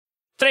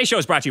Today's show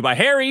is brought to you by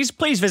Harry's.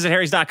 Please visit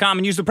harrys.com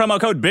and use the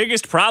promo code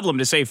BIGGESTPROBLEM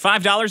to save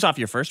 $5 off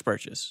your first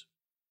purchase.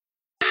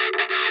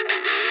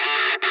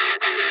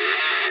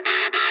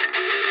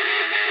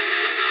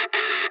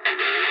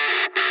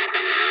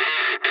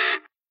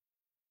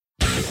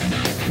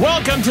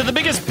 Welcome to The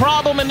Biggest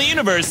Problem in the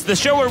Universe, the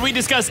show where we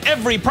discuss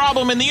every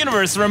problem in the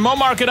universe, from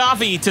Muammar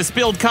Gaddafi to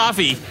spilled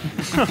coffee.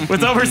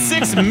 With over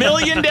 6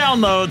 million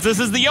downloads, this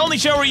is the only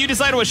show where you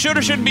decide what should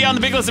or shouldn't be on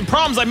the big list of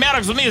problems. I'm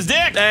Maddox, with me is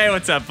Dick. Hey,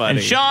 what's up, buddy?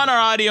 And Sean, our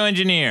audio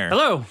engineer.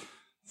 Hello.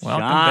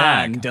 Welcome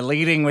Sean, back.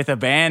 deleting with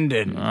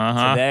abandon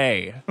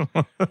today.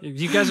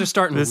 You guys are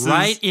starting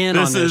right in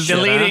on this shit,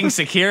 deleting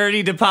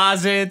security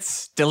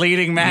deposits,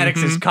 deleting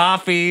Maddox's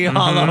coffee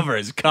all over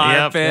his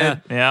carpet.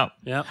 Yep.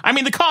 I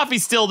mean, the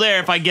coffee's still there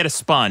if I get a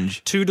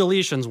sponge. 2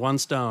 deletions, 1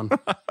 stone.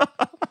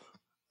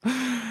 All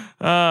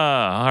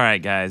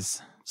right,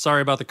 guys.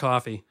 Sorry about the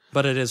coffee,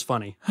 but it is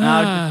funny.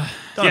 Don't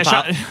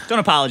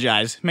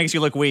apologize. Makes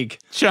you look weak.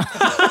 Sean,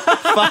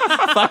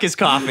 fuck his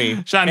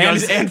coffee. Sean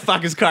goes and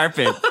fuck his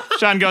carpet.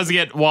 Sean goes to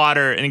get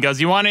water, and he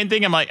goes, "You want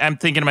anything?" I'm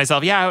thinking to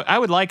myself, "Yeah, I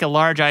would like a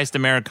large iced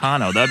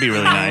Americano. That'd be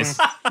really nice.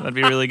 That'd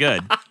be really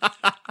good."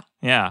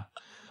 Yeah.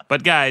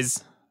 But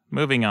guys,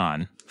 moving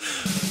on.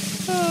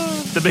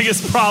 The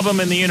biggest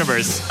problem in the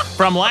universe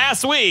from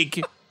last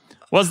week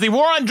was the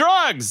war on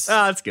drugs.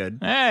 Oh, that's good.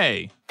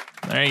 Hey,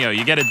 there you go.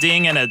 You get a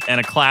ding and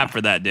a clap for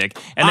that, Dick.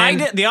 And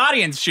then the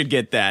audience should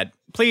get that.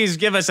 Please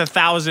give us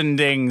 1,000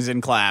 dings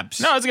and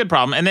claps. No, it's a good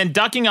problem. And then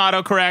ducking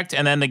autocorrect,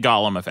 and then the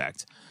Gollum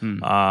effect.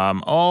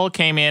 All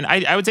came in.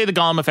 I would say the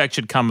Gollum effect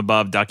should come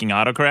above ducking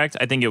autocorrect.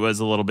 I think it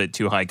was a little bit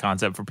too high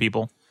concept for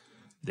people.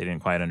 They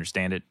didn't quite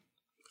understand it.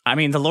 I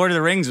mean, the Lord of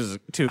the Rings was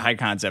too high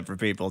concept for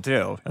people,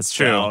 too. That's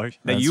true. So,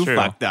 That's you true.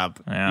 fucked up.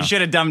 Yeah. You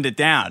should have dumbed it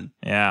down.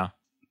 Yeah.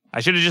 I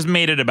should have just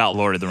made it about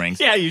Lord of the Rings.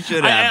 Yeah, you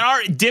should have. And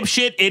our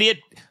dipshit, idiot,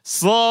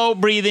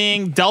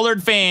 slow-breathing,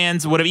 dullard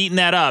fans would have eaten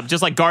that up,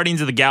 just like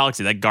Guardians of the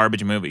Galaxy, that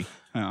garbage movie.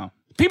 Oh.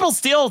 People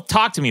still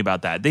talk to me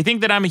about that. They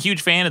think that I'm a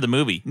huge fan of the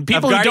movie.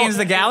 People of Guardians of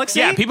the Galaxy?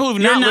 Yeah, people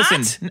who've You're not not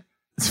listened.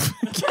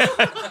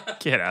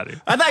 Get out of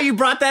here. I thought you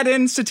brought that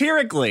in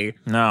satirically.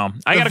 No.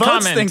 I got a the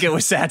votes comment. think it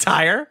was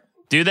satire.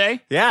 Do they?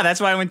 Yeah, that's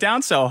why I went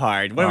down so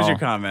hard. What was your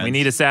comment? We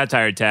need a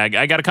satire tag.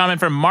 I got a comment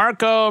from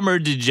Marco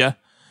Merdija.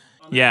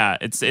 Yeah,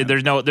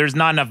 there's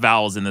not enough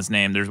vowels in this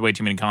name. There's way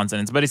too many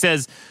consonants. But he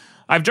says,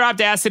 "I've dropped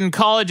acid in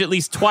college at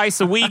least twice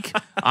a week.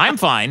 I'm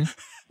fine.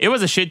 It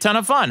was a shit ton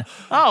of fun."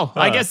 Oh,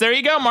 I guess there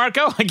you go,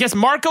 Marco. I guess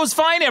Marco's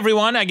fine,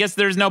 everyone. I guess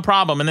there's no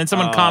problem. And then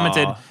someone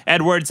commented,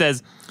 Edward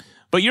says,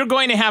 "But you're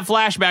going to have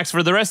flashbacks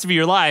for the rest of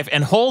your life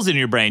and holes in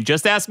your brain.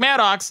 Just ask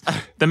Maddox,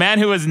 the man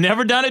who has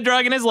never done a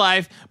drug in his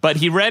life, but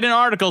he read an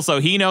article,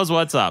 so he knows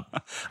what's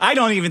up." I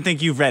don't even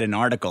think you've read an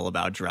article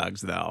about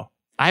drugs, though.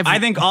 I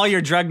think all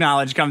your drug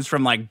knowledge comes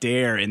from like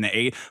Dare in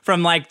the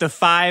from the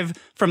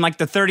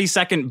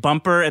 30-second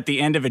bumper at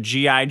the end of a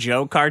G.I.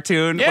 Joe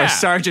cartoon where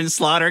Sergeant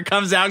Slaughter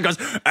comes out and goes,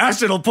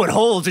 "Acid will put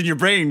holes in your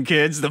brain,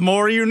 kids. The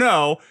more you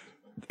know."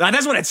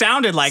 That's what it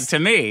sounded like to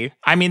me.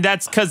 I mean,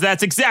 that's because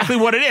that's exactly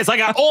what it is. I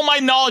got all my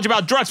knowledge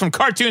about drugs from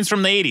cartoons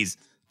from the 80s,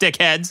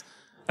 dickheads.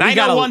 And I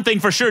know one thing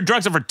for sure,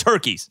 drugs are for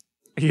turkeys.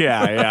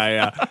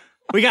 Yeah.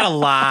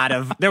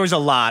 There was a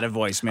lot of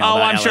voicemail Oh,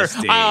 about I'm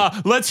LSD.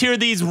 sure. Let's hear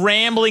these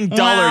rambling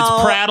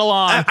dullards prattle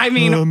on. I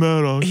mean,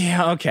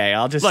 yeah, okay,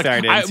 I'll just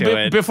start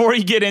into it. Before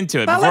you get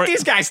into it. But let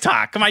these guys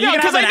talk. Come on, you can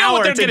have an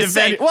hour to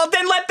defend. Well,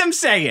 then let them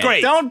say it.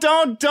 Great. Don't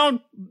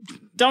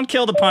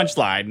kill the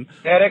punchline.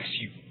 Maddox,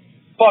 you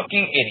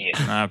fucking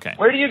idiot. Okay.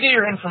 Where do you get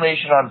your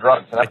information on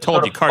drugs? I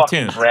told you,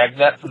 cartoon.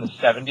 Dragnet from the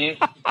 70s.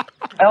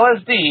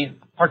 LSD,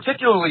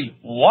 particularly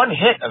one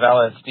hit of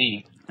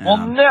LSD, will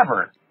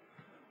never,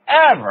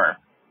 ever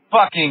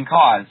fucking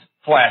cause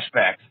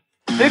flashbacks.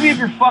 Maybe if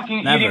you're fucking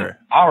eating,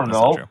 I don't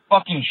know,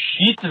 fucking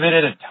sheets of it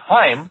at a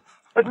time,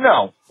 but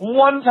no,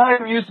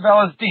 one-time use of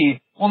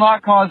LSD will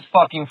not cause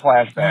fucking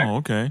flashbacks. Oh,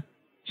 okay.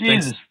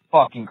 Jesus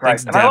fucking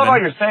Christ. Thanks, and I love how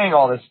Devin. you're saying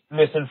all this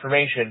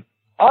misinformation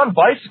on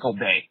Bicycle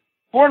Day,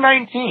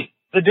 4/19,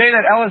 the day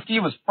that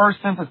LSD was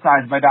first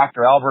synthesized by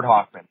Dr. Albert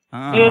Hoffman.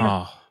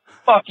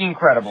 Fucking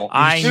credible.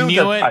 I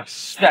knew it. A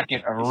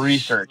second of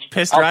research.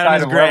 Pissed right on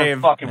his grave.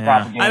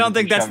 Propaganda I don't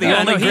think that's the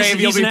only grave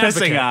you'll be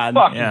pissing on.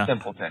 Fucking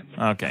simpleton.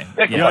 Okay.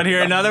 You want to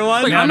hear another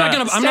one? Look, I'm not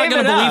gonna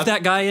believe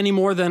that guy any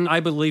more than I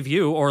believe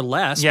you, or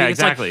less. Yeah, Because,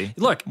 exactly.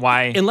 Look,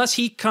 why? Unless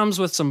he comes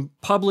with some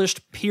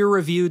published,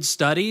 peer-reviewed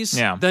studies,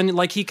 then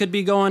he could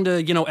be going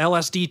to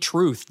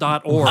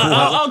LSDtruth.org.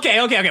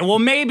 Okay. Well,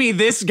 maybe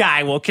this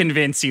guy will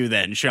convince you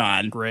then,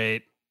 Sean.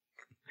 Great.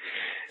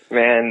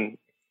 Man,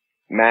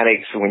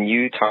 Maddox, when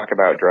you talk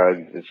about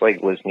drugs, it's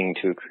like listening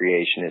to a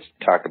creationist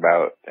talk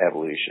about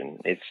evolution.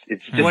 It's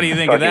just what do you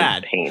think of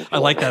that? Painful, I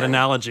like that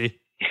analogy.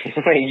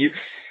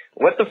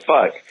 What the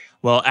fuck?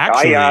 Well,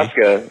 actually,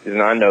 ayahuasca is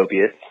not an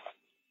opiate.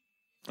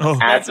 Oh,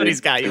 that's what he's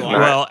got you on.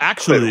 Well,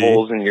 actually, put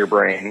holes in your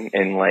brain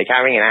and like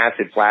having an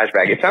acid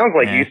flashback. It sounds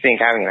like you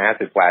think having an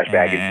acid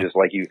flashback is just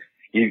like you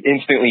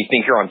instantly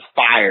think you're on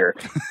fire.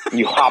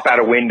 You hop out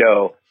a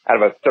window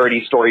out of a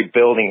 30-story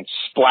building,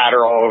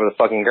 splatter all over the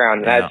fucking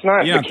ground. That's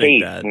not the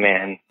case,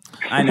 man.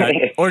 I know.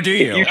 Or do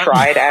you? If you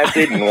tried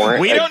acid and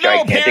weren't We don't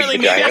know. Apparently,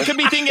 maybe I could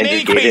be thinking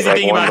any crazy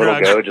thing about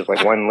drugs. Go, just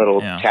like one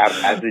little tap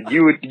of acid,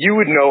 you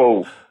would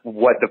know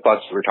what the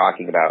fuck we're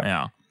talking about.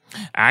 Yeah,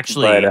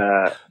 actually,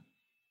 but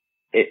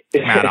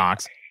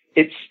Maddox.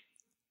 It's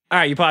all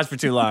right. You paused for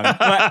too long.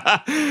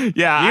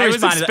 I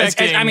was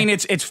expecting. I mean,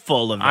 it's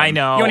full of them. I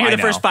know. You want to hear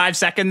the first 5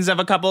 seconds of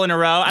a couple in a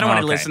row? I don't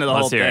want to listen to the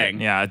whole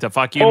thing. Yeah, to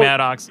fuck you,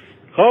 Maddox.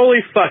 Holy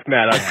fuck,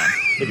 Maddox.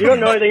 If you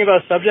don't know anything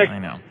about the subject, I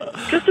know.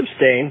 Just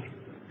abstain.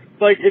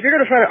 Like, if you're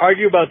going to try to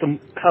argue about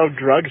how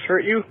drugs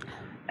hurt you,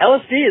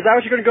 LSD, is that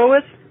what you're going to go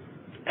with?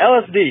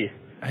 LSD.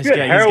 You got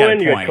heroin,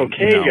 you got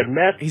cocaine, you got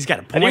meth. He's got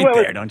a point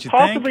there, don't you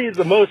think? Possibly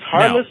the most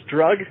harmless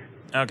drug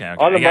Okay.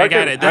 on the market. I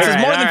got it. This is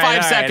more than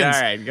 5 seconds.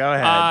 All right, go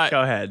ahead.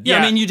 Go ahead. Yeah,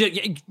 I mean,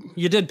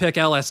 you did pick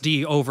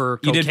LSD over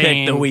cocaine. You did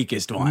pick the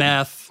weakest one.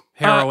 Meth,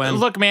 heroin.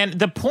 Look, man,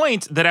 the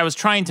point that I was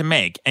trying to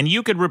make, and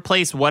you could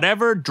replace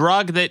whatever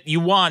drug that you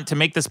want to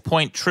make this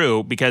point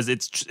true, because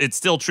it's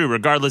still true,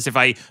 regardless if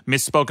I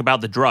misspoke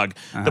about the drug.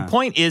 The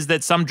point is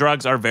that some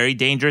drugs are very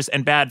dangerous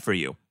and bad for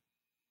you.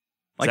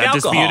 Like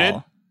alcohol.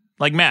 Disputed?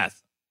 Like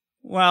meth.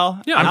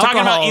 Well, I'm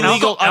talking about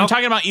illegal. I'm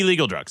talking about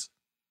illegal drugs,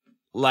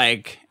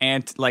 like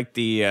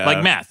the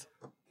like meth,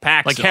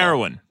 Paxil. like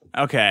heroin.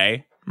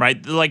 Okay,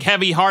 right, like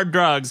heavy hard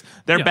drugs.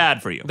 They're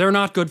bad for you. They're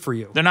not good for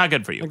you. They're not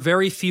good for you. Like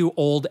very few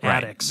old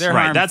addicts. They're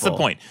right. harmful. That's the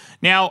point.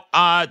 Now,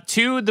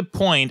 to the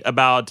point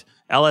about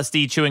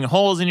LSD chewing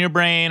holes in your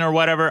brain or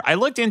whatever, I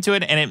looked into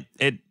it, and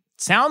it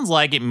sounds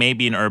like it may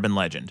be an urban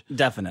legend.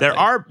 Definitely,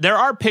 there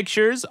are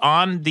pictures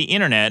on the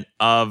internet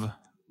of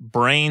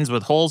brains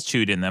with holes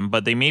chewed in them,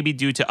 but they may be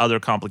due to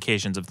other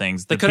complications of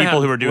things. The people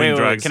who are doing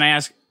drugs. Can I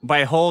ask,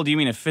 by hole, do you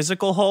mean a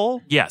physical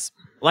hole? Yes.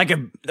 Like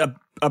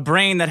a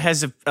brain that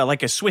has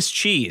like a Swiss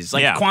cheese,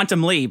 like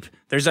Quantum Leap.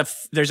 There's a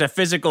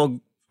physical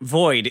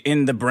void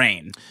in the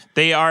brain.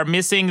 They are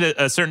missing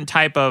a certain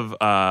type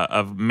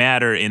of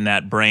matter in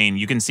that brain.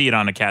 You can see it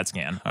on a CAT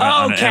scan.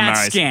 CAT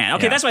scan.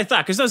 Okay, that's what I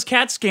thought, because those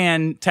CAT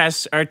scan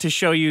tests are to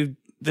show you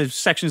the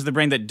sections of the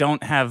brain that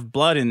don't have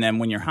blood in them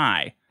when you're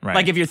high. Right.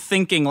 Like if you're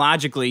thinking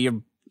logically,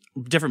 you're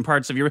different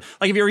parts of your,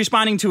 like if you're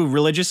responding to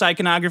religious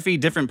iconography,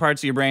 different parts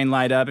of your brain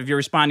light up. If you're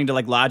responding to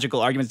like logical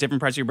arguments, different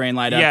parts of your brain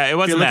light up. Yeah, it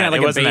wasn't if you're that. looking at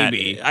like it wasn't a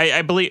baby. That.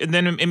 I believe, and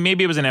then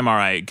maybe it was an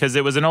MRI, because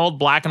it was an old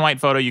black and white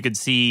photo. You could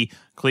see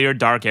clear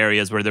dark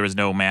areas where there was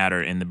no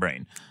matter in the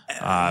brain.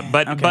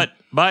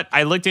 But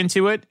I looked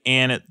into it,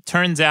 and it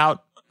turns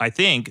out, I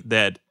think,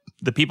 that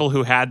the people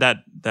who had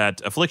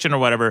that affliction or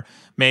whatever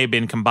may have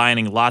been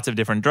combining lots of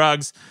different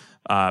drugs,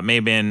 may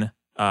have been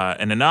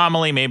an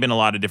anomaly, may have been a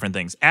lot of different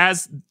things.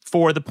 As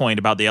for the point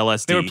about the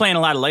LSD, they were playing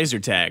a lot of laser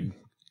tag.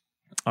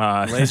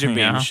 Laser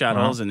beams shot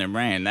holes in their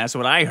brain. That's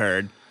what I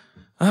heard.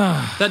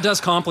 That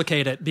does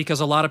complicate it, because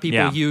a lot of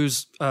people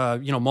use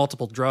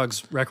multiple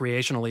drugs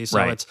recreationally.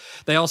 So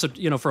they also,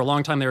 for a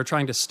long time they were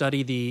trying to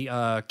study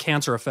the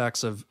cancer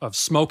effects of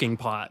smoking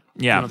pot.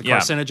 The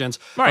carcinogens.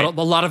 Right. But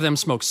a lot of them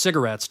smoke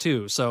cigarettes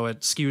too, so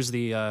it skews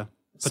the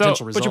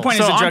potential results. But your point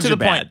is the drugs are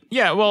bad.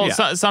 Yeah, well,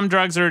 some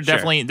drugs are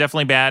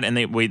definitely bad, and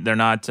they're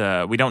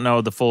not. We don't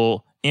know the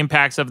full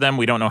impacts of them.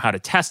 We don't know how to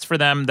test for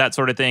them, that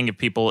sort of thing.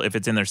 If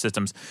it's in their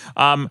systems.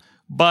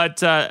 But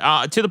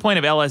to the point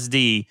of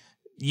LSD,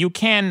 you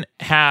can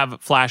have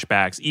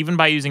flashbacks even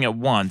by using it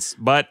once,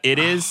 but it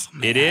is.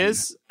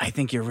 I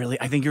think you're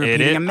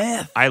repeating a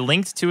myth. I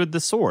linked to the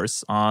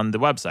source on the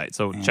website,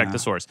 so check the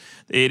source.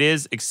 It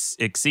is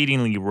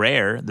exceedingly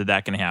rare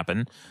that can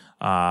happen.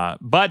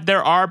 But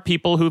there are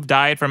people who've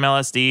died from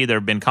LSD. There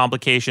have been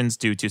complications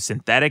due to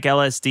synthetic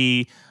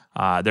LSD.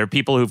 There are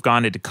people who've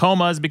gone into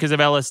comas because of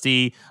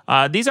LSD.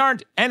 These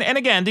aren't, and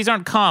again, these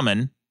aren't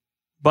common,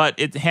 but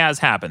it has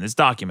happened. It's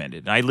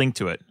documented. I linked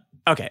to it.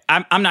 Okay,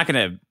 I'm not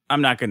gonna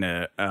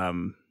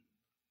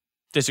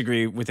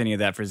disagree with any of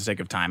that for the sake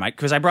of time,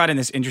 because I brought in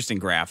this interesting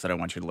graph that I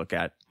want you to look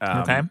at.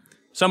 Okay.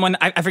 Someone,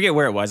 I forget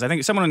where it was. I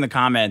think someone in the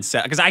comments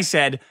said, because I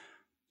said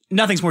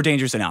nothing's more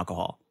dangerous than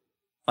alcohol.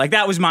 Like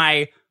that was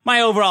my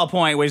overall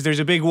point, was there's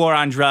a big war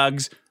on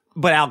drugs,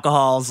 but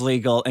alcohol's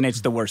legal and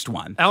it's the worst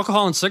one.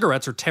 Alcohol and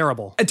cigarettes are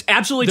terrible. It's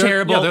absolutely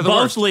terrible. Yeah, they're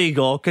both worst.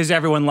 legal because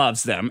everyone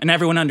loves them and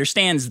everyone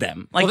understands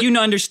them. Like you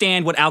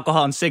understand what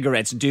alcohol and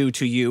cigarettes do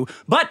to you,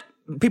 but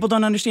people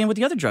don't understand what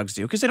the other drugs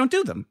do because they don't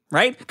do them,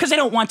 right? Because they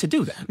don't want to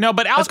do them. No,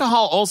 but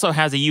alcohol also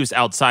has a use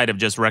outside of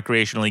just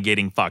recreationally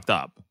getting fucked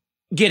up.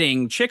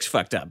 Getting chicks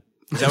fucked up.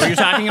 Is that what you're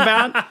talking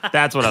about?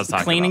 That's what I was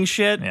talking Cleaning about.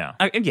 shit? Yeah.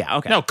 Yeah,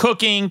 okay. No,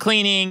 cooking,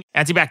 cleaning,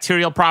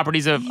 antibacterial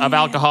properties of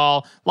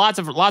alcohol. Lots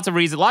of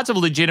reasons, lots of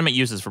legitimate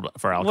uses for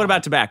alcohol. What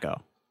about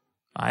tobacco?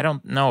 I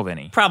don't know of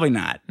any. Probably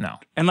not. No.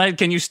 And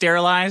can you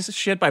sterilize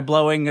shit by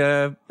blowing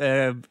a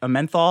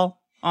menthol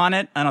on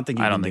it? I don't think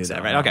you can do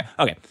that, right? No.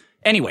 Okay.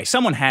 Anyway,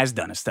 someone has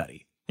done a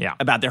study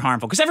about their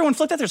harmful, because everyone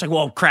flipped out there. It's like,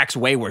 well, crack's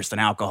way worse than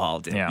alcohol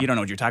did. Yeah. You don't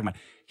know what you're talking about.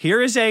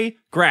 Here is a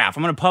graph.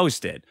 I'm going to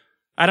post it.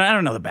 I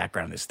don't know the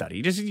background of this study.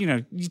 You just,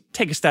 you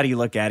take a study, you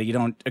look at it, you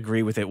don't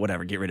agree with it,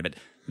 whatever, get rid of it.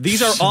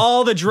 These are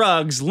all the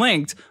drugs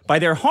linked by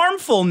their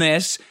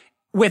harmfulness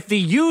with the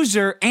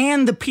user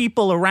and the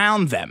people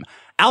around them.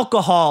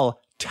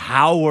 Alcohol,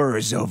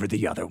 towers over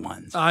the other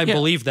ones. I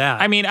believe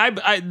that. I mean,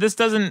 this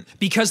doesn't...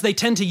 Because they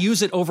tend to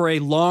use it over a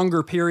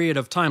longer period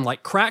of time.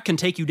 Like crack can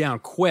take you down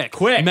quick.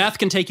 Meth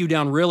can take you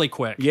down really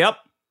quick. Yep.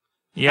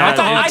 Yeah, I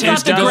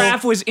thought the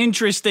graph was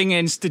interesting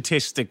and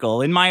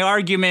statistical. In my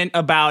argument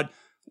about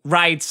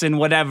rights and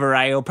whatever,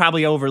 I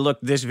probably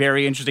overlooked this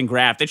very interesting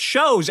graph that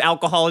shows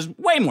alcohol is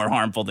way more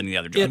harmful than the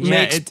other drugs.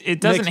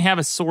 It doesn't have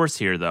a source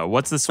here, though.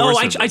 What's the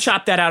source? I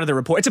chopped that out of the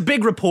report. It's a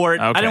big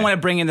report. Okay. I didn't want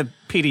to bring in the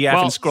PDF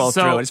and scroll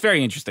through it. It's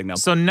very interesting, though.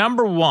 So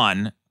number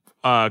one,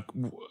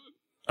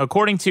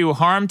 according to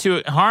harm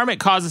it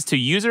causes to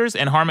users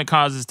and harm it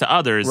causes to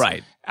others.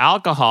 Right.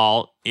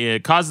 Alcohol,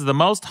 it causes the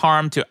most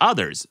harm to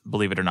others,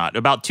 believe it or not.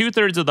 About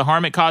 2/3 of the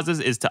harm it causes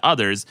is to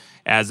others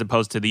as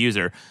opposed to the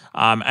user.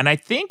 And I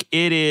think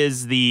it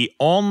is the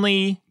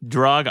only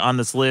drug on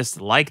this list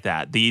like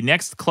that. The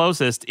next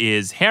closest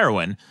is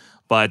heroin.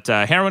 But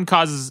heroin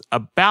causes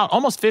about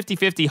almost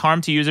 50-50 harm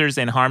to users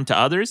and harm to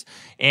others.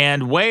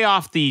 And way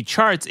off the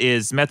charts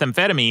is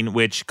methamphetamine,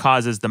 which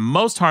causes the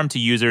most harm to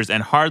users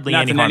and hardly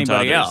any harm to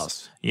others.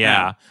 Else.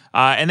 Yeah.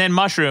 And then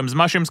mushrooms.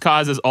 Mushrooms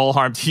causes all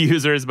harm to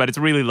users, but it's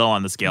really low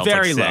on the scale.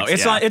 Very it's like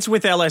 6, low. It's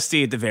with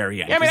LSD at the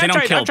very end. Yeah, I mean,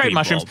 I've tried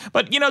mushrooms.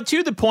 But,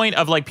 to the point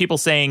of like people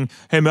saying,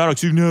 hey,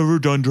 Maddox, you've never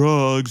done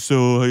drugs,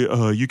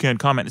 so you can't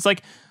comment. It's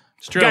like,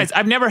 guys,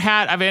 I've never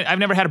had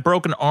a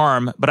broken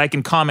arm, but I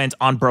can comment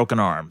on broken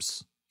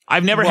arms.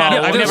 I've never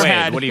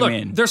had. What do you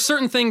mean? There's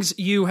certain things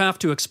you have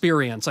to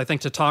experience, I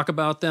think, to talk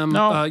about them.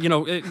 No.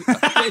 There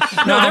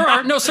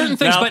are certain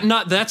things, but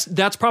not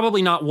that's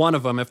probably not one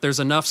of them. If there's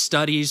enough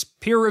studies,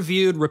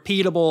 peer-reviewed,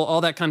 repeatable,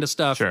 all that kind of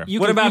stuff. Sure.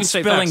 What about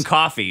spilling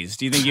coffees?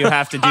 Do you think you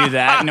have to do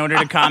that in order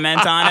to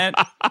comment on it?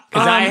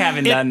 Because I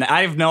haven't done that.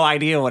 I have no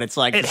idea what it's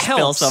like to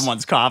spill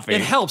someone's coffee.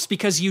 It helps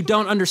because you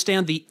don't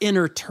understand the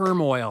inner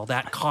turmoil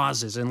that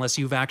causes unless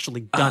you've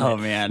actually done it. Oh,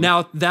 man.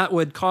 Now, that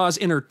would cause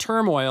inner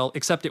turmoil,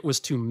 except it was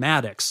to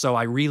Maddox, so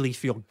I really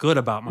feel good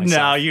about myself.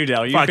 No, you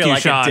don't. You Fuck feel you,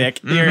 like Sean. a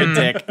dick. You're a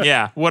dick.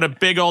 Yeah, what a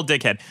big old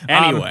dickhead.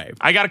 Anyway.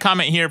 I got a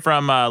comment here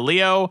from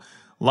Leo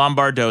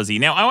Lombardozzi.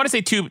 Now, I want to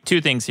say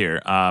two things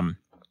here. I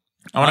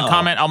want to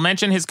comment. I'll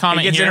mention his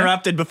comment here. He gets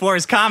interrupted before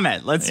his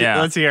comment. Let's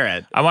hear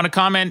it. I want to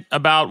comment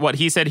about what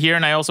he said here,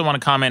 and I also want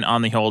to comment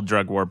on the whole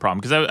drug war problem,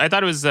 because I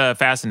thought it was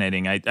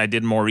fascinating. I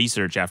did more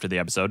research after the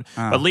episode.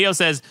 But Leo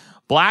says,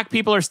 Black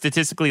people are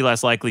statistically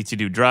less likely to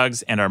do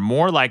drugs and are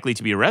more likely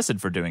to be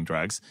arrested for doing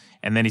drugs.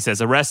 And then he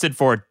says arrested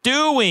for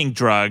doing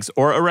drugs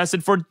or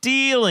arrested for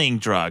dealing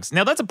drugs.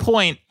 Now, that's a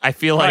point I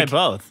feel like...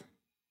 both.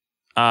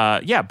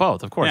 Yeah,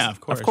 both, of course. Yeah,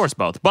 of course. Of course,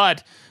 both.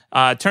 But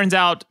turns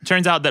out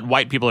that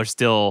white people are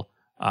still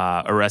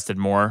arrested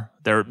more.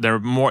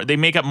 They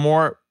make up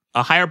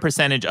a higher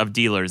percentage of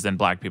dealers than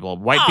black people.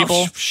 White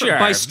people, sure,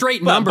 by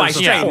straight numbers. By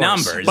straight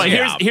numbers. But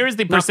here's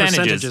the percentages.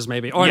 Not percentages,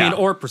 maybe.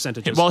 Or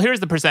percentages. Well, here's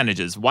the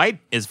percentages. White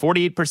is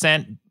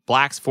 48%,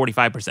 blacks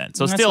 45%.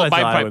 So That's still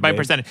by be.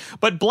 percentage.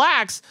 But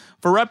blacks,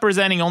 for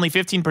representing only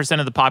 15%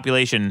 of the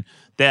population,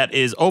 that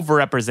is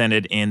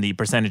overrepresented in the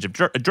percentage of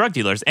drug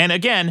dealers. And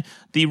again,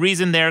 the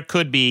reason there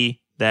could be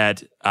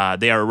that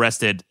they are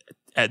arrested,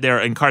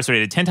 they're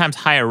incarcerated at 10 times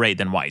higher rate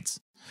than whites.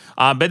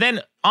 But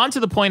then on to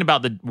the point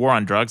about the war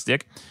on drugs,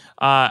 Dick.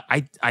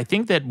 I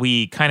think that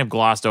we kind of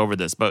glossed over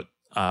this, but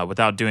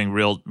without doing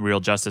real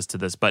justice to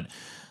this. But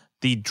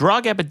the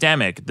drug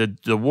epidemic,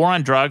 the war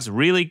on drugs,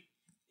 really,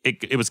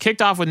 it was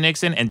kicked off with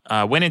Nixon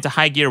and went into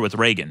high gear with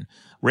Reagan.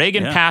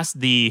 Reagan passed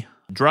the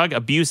Drug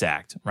Abuse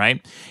Act,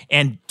 right?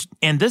 And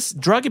this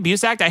Drug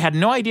Abuse Act, I had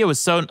no idea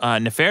was so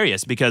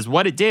nefarious, because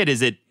what it did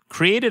is it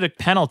created a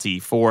penalty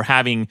for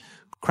having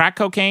crack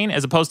cocaine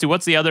as opposed to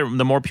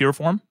the more pure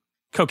form?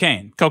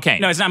 Cocaine.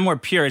 No, it's not more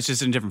pure. It's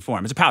just in a different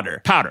form. It's a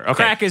powder. Okay.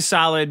 Crack is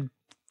solid.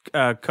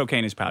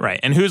 Cocaine is powder.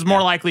 Right. And who's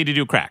more likely to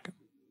do crack?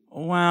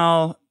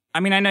 Well, I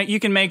mean, I know you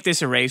can make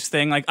this a race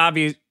thing. Like,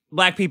 obvious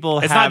black people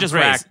it's have not just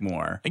crack race.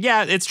 more.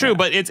 Yeah, it's true,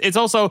 but it's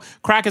also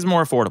crack is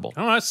more affordable.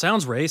 Oh, that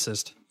sounds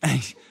racist.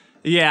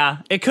 Yeah,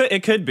 it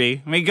could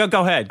be. I mean, go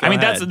ahead. Go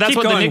ahead. That's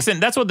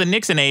what the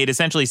Nixon aid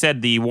essentially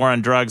said. The war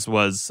on drugs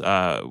was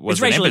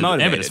racially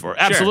motivated impetus for.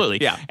 Absolutely,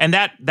 sure. Yeah, and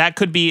that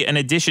could be an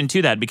addition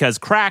to that, because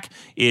crack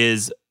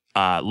is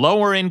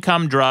lower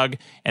income drug,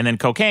 and then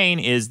cocaine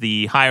is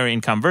the higher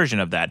income version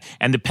of that.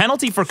 And the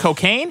penalty for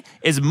cocaine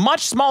is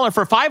much smaller.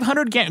 For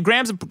 500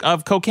 grams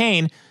of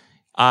cocaine,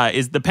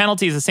 the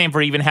penalty is the same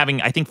for even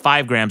having, I think,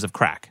 5 grams of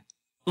crack.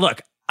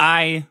 Look,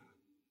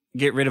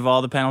 get rid of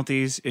all the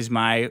penalties is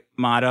my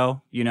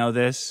motto. You know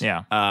this.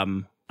 Yeah.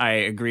 I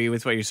agree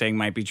with what you're saying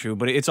might be true,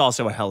 but it's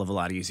also a hell of a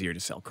lot easier to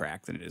sell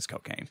crack than it is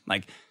cocaine.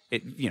 Like, I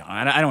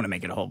don't want to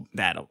make it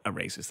a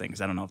racist thing, because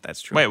I don't know if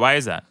that's true. Wait, why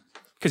is that?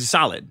 Because it's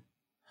solid.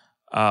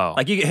 Oh.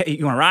 Like,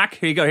 you want to rock?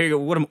 Here you go.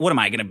 What am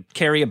I going to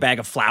carry a bag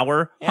of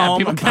flour home?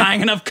 People buying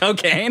enough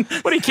cocaine?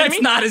 What are you kidding me?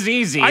 It's not as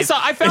easy.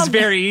 It's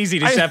very easy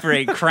to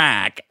separate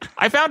crack.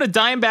 I found a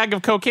dime bag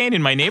of cocaine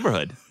in my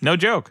neighborhood. No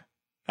joke.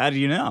 How do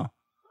you know?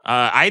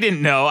 I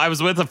didn't know. I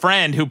was with a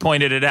friend who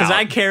pointed it out. Because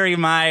I carry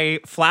my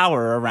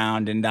flour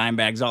around in dime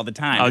bags all the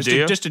time. Oh, do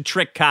you? Just to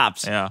trick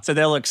cops. Yeah. So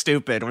they'll look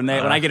stupid when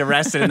I get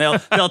arrested, and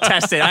they'll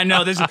test it. I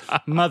know this is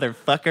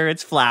motherfucker.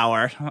 It's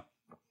flour. All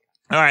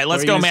right,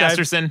 let's go,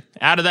 Masterson.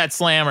 Out of that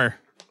slammer.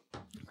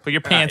 Put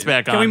your pants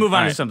back on. Can we move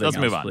on to something else,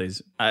 move on,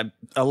 please?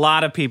 A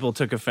lot of people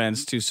took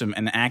offense to some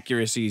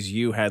inaccuracies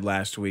you had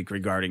last week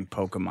regarding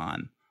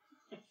Pokemon.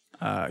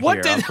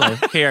 What did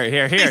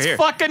here? These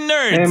fucking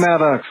nerds. Hey,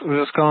 Maddox, I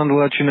was just calling to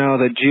let you know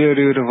that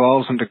Geodude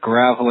evolves into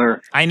Graveler.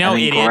 I know,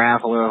 and idiot.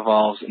 Graveler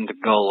evolves into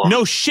Golem.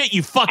 No shit,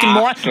 you fucking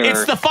moron.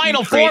 It's the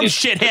final form,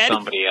 shithead.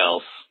 Somebody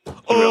else.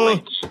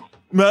 Really.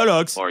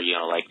 Maddox. Or,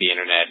 like the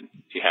internet.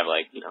 If you have,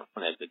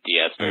 one of the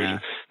DS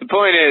version. The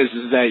point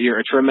is that you're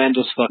a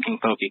tremendous fucking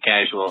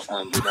Poke-Casual.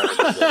 And you're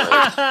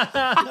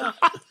never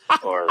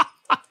or,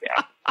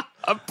 yeah.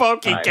 A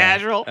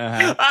Poke-Casual.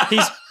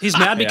 He's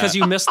mad because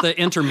you missed the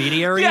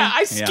intermediary. Yeah,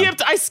 I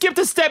skipped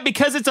a step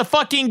because it's a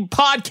fucking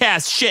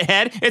podcast,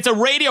 shithead. It's a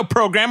radio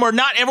program where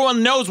not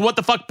everyone knows what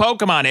the fuck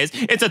Pokemon is.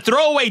 It's a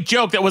throwaway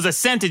joke that was a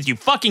sentence, you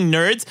fucking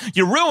nerds.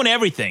 You ruin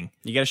everything.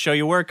 You gotta show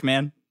your work,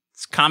 man.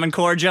 It's Common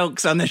Core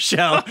jokes on this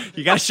show.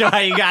 You gotta show how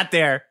you got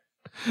there.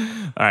 All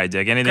right,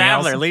 Dick, anything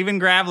Graveler, else? leaving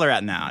Graveler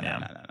out. No.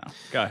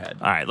 Go ahead.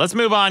 All right, let's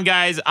move on,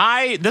 guys.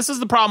 This is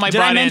the problem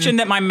Did I mention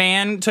that my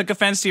man took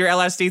offense to your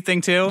LSD thing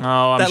too?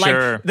 Oh, I'm that,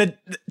 sure. The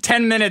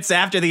 10 minutes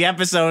after the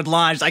episode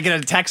launched, I get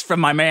a text from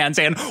my man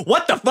saying,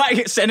 "What the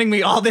fuck?" Sending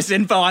me all this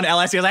info on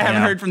LSD. I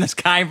haven't heard from this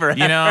guy forever.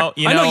 You know,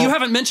 I know you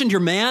haven't mentioned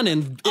your man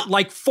in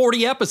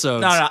 40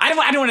 episodes. No,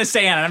 I don't want to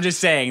say it. I'm just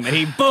saying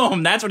that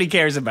boom, that's what he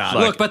cares about.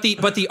 Look, but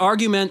the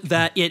argument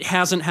that it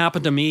hasn't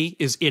happened to me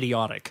is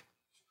idiotic.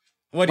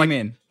 What do you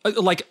mean?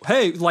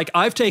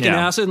 I've taken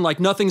acid and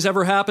nothing's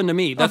ever happened to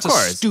me. That's a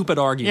stupid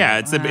argument. Yeah,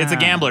 it's a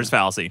gambler's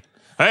fallacy.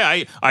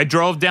 Hey, I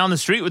drove down the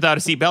street without a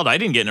seatbelt. I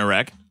didn't get in a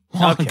wreck.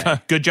 Okay.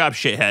 Good job,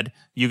 shithead.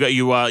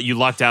 You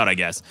lucked out, I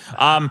guess.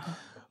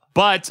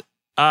 But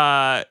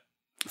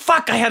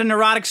fuck, I had a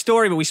neurotic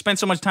story, but we spent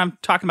so much time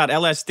talking about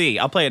LSD.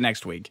 I'll play it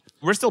next week.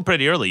 We're still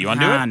pretty early. You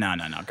want to do it?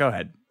 No. Go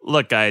ahead.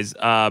 Look, guys.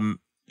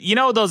 You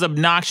know those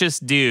obnoxious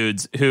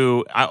dudes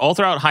who all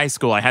throughout high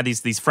school I had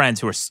these friends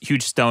who were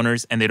huge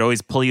stoners, and they'd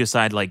always pull you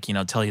aside,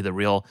 tell you the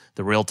real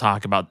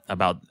talk about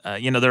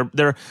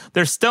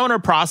they're stoner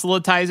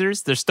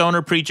proselytizers, they're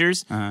stoner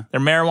preachers, they're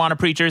marijuana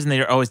preachers, and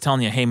they're always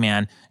telling you, hey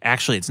man,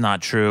 actually it's not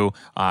true.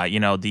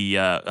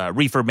 The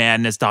Reefer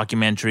Madness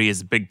documentary is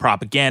a big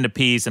propaganda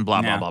piece, and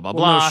blah blah blah blah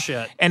blah. No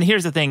shit. And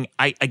here's the thing,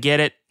 I get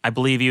it. I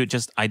believe you.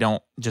 I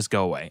don't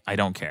go away. I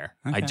don't care.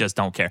 Okay. I just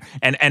don't care.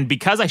 And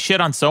because I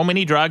shit on so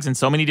many drugs and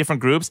so many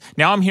different groups,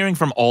 now I'm hearing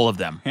from all of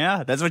them.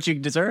 Yeah, that's what you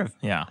deserve.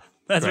 Yeah.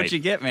 That's what you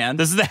get, man.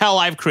 This is the hell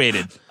I've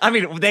created. I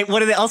mean,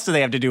 what else do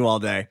they have to do all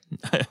day?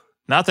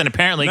 Nothing,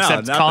 apparently,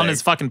 except call on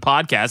his fucking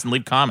podcast and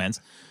leave comments.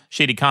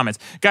 Shady comments.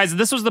 Guys,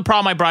 this was the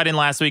problem I brought in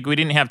last week. We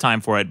didn't have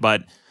time for it,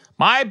 but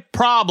my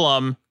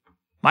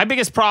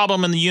biggest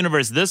problem in the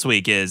universe this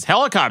week is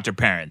helicopter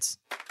parents.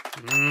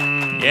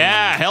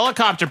 Yeah,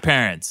 helicopter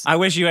parents. I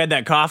wish you had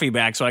that coffee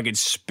back so I could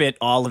spit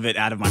all of it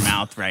out of my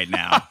mouth right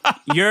now.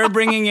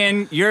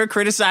 You're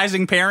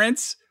criticizing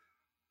parents?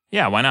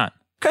 Yeah, why not?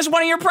 Because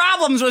one of your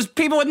problems was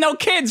people with no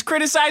kids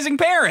criticizing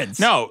parents.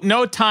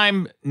 No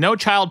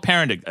child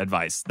parent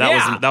advice.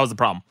 That was the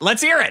problem.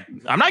 Let's hear it.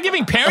 I'm not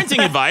giving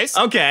parenting advice.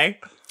 Okay.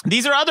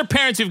 These are other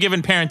parents who've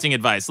given parenting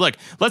advice. Look,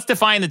 let's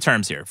define the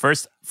terms here.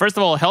 First of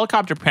all,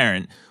 helicopter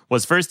parent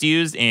was first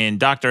used in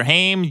Dr.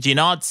 Haim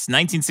Ginot's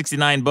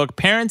 1969 book,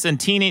 Parents and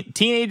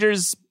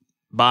Teenagers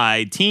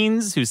by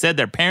Teens Who Said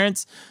Their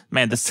Parents.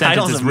 Man, the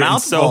sentence is written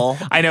so...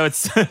 I know,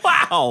 it's...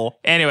 Wow.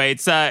 Anyway,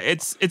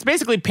 it's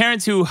basically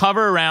parents who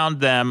hover around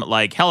them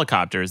like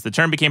helicopters. The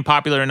term became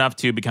popular enough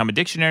to become a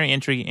dictionary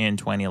entry in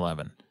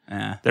 2011.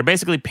 They're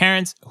basically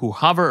parents who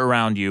hover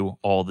around you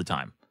all the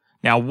time.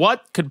 Now,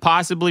 what could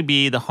possibly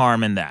be the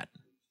harm in that?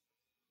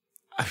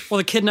 Well,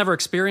 the kid never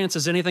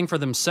experiences anything for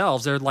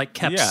themselves. They're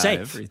kept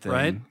safe, everything.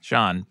 right?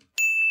 Sean,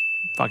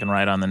 fucking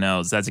right on the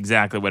nose. That's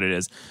exactly what it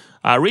is.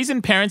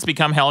 Reason parents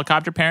become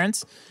helicopter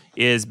parents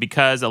is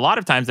because a lot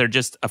of times they're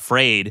just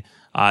afraid.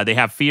 They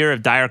have fear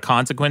of dire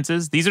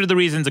consequences. These are the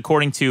reasons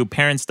according to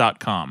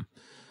parents.com.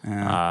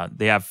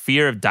 They have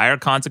fear of dire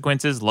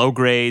consequences, low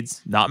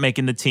grades, not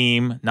making the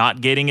team,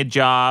 not getting a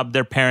job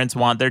their parents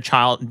want their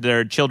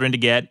children to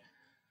get.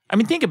 I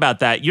mean, think about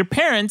that. Your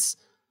parents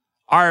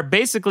are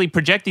basically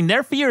projecting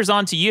their fears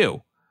onto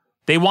you.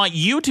 They want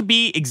you to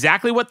be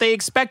exactly what they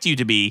expect you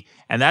to be,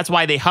 and that's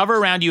why they hover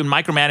around you and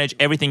micromanage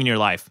everything in your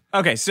life.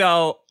 Okay,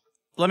 so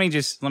let me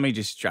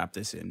just drop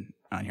this in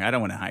on here. I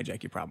don't want to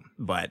hijack your problem,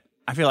 but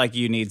I feel like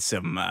you need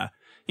some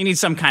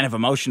kind of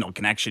emotional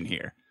connection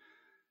here.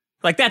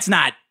 Like that's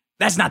not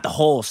the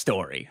whole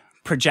story.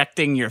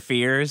 Projecting your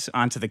fears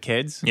onto the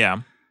kids.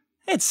 Yeah,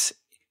 it's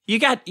you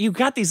got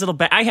these little.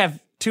 I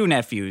have 2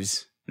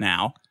 nephews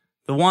now.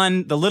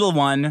 The little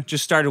one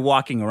just started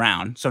walking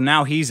around, so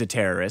now he's a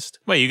terrorist.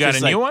 Wait, you got a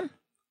new one?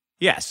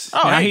 Yes.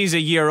 Oh, now hey. he's a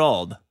year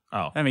old.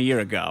 a year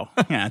ago.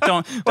 Yeah,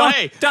 don't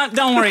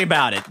worry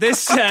about it.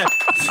 This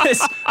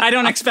I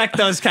don't expect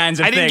those kinds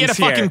of things. I didn't get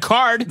a fucking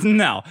card.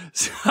 No.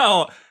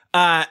 So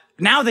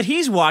now that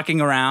he's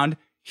walking around,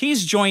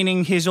 he's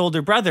joining his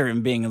older brother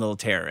in being a little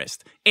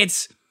terrorist.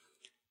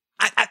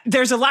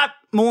 There's a lot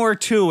more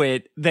to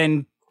it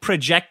than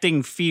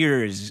projecting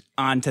fears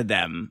onto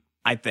them,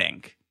 I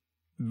think.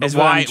 Is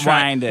what I'm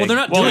trying to. Well, they're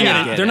not doing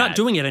it. They're not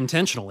doing it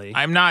intentionally.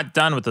 I'm not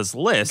done with this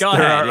list. There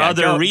are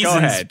other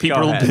reasons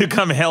people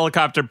become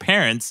helicopter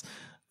parents.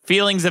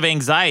 Feelings of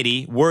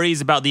anxiety,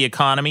 worries about the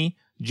economy,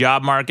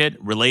 job market,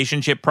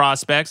 relationship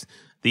prospects.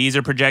 These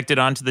are projected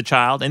onto the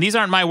child. And these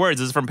aren't my words.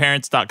 This is from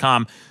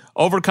parents.com.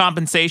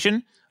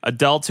 Overcompensation.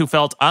 Adults who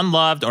felt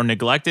unloved or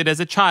neglected as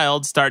a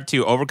child start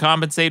to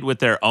overcompensate with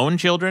their own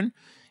children.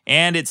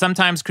 And it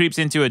sometimes creeps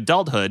into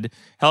adulthood.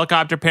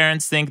 Helicopter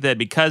parents think that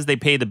because they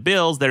pay the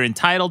bills, they're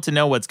entitled to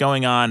know what's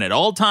going on at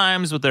all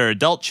times with their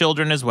adult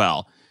children as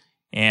well.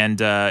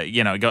 And,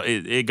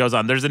 it goes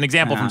on. There's an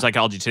example from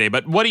Psychology Today.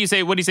 But what do you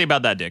say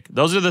about that, Dick?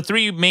 Those are the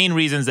three main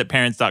reasons that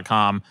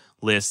parents.com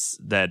lists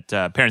that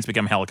parents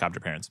become helicopter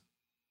parents.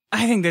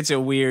 I think that's a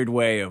weird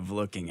way of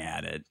looking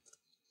at it.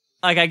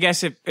 Like, I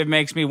guess it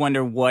makes me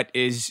wonder, what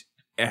is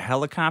a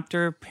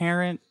helicopter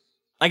parent?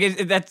 Like,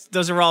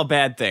 those are all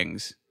bad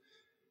things,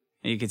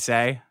 you could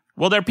say.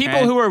 Well, they're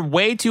people who are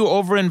way too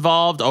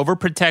over-involved,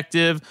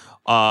 overprotective,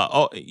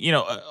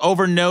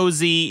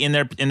 over-nosy in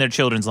their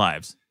children's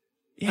lives.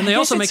 Yeah, and they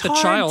also make the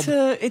child...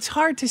 It's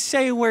hard to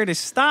say where to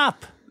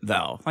stop,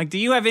 though. Like, do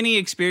you have any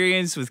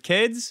experience with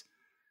kids?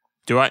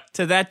 Do I?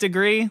 To that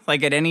degree?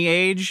 Like, at any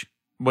age?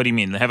 What do you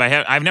mean?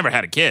 I've never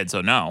had a kid,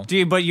 so no.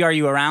 Are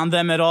you around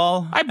them at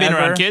all? I've been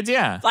around kids,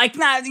 yeah. Like,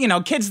 not,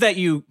 kids that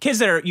you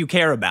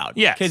care about.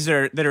 Yeah. Kids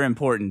that are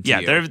important to you.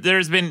 Yeah, there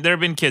have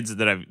been kids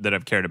that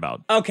I've cared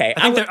about. Okay.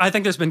 I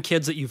think there's been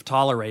kids that you've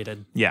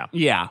tolerated. Yeah.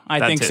 Yeah,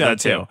 I think so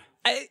too.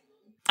 I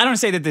don't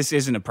say that this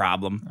isn't a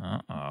problem.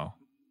 Uh-oh.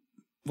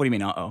 What do you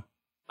mean, uh-oh?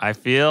 I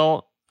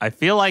feel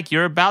like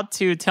you're about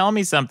to tell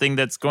me something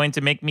that's going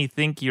to make me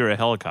think you're a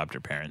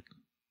helicopter parent.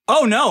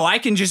 Oh, no, I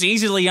can just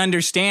easily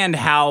understand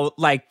how,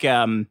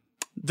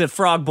 the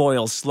frog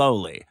boils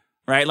slowly,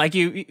 right? Like,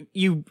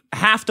 you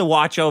have to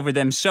watch over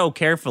them so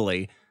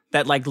carefully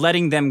that,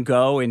 letting them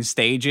go in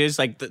stages,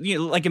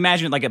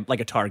 imagine it like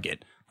a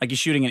target. Like, you're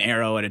shooting an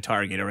arrow at a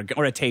target,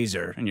 or a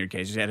taser, in your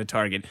case, at a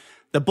target.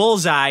 The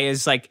bullseye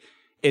is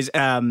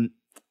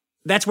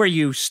that's where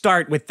you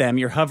start with them.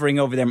 You're hovering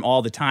over them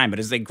all the time. But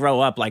as they grow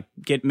up,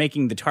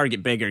 making the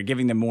target bigger,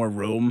 giving them more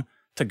room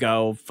to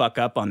go fuck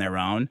up on their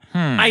own.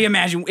 I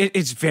imagine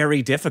it's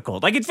very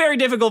difficult. It's very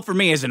difficult for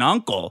me as an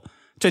uncle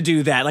to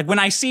do that. Like, when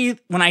I see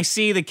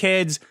the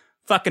kids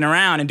fucking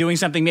around and doing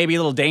something maybe a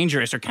little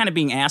dangerous or kind of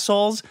being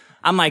assholes,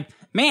 I'm like,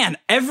 man,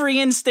 every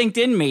instinct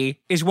in me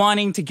is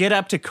wanting to get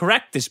up to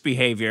correct this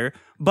behavior,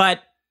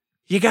 but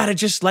you gotta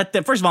just let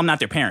them. First of all, I'm not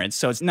their parents,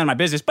 so it's none of my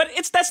business, but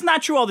that's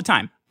not true all the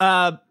time.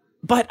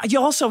 But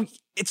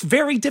it's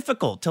very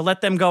difficult to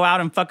let them go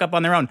out and fuck up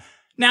on their own.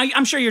 Now,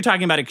 I'm sure you're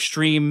talking about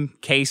extreme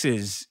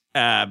cases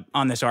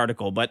on this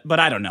article, but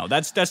I don't know.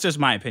 That's just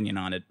my opinion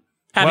on it,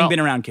 having been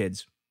around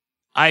kids.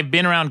 I've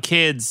been around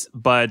kids,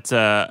 but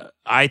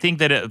I think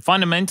that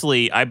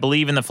fundamentally, I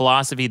believe in the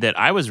philosophy that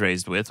I was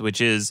raised with,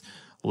 which is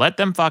let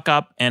them fuck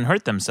up and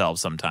hurt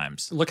themselves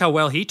sometimes. Look how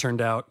well he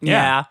turned out.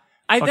 Yeah.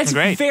 That's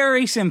great.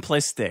 Very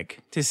simplistic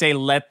to say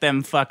let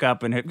them fuck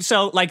up and hurt.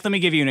 So, let me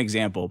give you an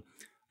example.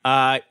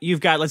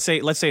 You've got, let's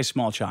say a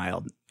small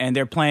child, and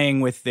they're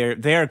playing with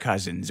their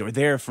cousins or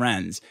their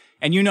friends,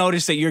 and you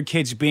notice that your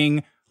kid's being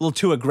a little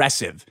too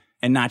aggressive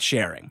and not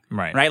sharing.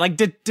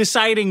 Right?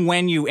 Deciding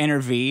when you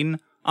intervene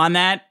on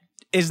that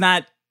is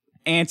not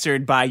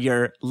answered by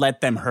your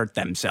let them hurt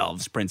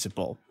themselves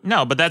principle.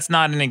 No, but that's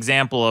not an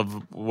example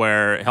of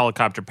where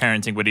helicopter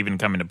parenting would even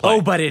come into play.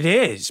 Oh, but it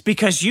is,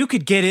 because you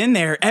could get in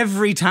there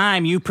every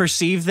time you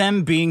perceive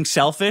them being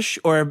selfish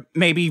or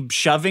maybe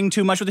shoving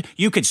too much with it.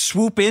 You could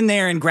swoop in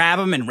there and grab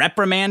them and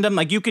reprimand them.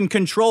 You can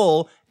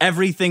control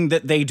everything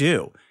that they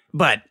do.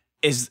 But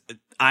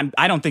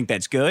I don't think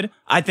that's good.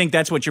 I think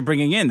that's what you're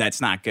bringing in.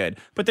 That's not good.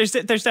 But there's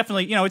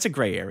definitely, it's a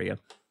gray area.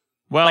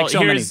 Well,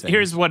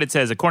 here's what it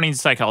says. According to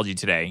Psychology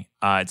Today,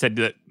 it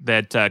said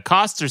that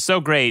costs are so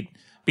great,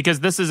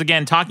 because this is,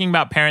 again, talking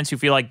about parents who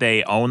feel like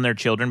they own their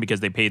children because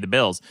they pay the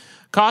bills.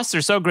 Costs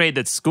are so great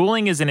that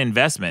schooling is an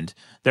investment.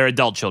 Their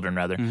adult children,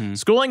 rather. Mm-hmm.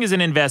 Schooling is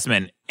an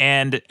investment,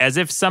 and as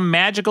if some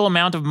magical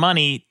amount of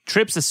money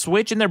trips a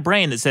switch in their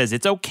brain that says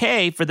it's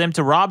okay for them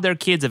to rob their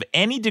kids of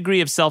any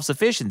degree of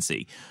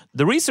self-sufficiency.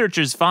 The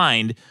researchers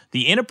find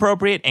the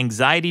inappropriate,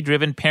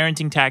 anxiety-driven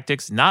parenting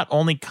tactics not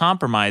only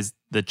compromise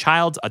the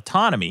child's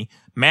autonomy,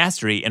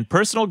 mastery, and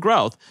personal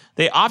growth,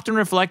 they often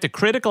reflect a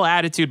critical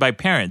attitude by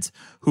parents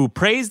who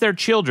praise their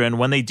children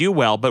when they do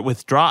well, but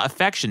withdraw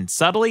affection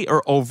subtly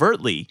or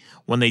overtly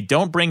when they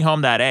don't bring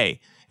home that A.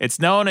 It's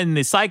known in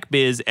the psych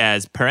biz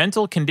as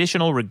parental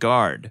conditional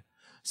regard.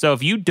 So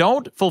if you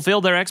don't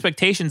fulfill their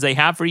expectations they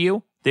have for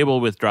you, they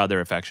will withdraw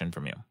their affection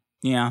from you.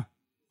 Yeah.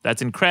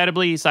 That's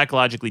incredibly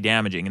psychologically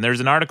damaging. And there's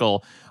an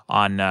article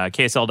on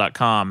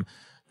KSL.com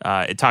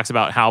It talks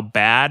about how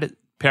bad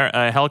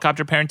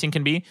helicopter parenting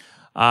can be.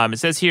 It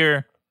says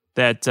here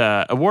that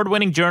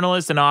award-winning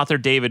journalist and author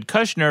David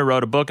Kushner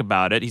wrote a book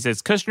about it. He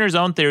says Kushner's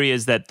own theory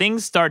is that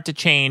things start to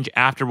change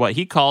after what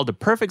he called a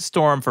perfect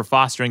storm for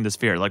fostering this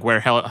fear, like where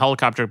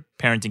helicopter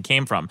parenting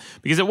came from.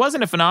 Because it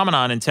wasn't a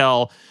phenomenon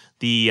until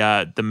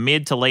the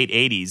mid to late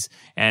 80s,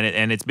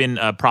 and it's been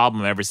a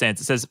problem ever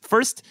since. It says,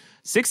 first,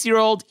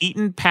 6-year-old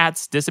Eaton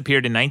Patz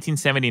disappeared in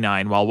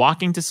 1979 while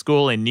walking to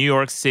school in New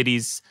York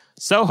City's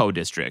Soho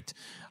district.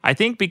 I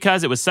think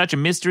because it was such a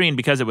mystery and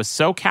because it was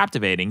so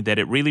captivating that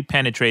it really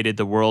penetrated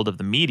the world of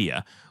the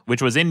media,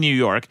 which was in New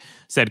York,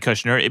 said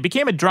Kushner. It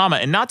became a drama,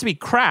 and not to be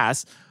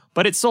crass,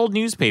 but it sold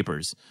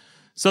newspapers.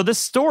 So this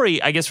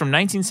story, I guess, from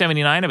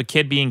 1979 of a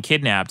kid being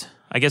kidnapped,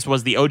 I guess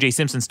was the O.J.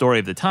 Simpson story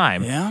of the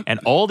time. Yeah. And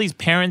all these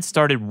parents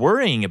started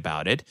worrying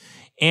about it.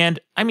 And,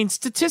 I mean,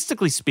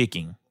 statistically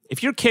speaking,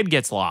 if your kid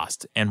gets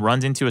lost and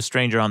runs into a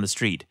stranger on the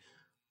street,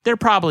 they're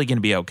probably going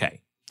to be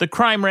okay. The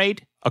crime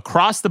rate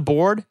across the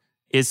board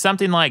is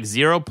something like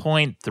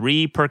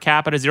 0.3 per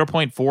capita,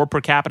 0.4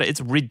 per capita.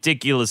 It's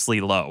ridiculously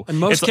low. And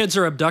most kids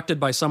are abducted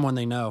by someone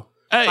they know.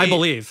 I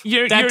believe.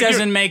 That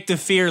doesn't make the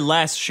fear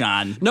less,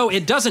 Sean. No,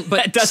 it doesn't.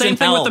 But same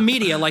thing with the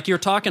media, like you're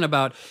talking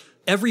about.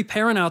 Every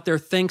parent out there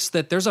thinks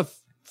that there's a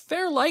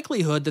fair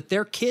likelihood that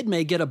their kid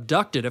may get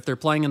abducted if they're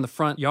playing in the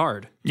front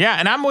yard. Yeah,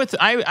 and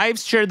I've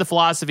shared the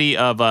philosophy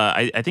of,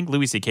 I think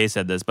Louis C.K.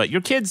 said this, but your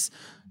kid's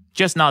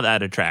just not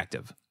that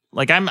attractive.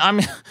 Like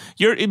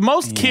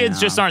most kids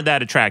just aren't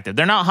that attractive.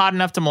 They're not hot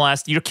enough to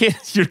molest. Your kid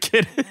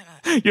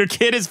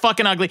is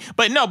fucking ugly.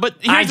 But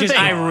here's the thing.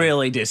 I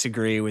really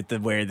disagree with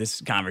where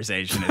this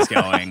conversation is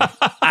going.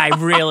 I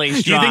really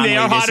strongly think they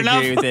are hot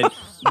disagree enough? with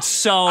it.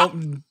 So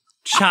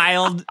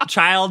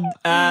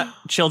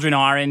children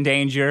are in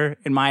danger,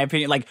 in my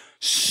opinion. Like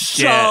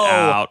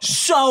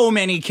so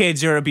many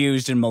kids are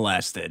abused and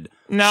molested.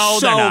 No,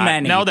 so they're not.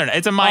 many. No, they're not.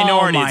 It's a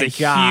minority. Oh my it's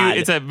God.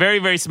 It's a very,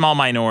 very small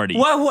minority.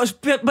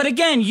 But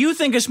again, you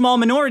think a small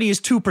minority is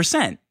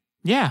 2%.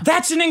 Yeah.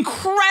 That's an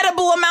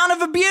incredible amount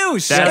of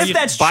abuse. If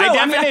that's by true.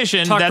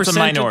 definition, that's a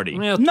minority.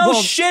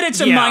 Shit,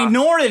 it's a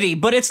minority,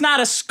 but it's not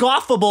a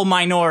scoffable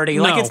minority.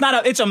 No. Like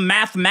it's a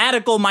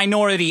mathematical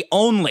minority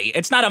only.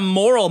 It's not a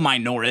moral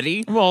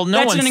minority. Well,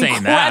 one's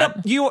saying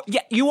that. You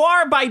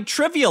are by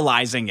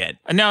trivializing it.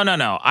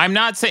 No. I'm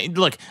not saying,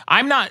 look,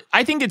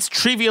 I think it's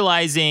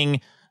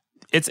trivializing.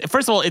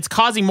 First of all, it's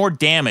causing more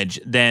damage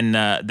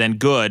than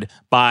good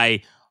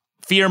by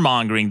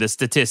fear-mongering the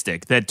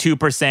statistic that 2%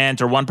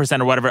 or 1%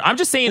 or whatever. I'm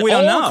just saying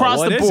all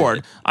across the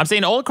board. I'm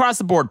saying all across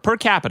the board per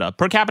capita.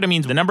 Per capita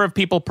means the number of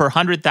people per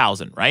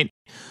 100,000, right?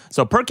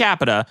 So per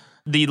capita,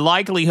 the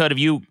likelihood of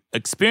you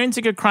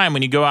experiencing a crime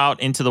when you go out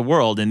into the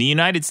world in the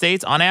United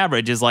States on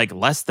average is like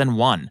less than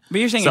 1. But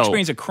you're saying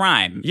experience a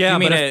crime. Yeah,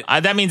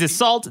 that means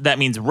assault, that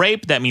means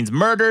rape, that means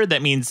murder,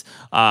 that means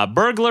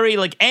burglary,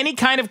 like any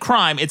kind of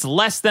crime, it's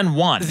less than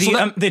 1.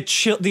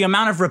 The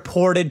amount of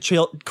reported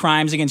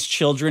crimes against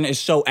children is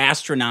so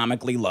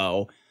astronomically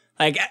low.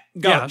 Like,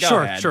 go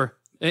ahead. Sure.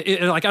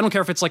 Like, I don't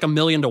care if it's like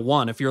 1,000,000 to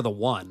 1 if you're the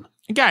one.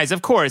 Guys,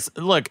 of course,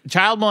 look,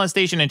 child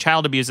molestation and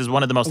child abuse is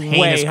one of the most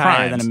heinous way crimes.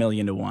 higher than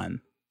 1,000,000 to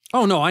 1.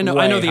 Oh, no, I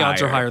know the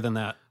odds are higher than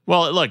that.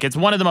 Well, look, it's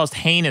one of the most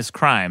heinous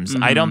crimes.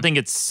 Mm-hmm. I don't think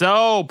it's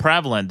so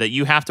prevalent that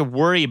you have to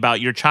worry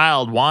about your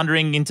child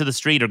wandering into the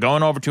street or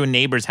going over to a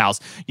neighbor's house.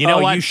 You know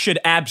what? You should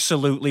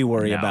absolutely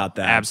worry about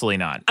that. Absolutely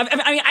not.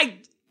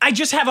 I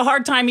just have a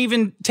hard time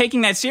even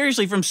taking that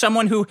seriously from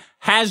someone who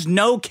has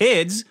no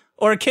kids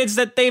or kids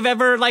that they've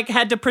ever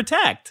had to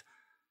protect.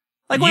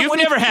 Like, you've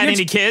never had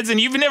any kids, and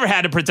you've never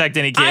had to protect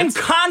any kids. I'm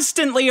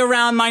constantly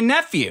around my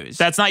nephews.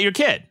 That's not your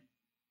kid.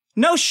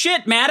 No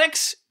shit,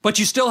 Maddox. But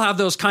you still have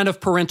those kind of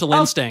parental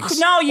instincts.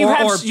 No, you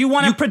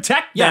want to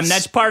protect them. Yes.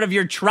 That's part of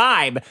your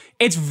tribe.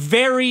 It's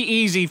very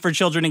easy for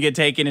children to get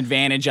taken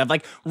advantage of.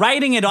 Like,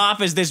 writing it off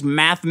as this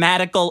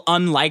mathematical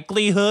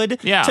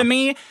unlikelihood to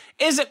me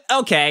is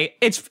okay.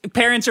 It's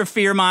parents are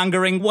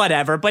fear-mongering,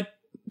 whatever, but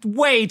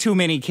way too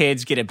many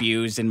kids get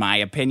abused, in my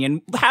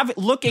opinion.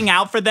 Looking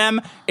out for them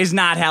is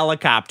not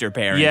helicopter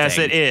parenting. Yes,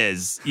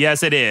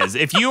 it is.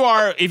 If you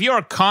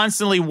are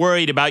constantly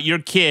worried about your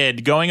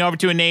kid going over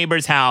to a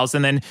neighbor's house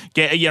and then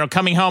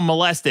coming home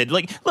molested,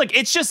 look,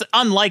 it's just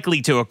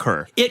unlikely to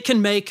occur. It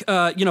can make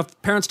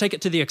if parents take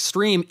it to the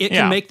extreme, it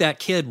can make that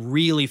kid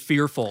really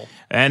fearful.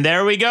 And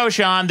there we go,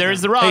 Sean.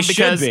 There's the rub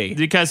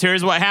because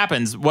here's what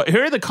happens.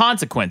 Here are the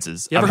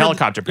consequences of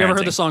helicopter parenting. You ever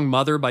heard the song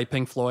 "Mother" by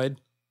Pink Floyd?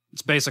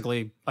 It's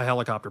basically a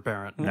helicopter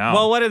parent. No.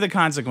 Well, what are the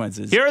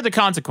consequences? Here are the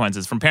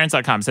consequences from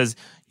parents.com. It says,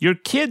 your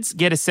kids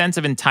get a sense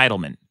of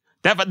entitlement.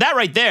 That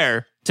right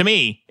there, to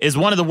me, is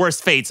one of the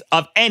worst fates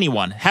of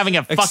anyone, having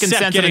a fucking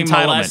sense of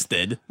entitlement.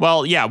 Molested.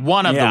 Well, yeah,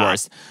 one of the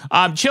worst.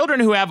 Children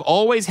who have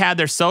always had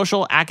their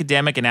social,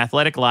 academic, and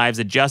athletic lives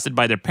adjusted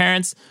by their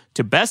parents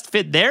to best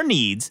fit their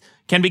needs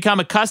can become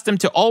accustomed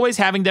to always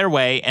having their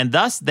way, and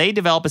thus they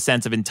develop a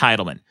sense of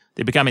entitlement.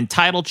 They become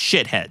entitled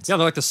shitheads. Yeah,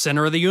 they're like the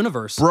center of the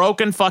universe.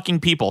 Broken fucking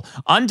people.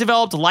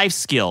 Undeveloped life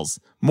skills.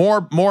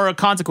 More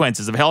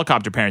consequences of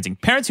helicopter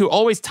parenting. Parents who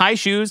always tie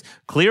shoes,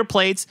 clear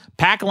plates,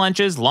 pack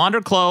lunches,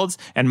 launder clothes,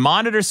 and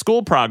monitor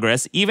school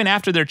progress even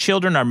after their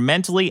children are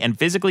mentally and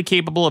physically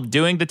capable of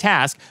doing the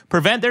task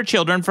prevent their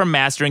children from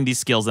mastering these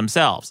skills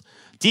themselves.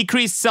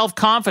 Decreased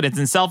self-confidence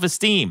and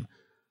self-esteem.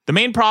 The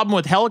main problem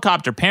with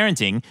helicopter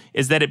parenting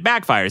is that it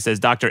backfires, says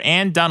Dr.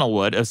 Ann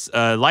Dunelwood,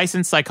 a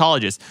licensed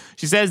psychologist.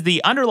 She says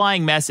the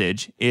underlying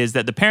message is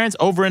that the parent's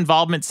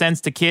over-involvement sends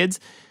to kids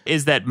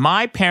is that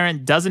my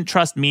parent doesn't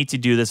trust me to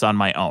do this on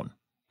my own.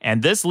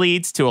 And this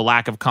leads to a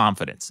lack of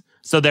confidence.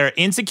 So they're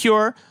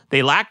insecure,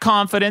 they lack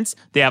confidence,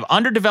 they have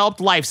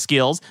underdeveloped life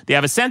skills, they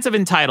have a sense of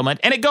entitlement,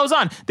 and it goes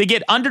on. They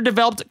get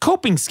underdeveloped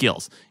coping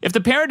skills. If the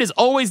parent is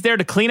always there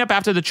to clean up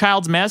after the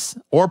child's mess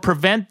or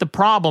prevent the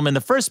problem in the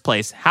first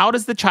place, how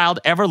does the child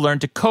ever learn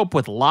to cope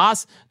with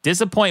loss,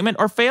 disappointment,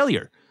 or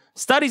failure?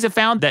 Studies have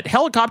found that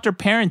helicopter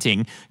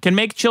parenting can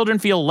make children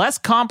feel less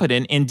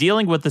competent in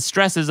dealing with the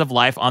stresses of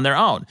life on their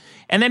own.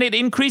 And then it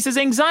increases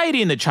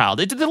anxiety in the child.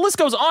 The list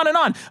goes on and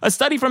on. A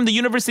study from the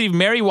University of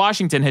Mary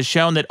Washington has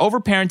shown that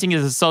overparenting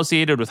is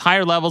associated with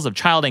higher levels of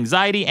child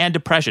anxiety and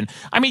depression.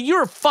 I mean,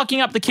 you're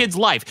fucking up the kid's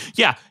life.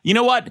 Yeah, you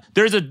know what?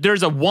 There's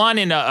a 1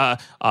 in a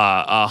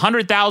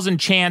 100,000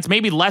 chance,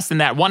 maybe less than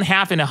that,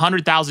 1/2 in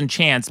 100,000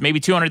 chance,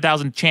 maybe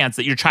 200,000 chance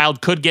that your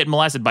child could get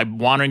molested by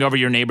wandering over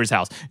your neighbor's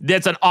house.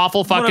 That's an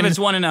awful fucking... What if it's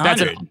 1 in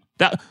 100?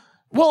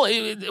 Well,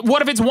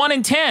 what if it's 1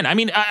 in 10? I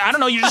mean, I don't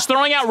know. You're just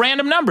throwing out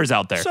random numbers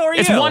out there. So are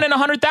It's you. 1 in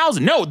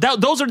 100,000. No,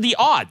 those are the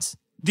odds.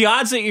 The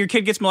odds that your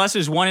kid gets molested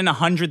is 1 in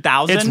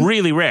 100,000? It's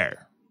really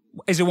rare.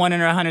 Is it 1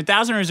 in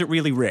 100,000 or is it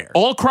really rare?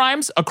 All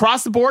crimes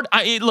across the board.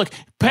 Look,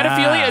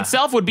 pedophilia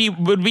itself would be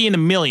in the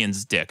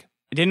millions, Dick.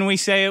 Didn't we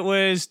say it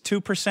was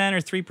 2%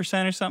 or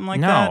 3% or something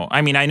like No, that?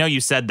 I mean, I know you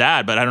said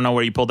that, but I don't know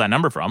where you pulled that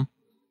number from.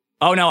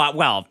 Oh, no.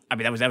 Well, I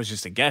mean, that was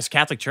just a guess.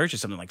 Catholic Church is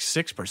something like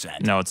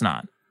 6%. No, it's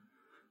not.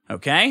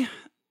 Okay.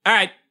 All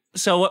right.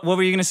 So what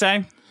were you going to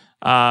say?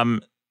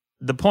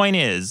 The point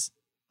is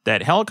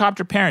that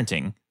helicopter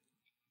parenting,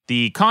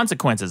 the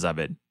consequences of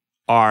it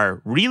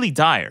are really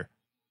dire.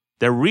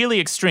 They're really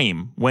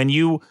extreme. When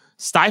you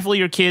stifle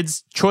your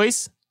kid's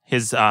choice,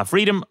 his or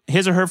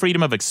her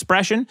freedom of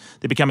expression,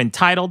 they become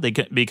entitled, they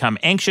become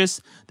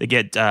anxious, they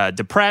get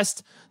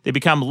depressed, they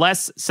become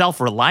less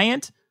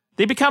self-reliant,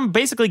 they become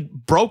basically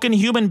broken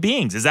human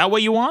beings. Is that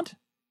what you want?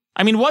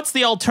 I mean, what's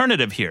the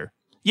alternative here?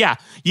 Yeah,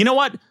 you know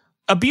what?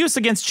 Abuse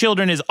against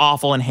children is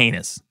awful and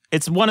heinous.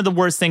 It's one of the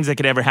worst things that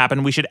could ever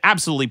happen. We should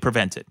absolutely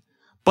prevent it.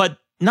 But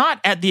not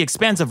at the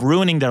expense of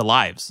ruining their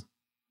lives.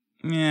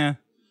 Yeah.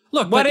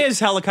 Look, what is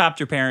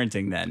helicopter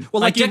parenting then?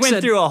 Well, like you Dick went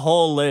said, through a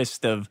whole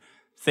list of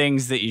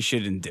things that you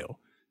shouldn't do.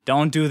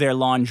 Don't do their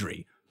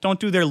laundry. Don't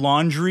do their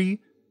laundry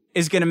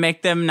is going to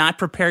make them not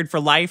prepared for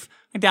life.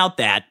 I doubt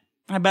that.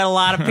 I bet a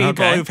lot of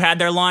people who've had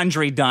their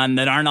laundry done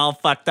that aren't all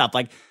fucked up.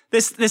 Like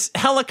this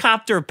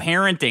helicopter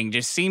parenting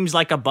just seems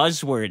like a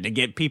buzzword to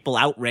get people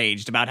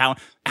outraged about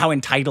how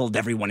entitled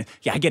everyone is.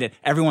 Yeah, I get it.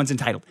 Everyone's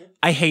entitled.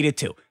 I hate it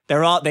too.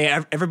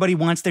 Everybody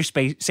wants their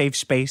safe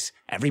space.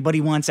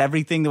 Everybody wants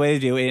everything the way they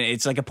do.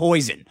 It's like a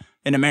poison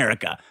in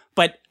America.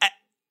 But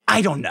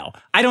I don't know.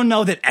 I don't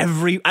know that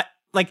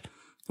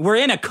we're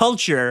in a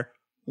culture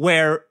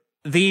where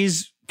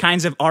these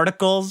kinds of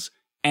articles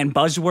and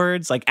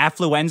buzzwords like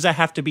affluenza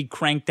have to be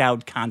cranked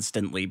out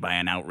constantly by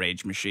an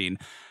outrage machine.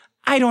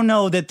 I don't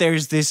know that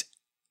there's this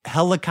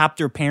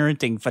helicopter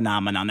parenting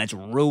phenomenon that's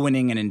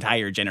ruining an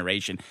entire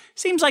generation.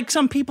 Seems like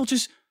some people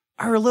just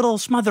are a little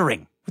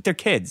smothering with their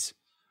kids.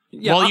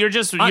 Yeah, well,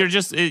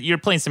 you're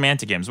playing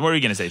semantic games. What are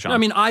you going to say, Sean? I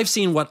mean, I've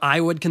seen what I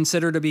would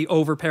consider to be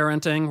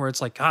overparenting, where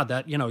it's like, God,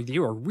 that,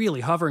 you are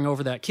really hovering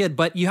over that kid,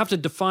 but you have to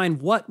define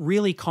what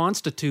really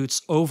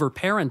constitutes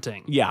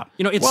overparenting. Yeah.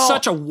 It's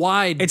such a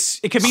wide it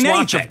could be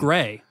swatch anything. of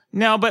gray.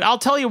 No, but I'll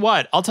tell you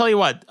what.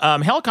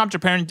 Helicopter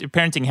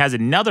parenting has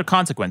another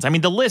consequence. I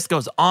mean, the list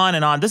goes on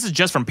and on. This is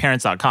just from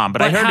parents.com,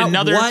 but I heard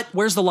another...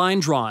 Where's the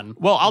line drawn?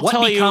 Well, I'll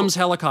tell you... What becomes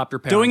helicopter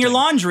parenting? Doing your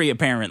laundry,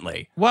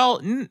 apparently.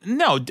 Well,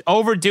 no,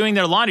 overdoing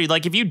their laundry.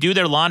 Like, if you do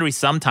their laundry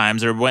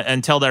sometimes or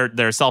until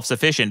they're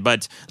self-sufficient,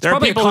 but there are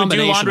people who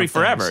do laundry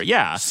forever.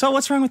 Yeah. So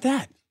what's wrong with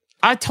that?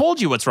 I told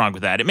you what's wrong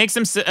with that. It makes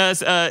them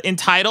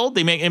entitled.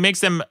 It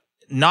makes them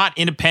not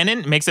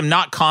independent, makes them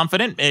not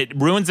confident, it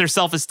ruins their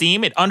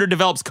self-esteem, it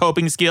underdevelops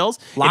coping skills,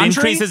 laundry? It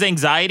increases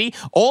anxiety.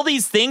 All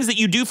these things that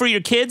you do for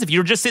your kids, if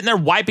you're just sitting there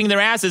wiping their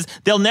asses,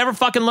 they'll never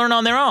fucking learn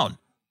on their own.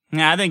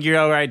 Yeah, I think you're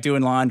all right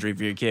doing laundry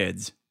for your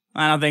kids.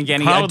 I don't think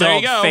any adult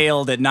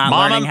failed at not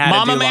learning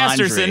how to do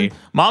laundry.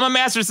 Mama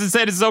Masterson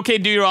said it's okay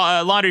to do your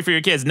laundry for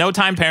your kids. No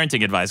time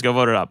parenting advice. Go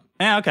vote her up.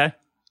 Yeah, okay.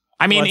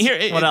 I mean,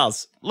 what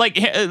else? Like,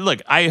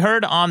 look, I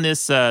heard on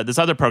this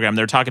other program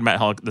they're talking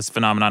about this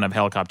phenomenon of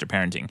helicopter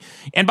parenting.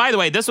 And by the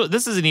way, this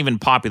isn't even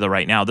popular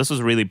right now. This was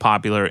really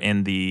popular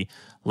in the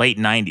late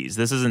 90s.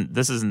 This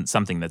isn't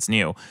something that's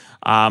new.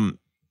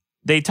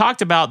 They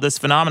talked about this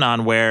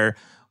phenomenon where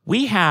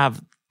we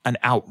have an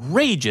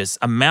outrageous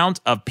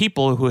amount of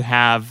people who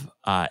have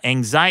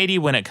anxiety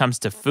when it comes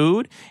to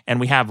food, and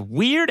we have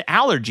weird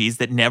allergies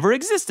that never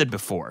existed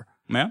before.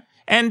 Yeah.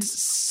 And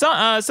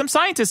some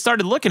scientists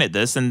started looking at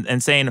this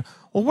and saying,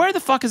 well, where the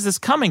fuck is this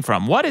coming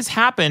from? What has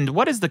happened?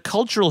 What is the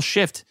cultural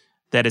shift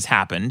that has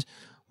happened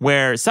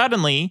where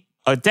suddenly,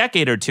 a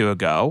decade or two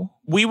ago,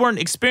 we weren't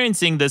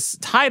experiencing this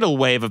tidal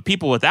wave of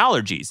people with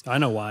allergies? I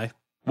know why.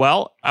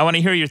 Well, I want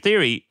to hear your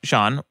theory,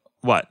 Sean.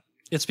 What?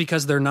 It's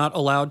because they're not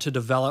allowed to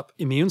develop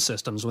immune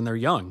systems when they're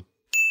young.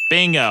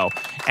 Bingo.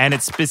 And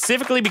it's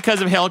specifically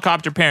because of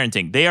helicopter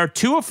parenting. They are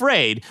too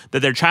afraid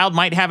that their child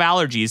might have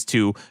allergies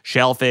to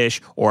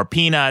shellfish or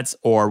peanuts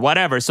or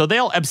whatever, so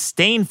they'll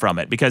abstain from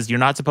it because you're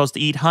not supposed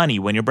to eat honey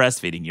when you're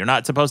breastfeeding. You're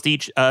not supposed to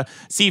eat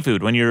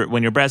seafood when you're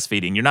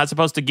breastfeeding. You're not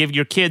supposed to give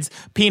your kids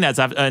peanuts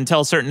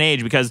until a certain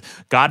age because,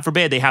 God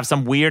forbid, they have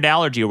some weird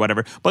allergy or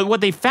whatever. But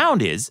what they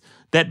found is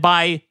that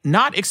by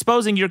not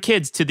exposing your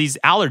kids to these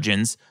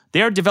allergens,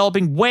 they are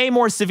developing way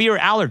more severe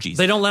allergies.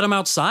 They don't let them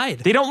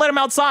outside. They don't let them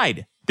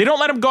outside. They don't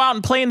let them go out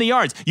and play in the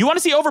yards. You want to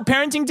see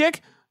overparenting,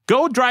 Dick?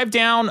 Go drive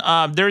down.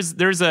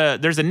 There's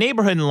a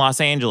neighborhood in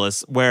Los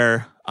Angeles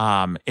where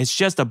it's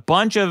just a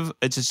bunch of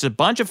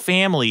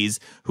families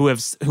who have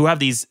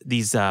these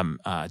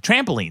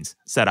trampolines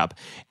set up,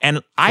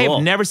 and I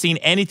have never seen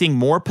anything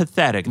more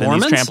pathetic than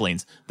Mormons? these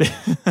trampolines.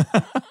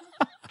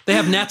 They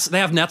have nets. They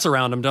have nets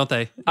around them, don't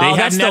they? They have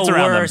that's nets the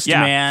around worst, them.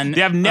 Yeah. man. They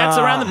have nets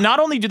around them.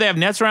 Not only do they have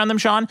nets around them,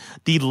 Sean,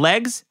 the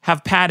legs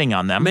have padding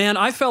on them. Man,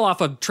 I fell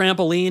off a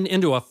trampoline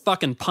into a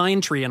fucking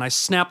pine tree, and I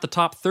snapped the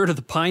top third of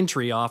the pine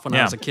tree off when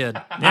I was a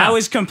kid. I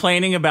was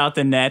complaining about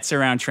the nets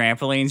around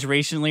trampolines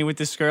recently with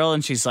this girl,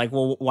 and she's like,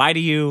 "Well, why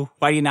do you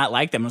not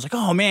like them?" I was like,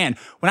 "Oh man,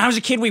 when I was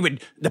a kid,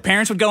 the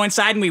parents would go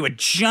inside and we would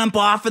jump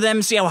off of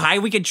them, see how high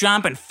we could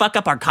jump, and fuck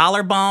up our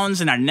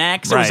collarbones and our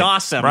necks. It was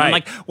awesome." Right. I'm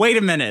like, "Wait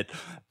a minute."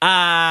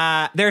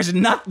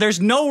 There's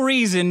no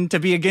reason to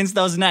be against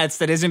those nets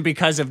that isn't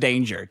because of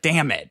danger.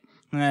 Damn it.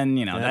 And then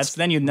you lost.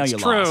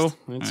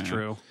 It's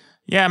true.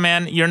 Yeah,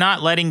 man, you're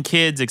not letting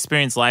kids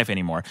experience life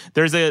anymore.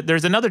 There's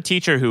another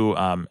teacher who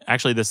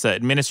actually this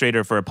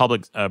administrator for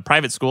a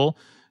private school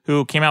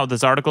who came out with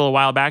this article a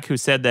while back who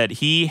said that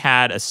he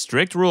had a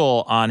strict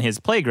rule on his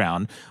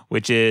playground,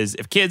 which is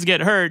if kids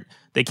get hurt,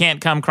 they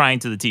can't come crying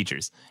to the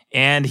teachers.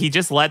 And he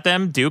just let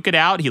them duke it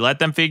out. He let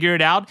them figure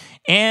it out.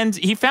 And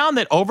he found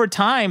that over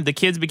time, the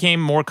kids became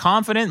more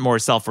confident, more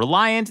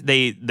self-reliant.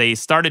 They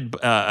started,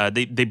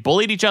 they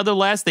bullied each other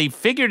less. They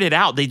figured it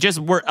out. They just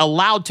were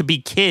allowed to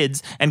be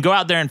kids and go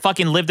out there and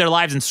fucking live their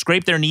lives and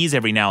scrape their knees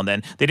every now and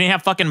then. They didn't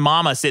have fucking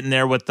mama sitting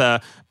there with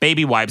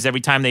baby wipes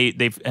every time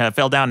they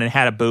fell down and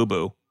had a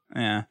boo-boo.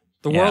 Yeah.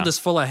 The world is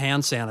full of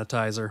hand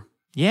sanitizer.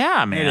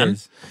 Yeah, man. It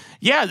is.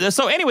 Yeah.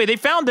 So anyway, they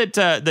found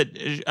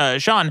that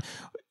Sean,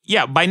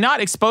 by not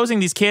exposing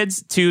these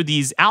kids to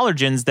these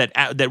allergens,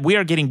 that we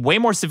are getting way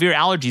more severe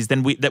allergies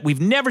than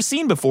we've never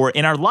seen before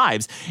in our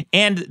lives.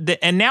 And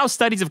now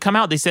studies have come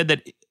out. They said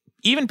that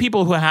even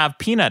people who have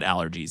peanut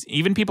allergies,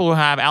 even people who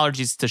have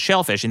allergies to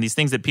shellfish and these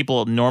things that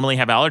people normally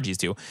have allergies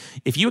to,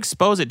 if you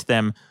expose it to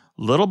them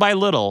little by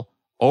little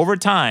over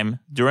time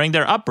during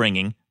their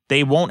upbringing,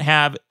 they won't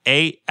have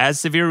as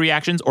severe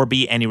reactions or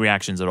B, any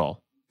reactions at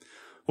all.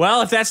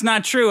 Well, if that's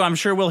not true, I'm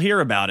sure we'll hear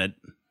about it.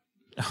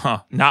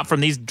 Not from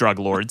these drug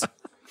lords.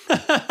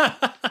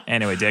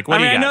 Anyway, Dick, what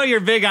do you got? I know you're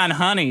big on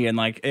honey and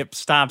it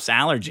stops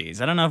allergies.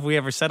 I don't know if we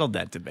ever settled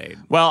that debate.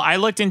 Well, I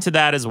looked into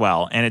that as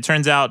well, and it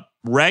turns out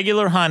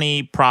regular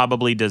honey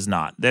probably does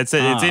not. It's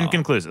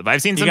inconclusive.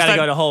 I've seen some. You got to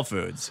go to Whole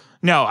Foods.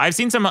 No, I've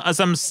seen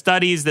some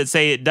studies that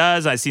say it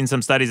does. I've seen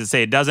some studies that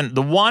say it doesn't.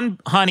 The one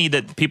honey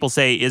that people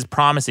say is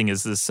promising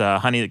is this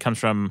honey that comes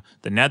from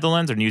the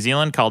Netherlands or New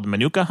Zealand called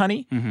Manuka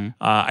honey. Mm-hmm.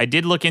 I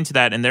did look into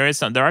that, and there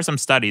are some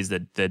studies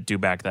that do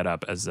back that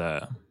up as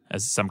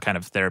some kind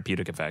of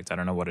therapeutic effect. I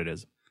don't know what it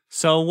is.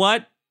 So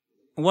what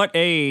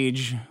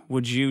age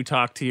would you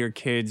talk to your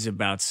kids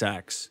about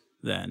sex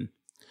then?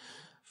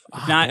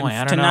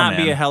 Not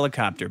be a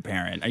helicopter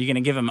parent. Are you going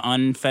to give them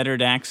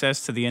unfettered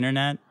access to the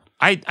internet?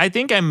 I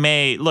think I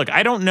may. Look,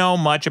 I don't know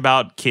much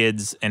about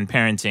kids and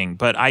parenting,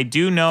 but I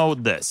do know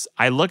this.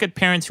 I look at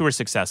parents who are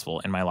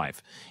successful in my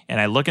life,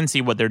 and I look and see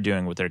what they're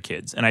doing with their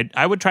kids, and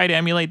I would try to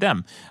emulate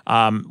them.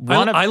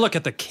 I look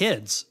at the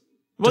kids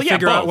to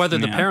figure out whether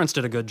the parents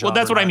did a good job. Well,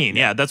 that's what I mean.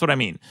 Yeah, that's what I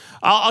mean.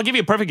 I'll give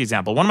you a perfect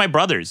example. One of my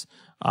brothers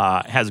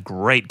has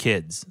great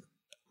kids.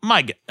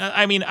 I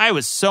am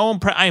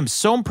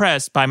so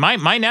impressed by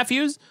my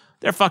nephews.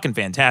 They're fucking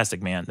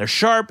fantastic, man. They're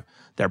sharp.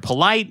 They're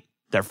polite.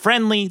 They're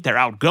friendly. They're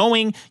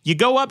outgoing. You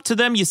go up to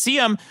them. You see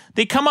them.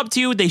 They come up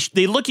to you.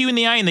 They look you in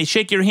the eye and they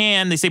shake your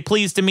hand. They say,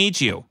 "Pleased to meet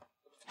you."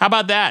 How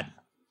about that?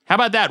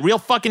 Real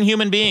fucking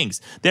human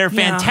beings. They're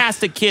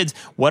fantastic kids.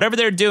 Whatever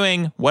they're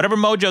doing, whatever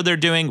mojo they're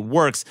doing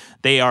works.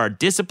 They are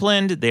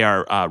disciplined. They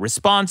are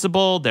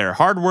responsible. They're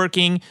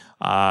hardworking.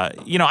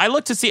 I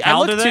look to see. How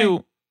old are they?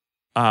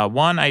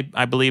 One,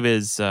 I believe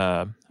is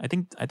I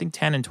think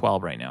 10 and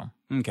 12 right now.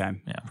 Okay.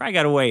 Yeah. Probably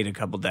got to wait a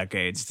couple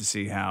decades to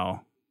see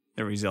how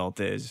the result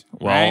is.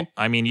 Well, right?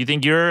 I mean, you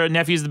think your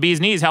nephew's the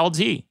bee's knees? How old's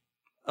he?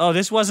 Oh,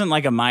 this wasn't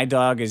like a my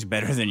dog is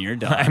better than your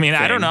dog. I mean,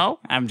 thing. I don't know.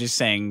 I'm just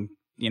saying,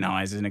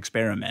 as an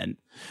experiment.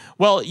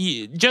 Well,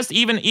 just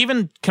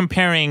even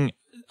comparing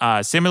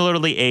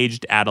similarly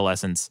aged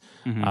adolescents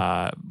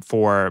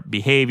for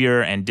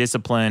behavior and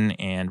discipline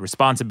and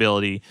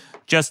responsibility,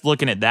 just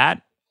looking at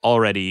that,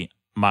 already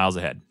miles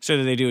ahead. So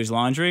do they do his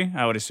laundry?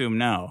 I would assume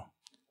no.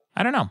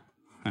 I don't know.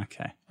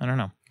 Okay. I don't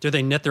know. Do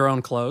they knit their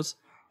own clothes?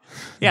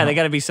 Yeah, they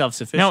got to be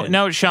self-sufficient.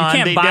 No, Sean.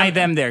 You can't buy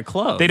them their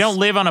clothes. They don't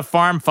live on a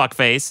farm,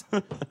 fuckface.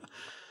 All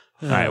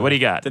right, what do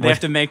you got? Do they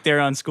have to make their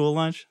own school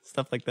lunch?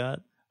 Stuff like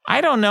that?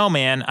 I don't know,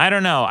 man. I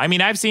don't know. I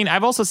mean,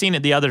 I've also seen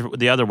it the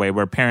other way,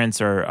 where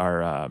parents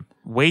are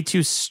way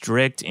too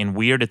strict in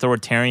weird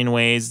authoritarian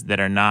ways that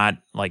are not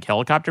like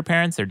helicopter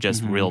parents. They're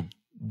just real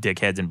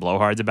dickheads and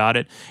blowhards about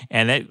it.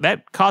 And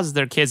that causes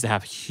their kids to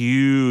have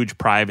huge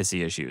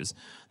privacy issues.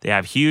 They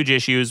have huge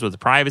issues with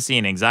privacy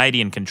and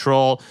anxiety and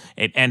control.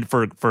 And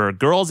for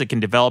girls, it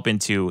can develop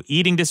into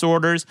eating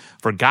disorders.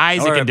 For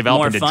guys, it can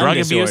develop into drug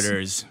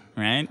disorders, abuse.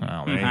 right?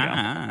 Oh, there you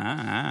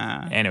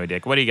go. Anyway,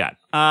 Dick, what do you got?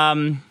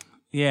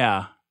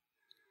 Yeah.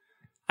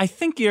 I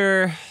think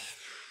you're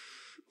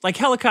like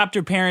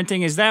helicopter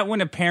parenting. Is that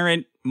when a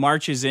parent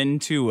marches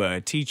into a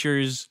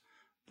teacher's,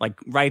 like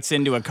writes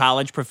into a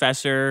college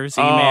professor's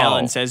email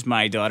and says,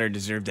 my daughter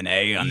deserved an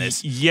A on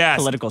this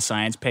political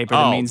science paper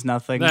that means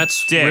nothing?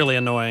 That's Dick, really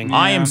annoying. Yeah.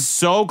 I am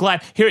so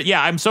glad.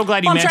 I'm so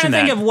glad you mentioned that. I'm trying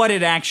to think of what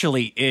it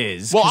actually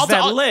is. Well,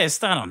 that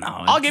list, I don't know.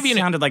 I'll give you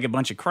sounded like a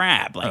bunch of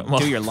crap. Like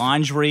do your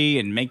laundry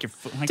and make your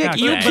food. Dick,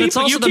 you keep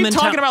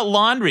talking about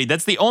laundry.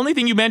 That's the only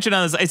thing you mentioned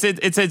on this. It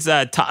says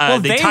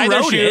they tie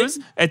their shoes.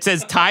 It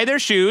says tie their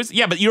shoes.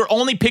 Yeah, but you're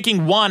only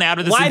picking one out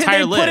of this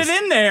entire list. Why did they put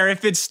it in there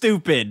if it's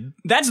stupid?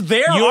 That's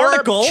their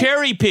article.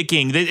 Cherry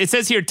picking. It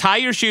says here, tie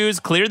your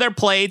shoes, clear their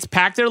plates,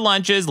 pack their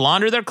lunches,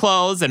 launder their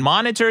clothes, and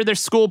monitor their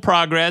school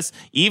progress,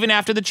 even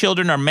after the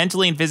children are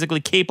mentally and physically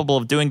capable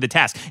of doing the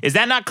task. Is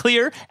that not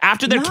clear?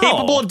 After they're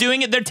capable of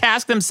doing their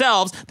task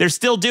themselves, they're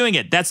still doing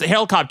it. That's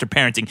helicopter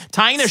parenting.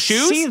 Tying their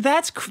shoes? See,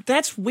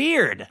 that's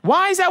weird.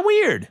 Why is that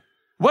weird?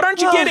 What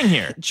aren't you getting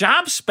here?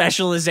 Job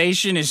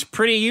specialization is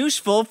pretty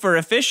useful for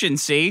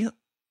efficiency.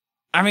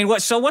 I mean,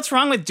 what's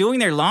wrong with doing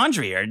their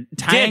laundry or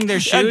tying their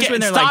shoes when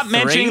they're stop like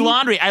mentioning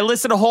laundry. I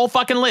listed a whole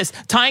fucking list.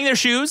 Tying their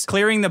shoes.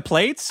 Clearing the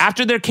plates.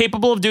 After they're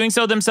capable of doing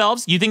so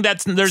themselves. You think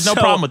there's no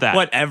problem with that?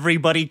 What,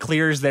 everybody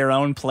clears their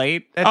own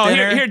plate at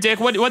dinner? Here,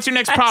 Dick, what's your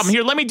next problem?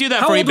 Here, let me do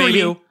that for you,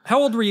 baby.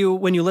 How old were you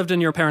when you lived in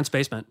your parents'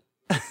 basement?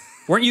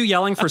 Weren't you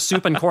yelling for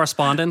soup and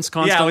correspondence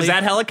constantly? Yeah, was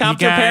that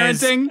helicopter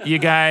parenting? You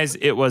guys,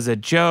 it was a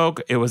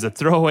joke. It was a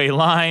throwaway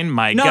line.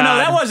 My God. No,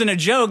 that wasn't a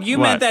joke. You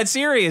meant that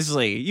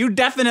seriously. You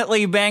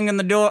definitely banged on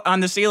the door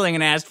on the ceiling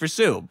and asked for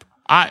soup.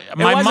 It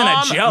wasn't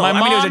a joke. I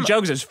mean, it was a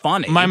joke. It was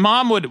funny. My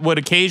mom would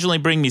occasionally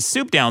bring me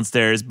soup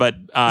downstairs, but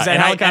is that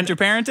helicopter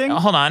parenting?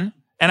 Hold on.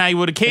 And I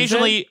would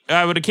occasionally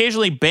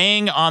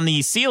bang on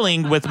the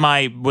ceiling with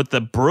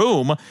the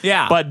broom.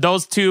 Yeah. But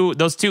those two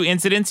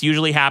incidents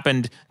usually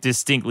happened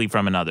distinctly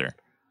from another.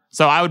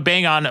 So I would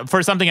bang on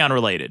for something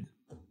unrelated.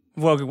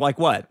 Well, like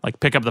what? Like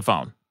pick up the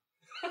phone.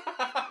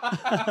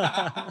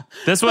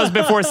 This was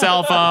before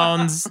cell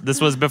phones. This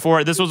was when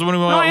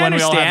we all had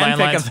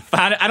landlines.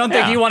 I don't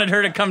think you wanted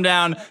her to come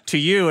down to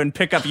you and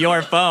pick up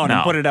your phone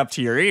and put it up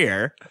to your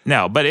ear.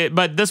 No,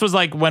 but this was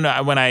like when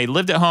I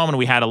lived at home and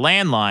we had a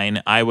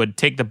landline. I would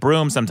take the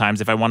broom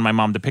sometimes if I wanted my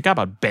mom to pick up.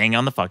 I'd bang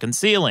on the fucking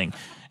ceiling.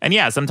 And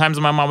yeah, sometimes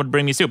my mom would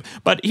bring me soup.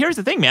 But here's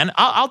the thing, man.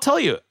 I'll tell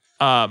you,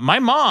 my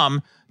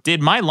mom did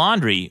my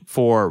laundry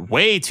for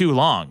way too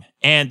long.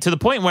 And to the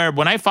point where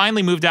when I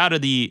finally moved out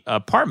of the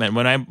apartment,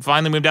 when I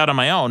finally moved out on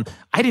my own,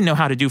 I didn't know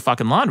how to do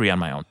fucking laundry on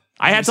my own.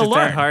 I had to learn. Was it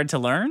that hard to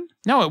learn?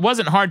 No, it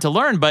wasn't hard to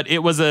learn, but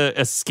it was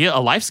a skill,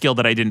 a life skill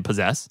that I didn't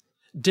possess.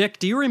 Dick,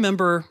 do you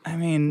remember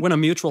when a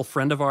mutual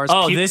friend of ours...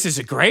 this is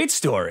a great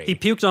story. He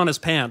puked on his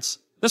pants.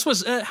 This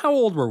was... how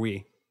old were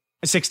we?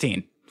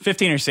 16.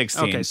 15 or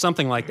 16. Okay,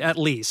 something like that, at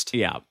least.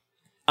 Yeah.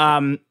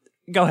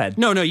 Go ahead.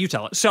 No, you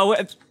tell it. So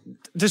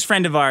this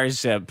friend of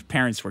ours,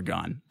 parents were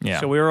gone. Yeah.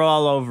 So we were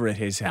all over at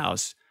his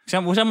house.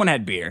 Someone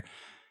had beer.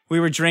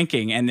 We were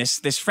drinking, and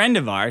this friend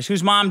of ours,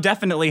 whose mom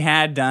definitely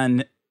had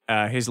done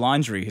his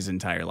laundry his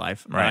entire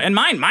life, right? And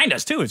mine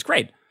does too. It's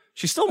great.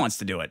 She still wants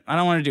to do it. I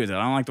don't want to do that.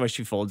 I don't like the way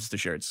she folds the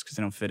shirts because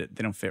they don't fit it.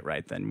 They don't fit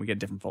right. Then we get a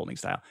different folding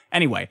style.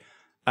 Anyway,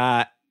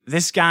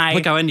 this guy.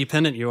 Look how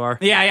independent you are.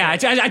 Yeah.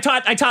 I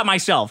taught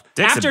myself.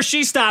 After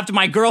she stopped,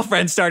 my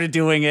girlfriend started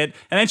doing it,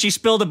 and then she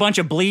spilled a bunch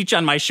of bleach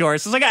on my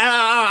shorts. I was like,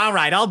 all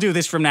right, I'll do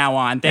this from now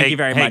on. Thank you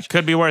very much.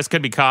 Could be worse.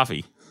 Could be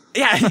coffee.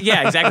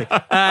 Yeah, exactly.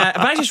 But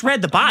I just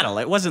read the bottle.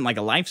 It wasn't like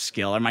a life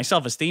skill, or my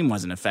self-esteem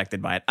wasn't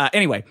affected by it.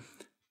 Anyway,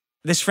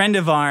 this friend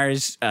of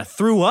ours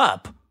threw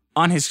up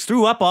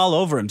all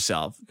over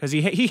himself because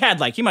he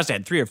must have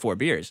had 3 or 4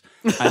 beers,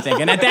 I think.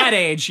 And at that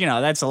age,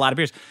 that's a lot of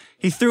beers.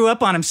 He threw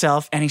up on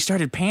himself and he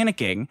started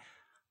panicking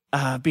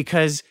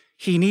because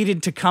he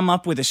needed to come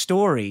up with a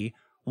story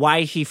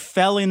why he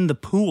fell in the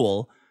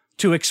pool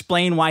to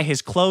explain why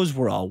his clothes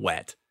were all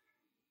wet.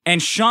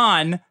 And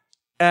Sean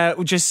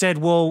just said,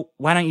 well,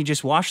 why don't you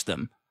just wash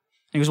them?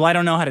 He goes, well, I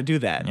don't know how to do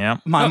that. Yeah.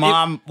 My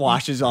mom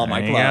washes all my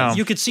There you clothes. go.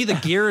 You could see the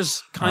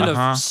gears kind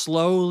of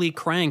slowly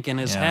crank in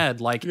his head.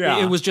 Like,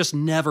 it was just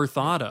never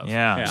thought of.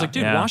 Yeah. It's like,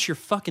 dude, wash your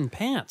fucking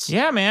pants.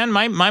 Yeah, man.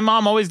 My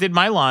mom always did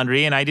my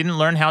laundry, and I didn't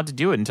learn how to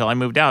do it until I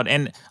moved out.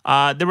 And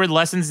there were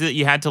lessons that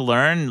you had to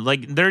learn.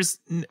 Like,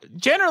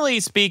 generally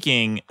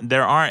speaking,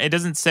 it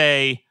doesn't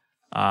say,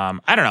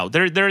 I don't know.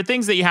 There are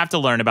things that you have to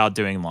learn about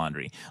doing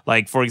laundry.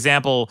 Like, for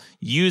example,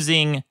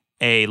 using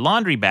a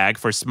laundry bag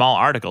for small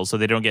articles so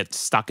they don't get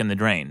stuck in the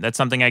drain. That's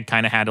something I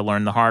kind of had to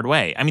learn the hard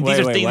way. I mean, these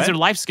are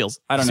life skills.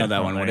 I don't know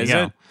that one. What is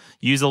it?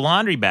 Use a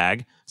laundry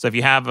bag. So if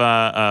you have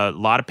a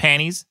lot of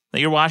panties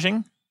that you're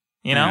washing,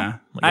 you know? Yeah.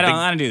 I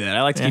don't do that.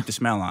 I like to keep the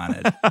smell on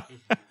it.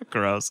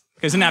 Gross.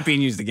 Because they're not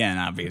being used again,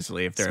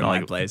 obviously, if they're in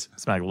my place.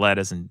 Smell like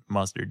lettuce and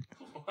mustard.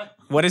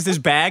 What is this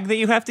bag that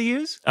you have to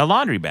use? A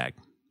laundry bag.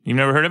 You've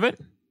never heard of it?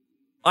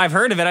 I've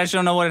heard of it. I just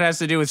don't know what it has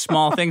to do with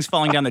small things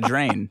falling down the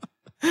drain.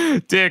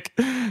 Dick,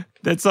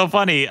 that's so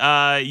funny.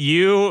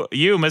 You,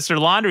 Mr.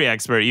 Laundry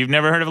Expert, you've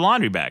never heard of a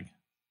laundry bag?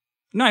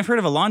 No, I've heard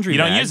of a laundry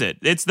bag. You don't use it.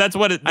 That's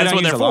what I don't what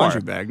use they're a for.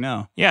 laundry bag,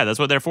 no. Yeah, that's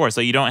what they're for.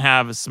 So you don't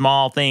have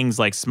small things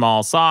like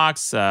small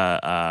socks,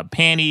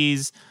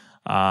 panties,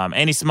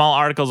 any small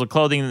articles of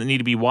clothing that need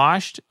to be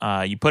washed.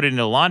 You put it in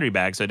a laundry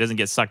bag so it doesn't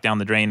get sucked down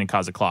the drain and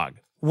cause a clog.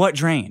 What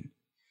drain?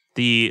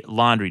 The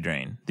laundry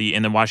drain,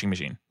 in the washing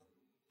machine.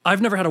 I've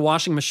never had a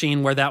washing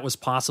machine where that was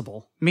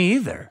possible. Me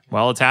either.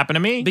 Well, it's happened to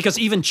me. Because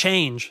even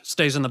change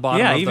stays in the bottom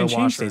of the washer. Yeah, even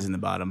change stays in the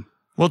bottom.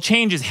 Well,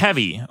 change is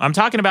heavy. I'm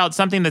talking about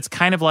something that's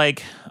kind of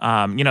like,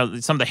 some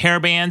of the hair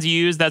bands you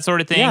use, that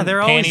sort of thing. Yeah,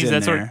 they're panties, always in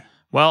that sort. there.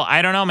 Well,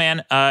 I don't know,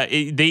 man.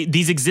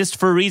 These exist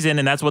for a reason,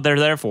 and that's what they're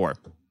there for.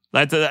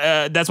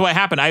 That's what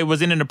happened. I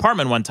was in an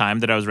apartment one time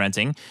that I was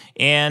renting,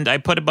 and I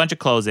put a bunch of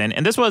clothes in.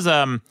 And this was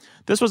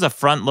a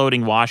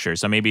front-loading washer,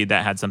 so maybe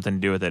that had something to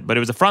do with it. But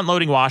it was a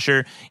front-loading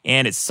washer,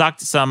 and it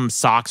sucked some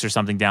socks or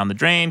something down the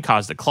drain,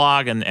 caused a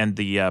clog, and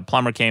the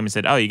plumber came and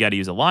said, "Oh, you got to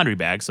use a laundry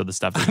bag so the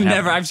stuff."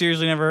 I've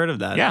seriously never heard of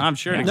that. Yeah, I'm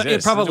sure it It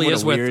exists. probably What a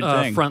is with weird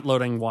thing.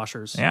 front-loading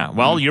washers. Yeah.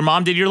 Well, your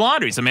mom did your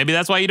laundry, so maybe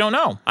that's why you don't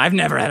know. I've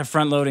never had a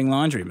front-loading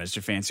laundry,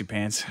 Mr. Fancy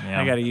Pants. Yeah.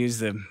 I got to use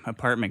the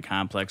apartment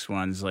complex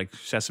ones like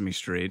Sesame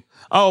Street.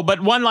 Oh,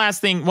 but one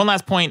last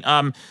point.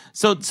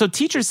 So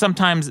teachers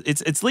sometimes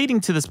it's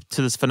leading to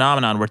this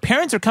phenomenon where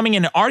parents are coming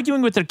in and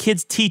arguing with their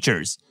kids'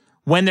 teachers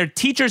when their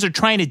teachers are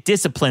trying to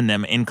discipline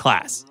them in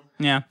class.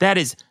 Yeah. That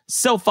is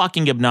so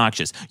fucking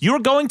obnoxious. You're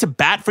going to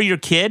bat for your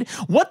kid?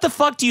 What the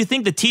fuck do you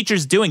think the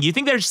teacher's doing? You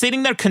think they're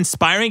sitting there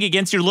conspiring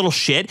against your little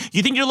shit?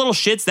 You think your little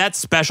shit's that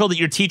special that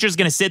your teacher's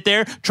going to sit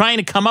there trying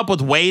to come up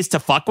with ways to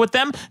fuck with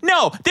them?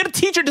 No, their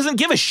teacher doesn't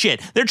give a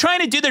shit. They're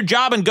trying to do their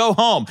job and go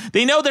home.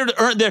 They know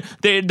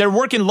they're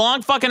working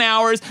long fucking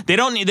hours. They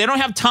don't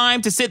have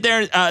time to sit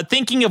there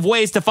thinking of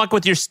ways to fuck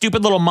with your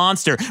stupid little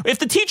monster. If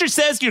the teacher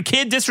says your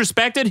kid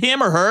disrespected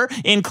him or her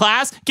in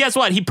class, guess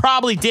what? He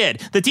probably did.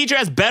 The teacher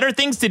has better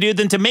things to do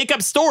than to make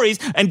up stories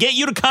and get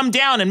you to come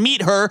down and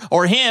meet her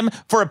or him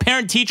for a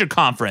parent-teacher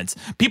conference.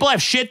 People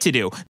have shit to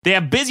do. They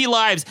have busy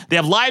lives. They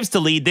have lives to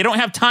lead. They don't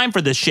have time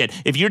for this shit.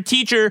 If your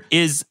teacher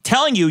is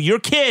telling you your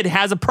kid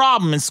has a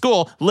problem in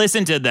school,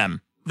 listen to them.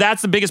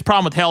 That's the biggest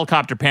problem with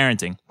helicopter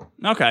parenting.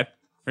 Okay.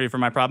 Ready for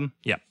my problem?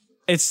 Yeah.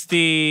 It's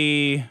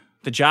the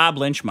job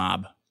lynch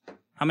mob.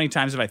 How many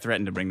times have I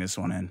threatened to bring this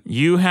one in?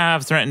 You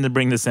have threatened to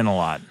bring this in a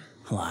lot.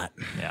 A lot.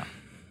 Yeah.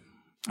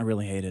 I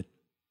really hate it.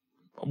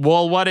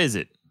 Well, what is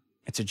it?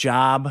 It's a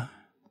job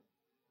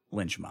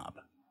lynch mob.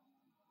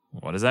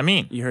 What does that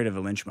mean? You heard of a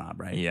lynch mob,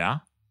 right? Yeah.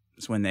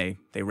 It's when they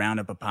round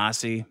up a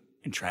posse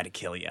and try to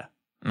kill you.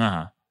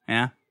 Uh-huh.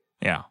 Yeah?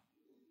 Yeah.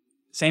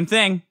 Same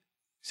thing,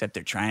 except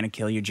they're trying to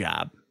kill your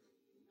job.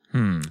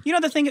 Hmm. You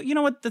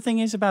know what the thing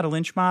is about a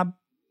lynch mob?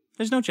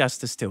 There's no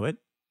justice to it.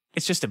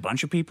 It's just a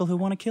bunch of people who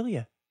want to kill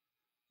you.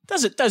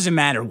 Doesn't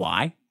matter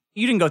why.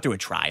 You didn't go through a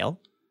trial.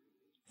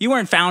 You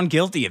weren't found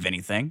guilty of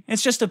anything.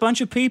 It's just a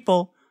bunch of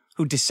people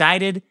who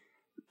decided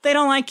they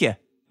don't like you.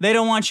 They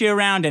don't want you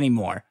around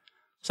anymore.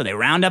 So they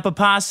round up a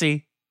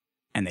posse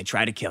and they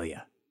try to kill you.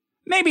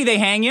 Maybe they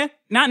hang you.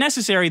 Not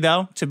necessary,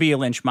 though, to be a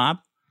lynch mob.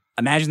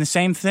 Imagine the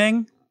same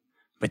thing,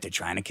 but they're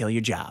trying to kill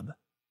your job.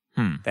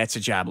 That's a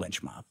job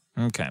lynch mob.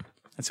 Okay.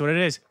 That's what it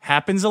is.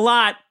 Happens a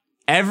lot.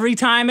 Every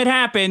time it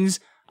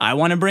happens, I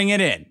want to bring it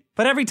in.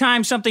 But every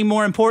time something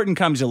more important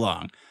comes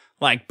along,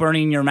 like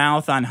burning your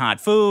mouth on hot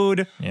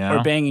food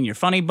or banging your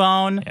funny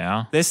bone.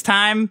 Yeah. This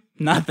time,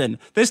 nothing.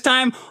 This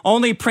time,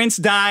 only Prince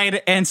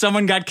died and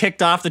someone got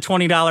kicked off the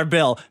 $20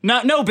 bill.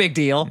 No big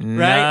deal,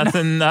 right?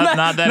 Nothing,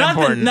 not that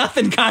important.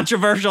 Nothing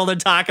controversial to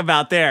talk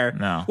about there.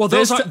 No. Well,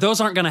 those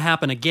aren't going to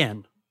happen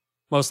again,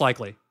 most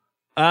likely.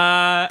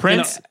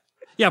 Prince?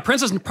 Yeah,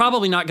 Prince is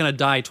probably not going to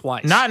die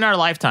twice. Not in our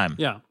lifetime.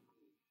 Yeah.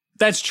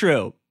 That's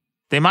true.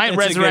 They might That's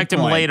a resurrect good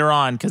him point. later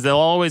on because they'll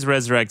always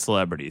resurrect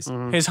celebrities.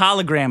 His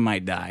hologram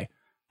might die.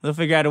 They'll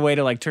figure out a way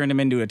to turn him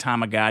into a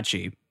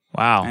Tamagotchi,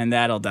 Wow. and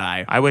that'll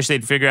die. I wish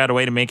they'd figure out a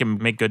way to make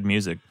him make good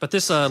music. But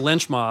this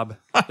lynch mob,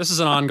 this is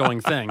an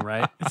ongoing thing,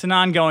 right? It's an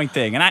ongoing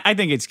thing, and I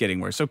think it's getting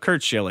worse. So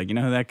Kurt Schilling, you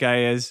know who that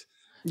guy is?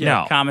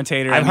 No.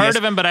 commentator. I've heard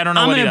of him, but I don't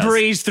know what he does. I'm going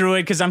to breeze through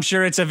it because I'm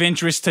sure it's of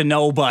interest to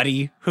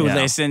nobody who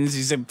listens.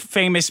 He's a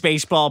famous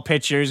baseball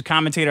pitcher,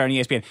 commentator on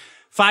ESPN.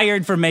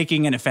 Fired for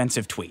making an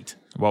offensive tweet.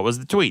 What was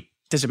the tweet?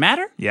 Does it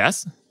matter?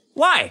 Yes.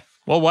 Why?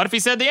 Well, what if he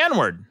said the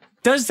N-word?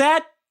 Does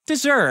that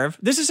deserve,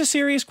 this is a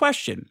serious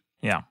question.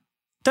 Yeah.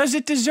 Does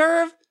it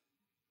deserve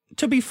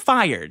to be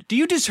fired? Do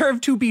you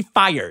deserve to be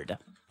fired?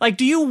 Like,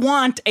 do you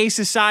want a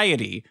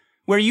society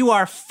where you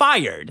are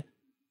fired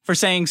for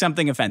saying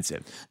something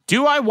offensive?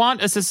 Do I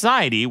want a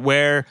society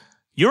where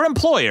your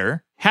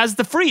employer has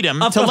the freedom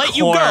to let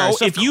you go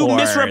if you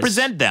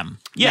misrepresent them?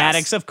 Yes.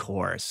 Maddox, of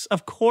course.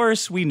 Of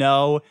course, we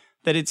know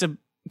that it's a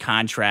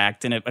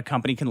contract and a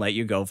company can let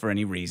you go for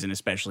any reason,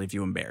 especially if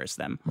you embarrass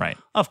them. Right.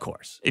 Of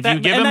course. If you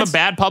give them a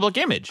bad public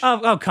image.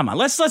 Oh, come on.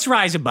 Let's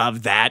rise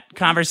above that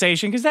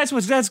conversation because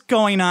that's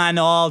going on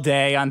all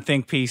day on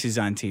think pieces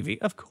on TV.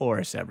 Of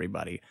course,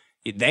 everybody.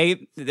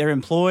 They're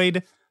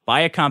employed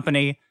by a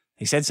company.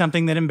 They said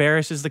something that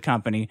embarrasses the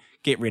company.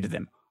 Get rid of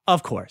them.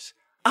 Of course.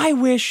 I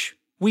wish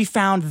we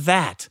found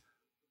that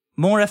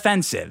more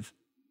offensive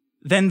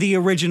than the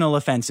original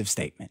offensive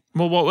statement.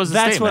 Well, what was the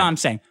statement? That's what I'm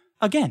saying.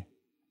 Again,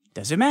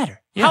 does it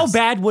matter? Yes. How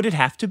bad would it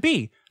have to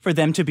be for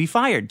them to be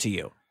fired to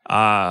you?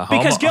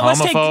 Because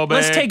let's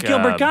take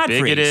Gilbert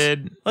Gottfried's.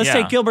 Bigoted. Let's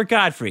take Gilbert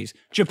Gottfried's.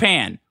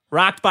 Japan,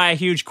 rocked by a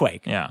huge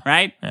quake. Yeah.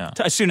 Right? Yeah.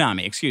 A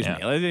tsunami, excuse me.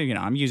 You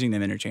know, I'm using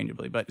them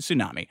interchangeably, but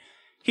tsunami.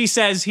 He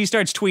says, he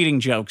starts tweeting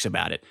jokes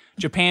about it.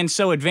 Japan's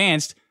so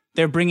advanced,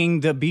 they're bringing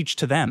the beach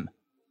to them.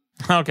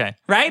 Okay.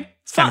 Right?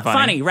 It's kinda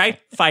funny, right?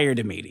 Fired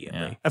immediately.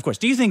 Yeah. Of course.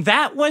 Do you think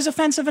that was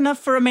offensive enough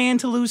for a man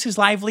to lose his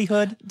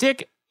livelihood?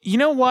 Dick, you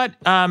know what?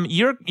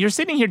 You're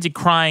sitting here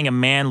decrying a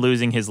man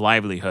losing his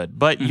livelihood,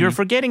 but you're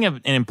forgetting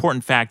an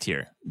important fact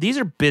here. These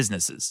are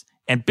businesses,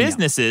 and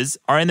businesses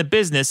are in the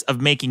business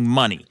of making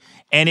money.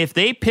 And if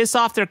they piss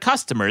off their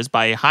customers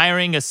by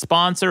hiring a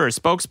sponsor or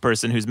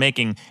spokesperson who's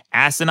making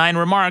asinine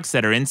remarks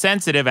that are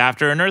insensitive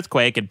after an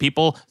earthquake and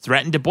people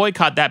threaten to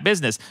boycott that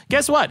business,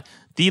 guess what?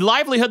 The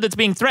livelihood that's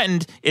being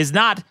threatened is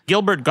not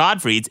Gilbert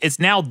Gottfried's. It's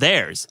now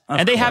theirs.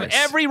 And they have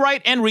every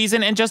right and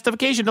reason and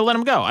justification to let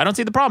him go. I don't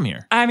see the problem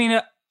here. I mean,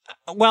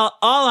 well,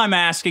 all I'm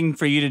asking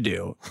for you to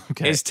do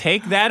is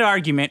take that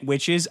argument,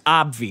 which is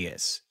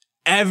obvious.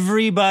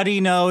 Everybody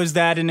knows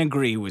that and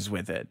agrees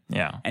with it.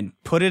 Yeah. And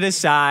put it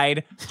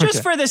aside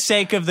just for the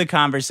sake of the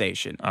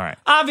conversation. All right.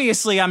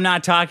 Obviously, I'm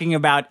not talking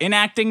about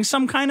enacting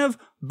some kind of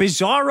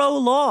bizarro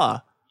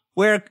law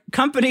where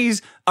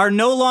companies are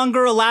no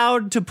longer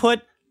allowed to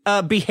put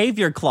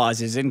behavior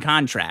clauses in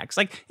contracts.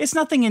 Like, it's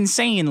nothing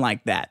insane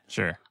like that.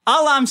 Sure.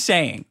 All I'm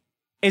saying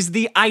is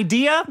the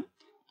idea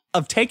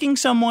of taking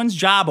someone's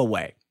job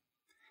away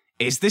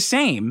is the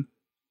same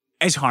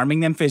as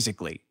harming them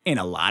physically in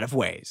a lot of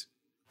ways.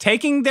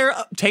 Taking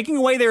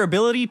away their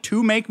ability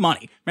to make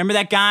money. Remember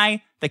that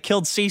guy that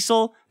killed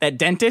Cecil, that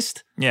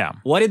dentist? Yeah.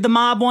 What did the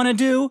mob want to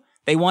do?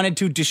 They wanted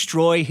to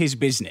destroy his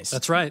business.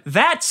 That's right.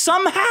 That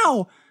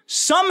somehow,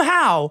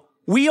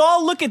 we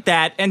all look at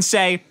that and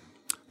say,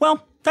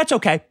 well, that's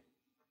okay.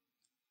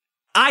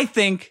 I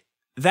think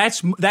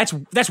that's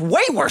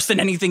way worse than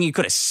anything you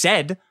could have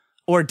said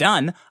or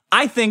done.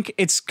 I think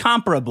it's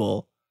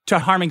comparable to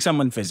harming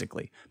someone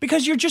physically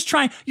because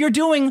you're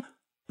doing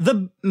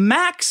the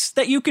max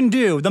that you can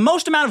do, the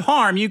most amount of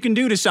harm you can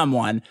do to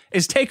someone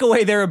is take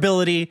away their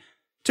ability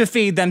to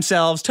feed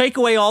themselves, take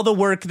away all the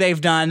work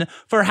they've done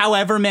for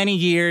however many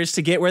years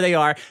to get where they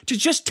are, to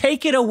just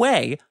take it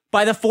away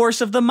by the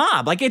force of the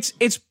mob. Like it's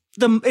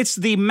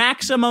the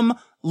maximum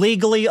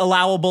legally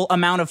allowable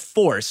amount of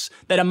force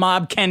that a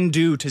mob can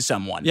do to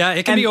someone. Yeah,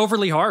 it can be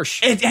overly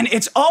harsh. And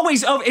it's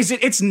always,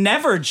 it's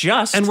never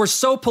just. And we're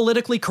so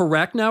politically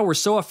correct now, we're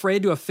so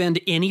afraid to offend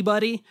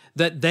anybody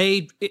that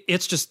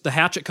it's just the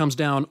hatchet comes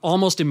down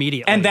almost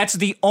immediately. And that's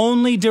the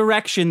only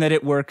direction that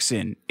it works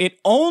in. It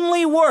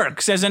only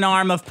works as an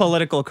arm of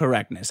political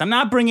correctness. I'm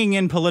not bringing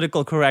in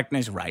political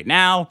correctness right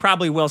now,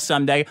 probably will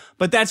someday,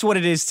 but that's what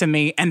it is to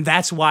me, and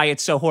that's why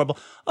it's so horrible.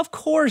 Of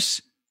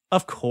course,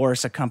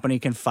 a company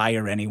can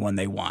fire anyone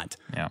they want.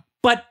 Yeah.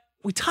 But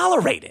we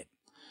tolerate it.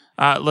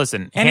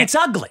 Listen. And it's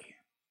ugly.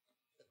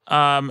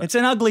 It's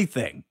an ugly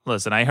thing.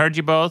 Listen, I heard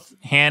you both.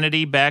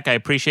 Hannity, Beck, I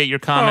appreciate your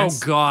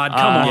comments. Oh, God,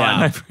 come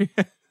on.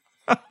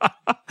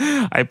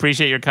 Yeah. I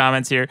appreciate your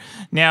comments here.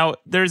 Now,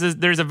 there's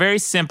a very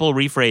simple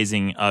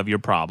rephrasing of your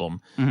problem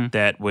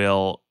that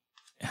will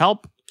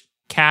help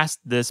cast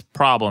this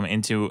problem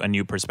into a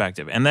new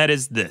perspective, and that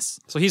is this.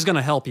 So he's going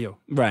to help you.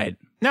 Right.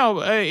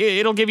 No,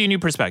 it'll give you a new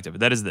perspective.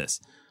 That is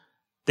this.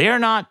 They are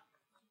not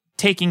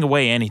taking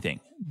away anything.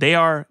 They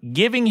are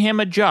giving him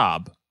a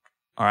job.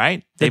 All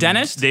right? The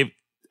dentist?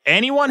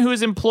 Anyone who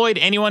is employed,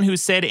 anyone who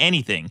said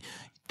anything,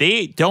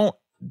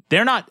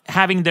 they're not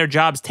having their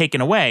jobs taken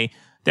away.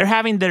 They're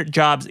having their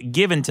jobs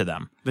given to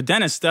them. The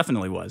dentist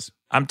definitely was.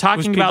 I'm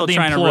talking about the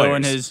trying employers. to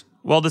ruin his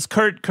Well, this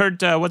Kurt,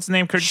 what's his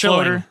name? Kurt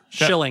Schilling.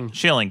 Schilling.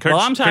 Schilling.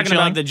 I'm talking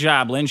about the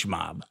job lynch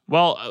mob.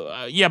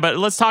 Well, yeah, but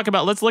let's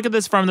look at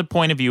this from the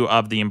point of view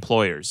of the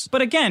employers.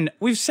 But again,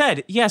 we've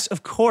said, yes,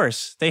 of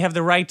course, they have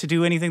the right to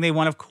do anything they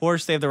want. Of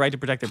course, they have the right to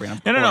protect their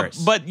brand. No.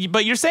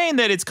 But you're saying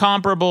that it's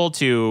comparable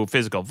to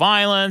physical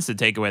violence, to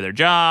take away their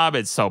job.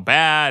 It's so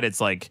bad. It's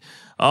like,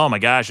 oh my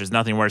gosh, there's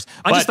nothing worse.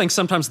 I just think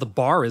sometimes the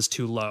bar is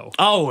too low.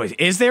 Oh,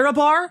 is there a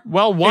bar?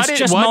 Well, what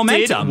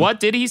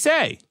did he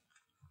say?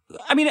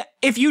 I mean,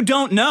 if you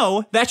don't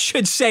know, that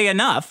should say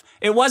enough.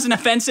 It wasn't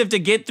offensive to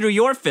get through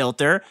your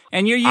filter,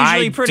 and you're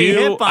usually pretty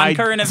hip on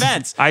current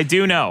events. I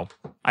do know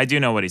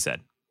what he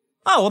said.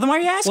 Oh, well, then why are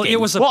you asking?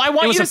 Well, I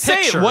want you to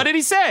say it. What did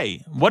he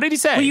say?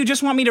 Well, you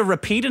just want me to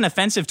repeat an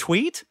offensive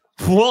tweet?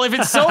 Well, if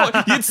it's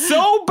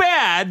so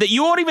bad that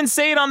you won't even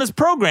say it on this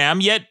program,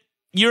 yet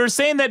you're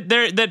saying that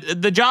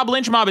the job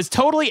lynch mob is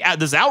totally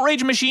this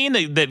outrage machine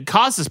that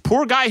cost this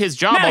poor guy his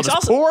job.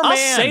 I'll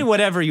say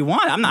whatever you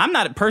want. I'm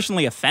not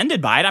personally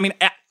offended by it. I mean,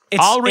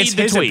 it's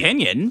his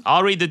opinion.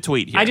 I'll read the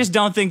tweet here. I just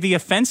don't think the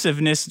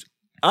offensiveness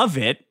of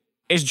it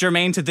is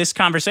germane to this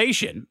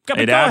conversation.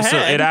 It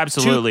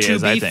absolutely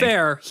is. To be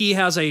fair, he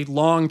has a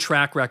long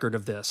track record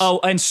of this. Oh,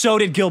 and so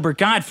did Gilbert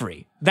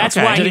Gottfried. That's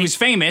why he was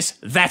famous.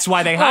 That's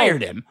why they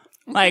hired him.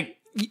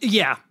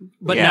 Yeah,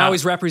 but now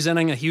he's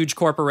representing a huge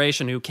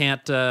corporation who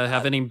can't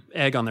have any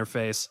egg on their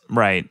face.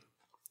 Right.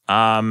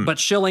 But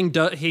Schilling,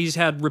 he's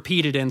had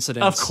repeated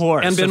incidents. Of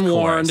course. And been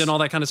warned and all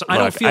that kind of stuff. I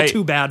don't feel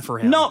too bad for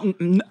him. No,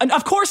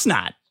 of course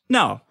not.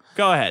 No,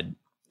 go ahead.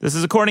 This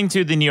is according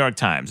to the New York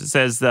Times. It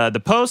says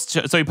the post,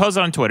 so he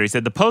posted on Twitter, he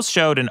said, the post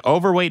showed an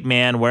overweight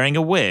man wearing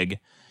a wig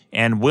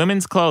and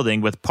women's clothing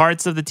with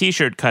parts of the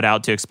t-shirt cut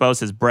out to expose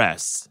his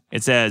breasts.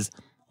 It says,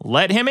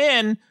 let him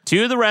in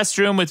to the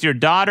restroom with your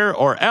daughter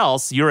or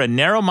else you're a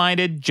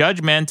narrow-minded,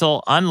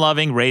 judgmental,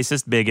 unloving,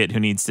 racist bigot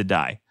who needs to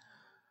die.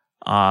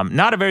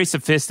 Not a very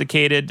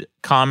sophisticated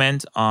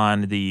comment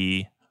on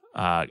the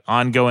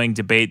ongoing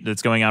debate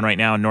that's going on right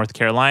now in North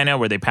Carolina,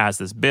 where they passed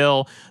this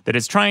bill that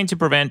is trying to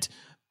prevent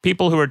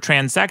people who are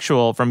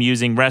transsexual from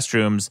using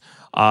restrooms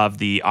of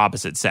the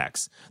opposite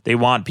sex. They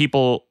want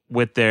people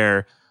with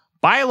their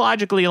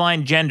biologically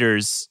aligned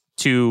genders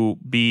to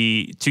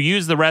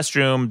use the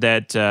restroom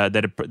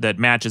that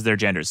matches their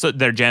genders, so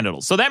their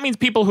genitals. So that means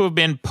people who have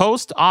been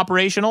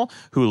post-operational,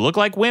 who look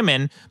like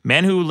women,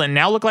 men who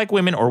now look like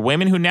women, or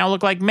women who now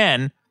look like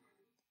men,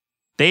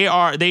 they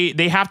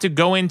have to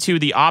go into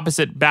the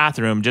opposite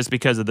bathroom just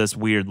because of this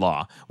weird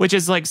law, which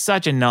is like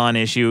such a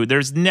non-issue.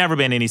 There's never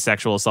been any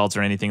sexual assaults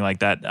or anything like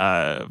that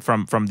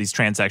from these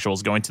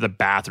transsexuals going to the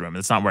bathroom.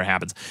 That's not where it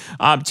happens.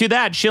 To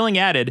that, Schilling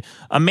added,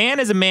 a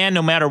man is a man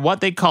no matter what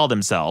they call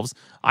themselves.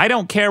 I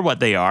don't care what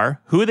they are,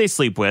 who they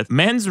sleep with.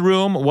 Men's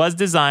room was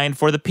designed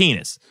for the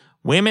penis.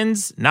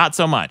 Women's, not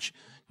so much.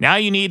 Now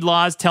you need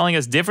laws telling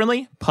us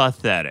differently?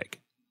 Pathetic.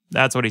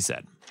 That's what he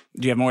said.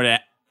 Do you have more to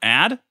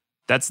add?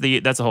 That's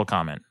the whole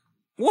comment.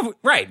 Well,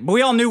 right, but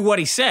we all knew what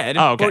he said.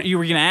 Oh, okay. You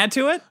were going to add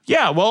to it?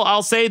 Yeah, well,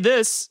 I'll say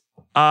this.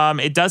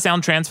 It does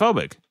sound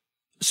transphobic.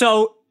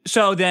 So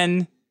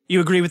then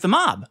you agree with the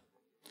mob?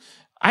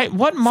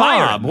 What mob?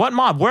 Fire. What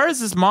mob? Where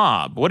is this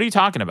mob? What are you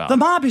talking about? The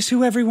mob is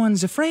who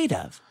everyone's afraid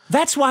of.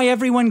 That's why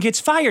everyone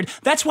gets fired.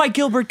 That's why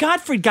Gilbert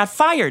Gottfried got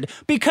fired.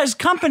 Because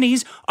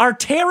companies are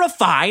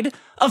terrified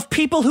of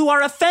people who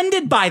are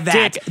offended by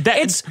that. Dick,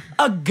 it's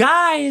a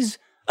guy's...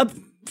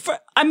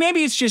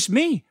 maybe it's just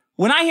me.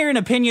 When I hear an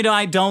opinion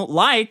I don't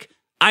like,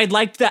 I'd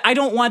like that. I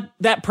don't want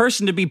that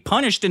person to be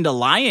punished into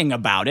lying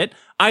about it.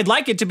 I'd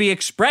like it to be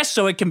expressed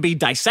so it can be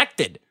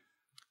dissected.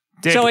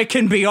 Dick, so it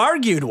can be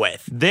argued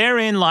with.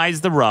 Therein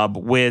lies the rub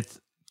with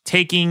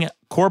taking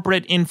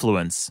corporate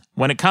influence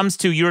when it comes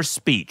to your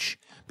speech.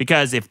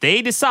 Because if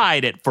they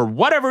decide it, for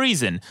whatever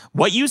reason,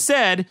 what you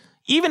said,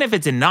 even if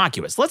it's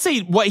innocuous, let's say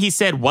what he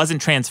said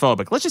wasn't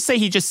transphobic. Let's just say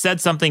he just said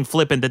something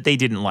flippant that they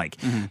didn't like.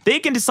 Mm-hmm. They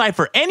can decide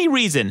for any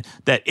reason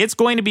that it's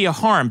going to be a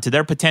harm to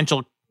their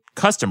potential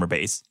customer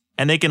base,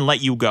 and they can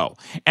let you go.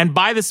 And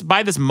by this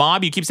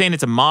mob, you keep saying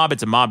it's a mob,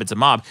 it's a mob, it's a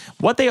mob.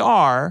 What they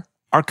are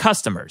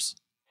customers.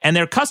 And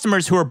they're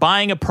customers who are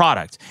buying a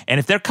product. And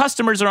if their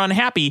customers are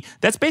unhappy,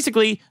 that's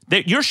basically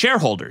your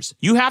shareholders.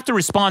 You have to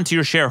respond to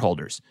your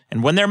shareholders.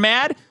 And when they're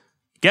mad,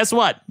 guess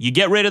what? You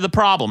get rid of the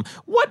problem.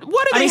 What do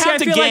they have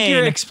to gain? I feel like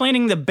you're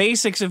explaining the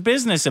basics of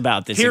business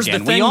about this. Here's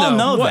again. the thing, we all though.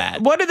 know that.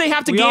 What do they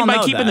have to gain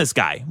by keeping this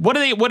guy? What do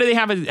they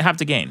have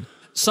to gain?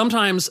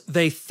 Sometimes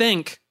they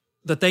think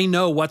that they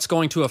know what's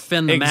going to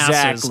offend the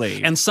masses.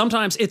 And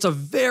sometimes it's a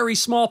very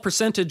small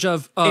percentage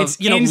of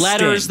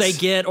letters they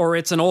get, or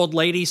it's an old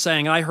lady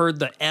saying, I heard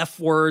the F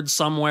word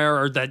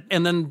somewhere, or that,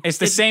 and then it's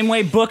the same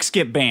way books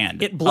get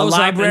banned. It blows a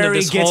up into library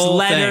this gets whole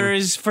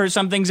letters for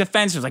something's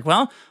offensive. Like,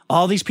 well,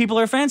 all these people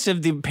are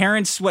offensive. The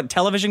Parents,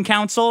 Television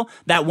Council,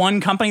 that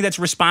one company that's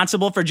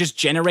responsible for just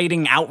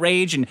generating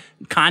outrage and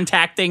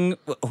contacting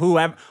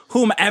whomever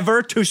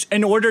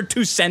in order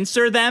to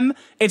censor them.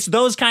 It's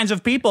those kinds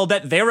of people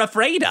that they're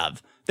afraid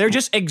of. There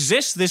just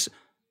exists this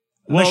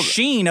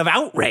machine of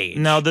outrage.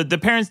 No, the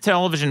Parents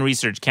Television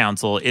Research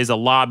Council is a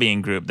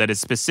lobbying group that is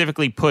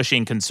specifically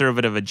pushing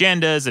conservative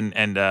agendas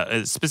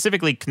and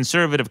specifically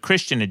conservative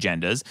Christian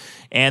agendas,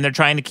 and they're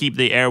trying to keep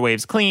the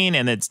airwaves clean,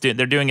 and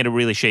they're doing it a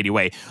really shady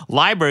way.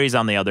 Libraries,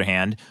 on the other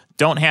hand,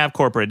 don't have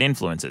corporate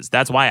influences.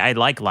 That's why I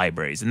like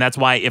libraries. And that's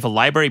why if a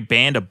library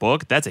banned a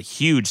book, that's a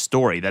huge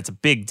story. That's a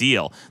big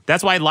deal.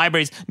 That's why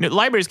libraries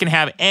can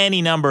have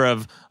any number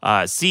of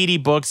seedy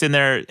books in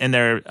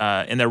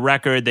their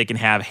record. They can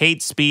have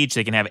hate speech.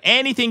 They can have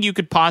anything you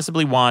could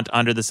possibly want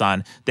under the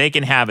sun. They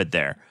can have it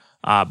there.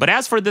 But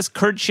as for this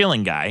Curt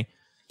Schilling guy,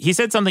 he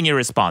said something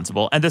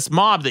irresponsible, and this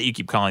mob that you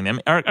keep calling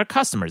them are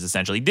customers,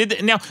 essentially.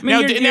 Let me ask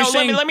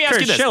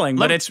you this. Schilling,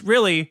 but it's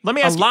really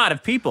a lot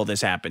of people this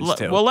happens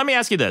to. Well, let me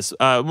ask you this.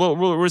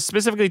 We're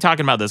specifically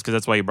talking about this because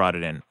that's why you brought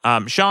it in.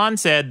 Sean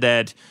said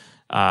that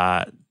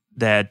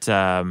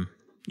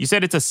you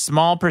said it's a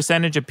small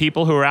percentage of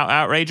people who are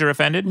outraged or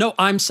offended? No,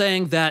 I'm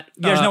saying that...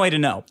 there's no way to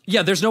know.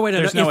 Yeah, there's no way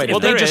to know.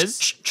 If they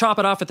just chop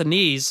it off at the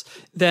knees,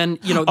 then,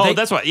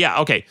 that's what...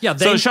 Yeah, okay. Yeah,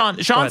 so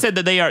Sean said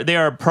that they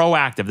are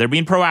proactive. They're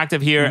being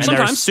proactive here, and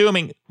they're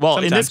assuming... Well,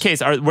 in this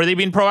case, were they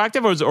being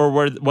proactive, or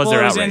was there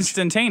outrage? It was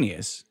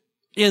instantaneous.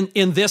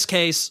 In this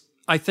case,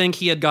 I think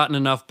he had gotten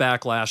enough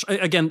backlash.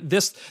 Again,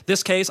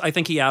 this case, I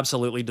think he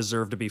absolutely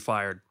deserved to be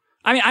fired.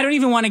 I mean, I don't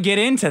even want to get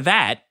into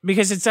that,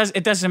 because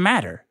it doesn't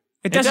matter.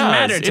 It doesn't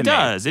matter to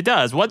me. It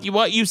does.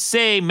 What you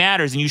say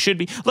matters, and you should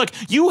be... Look,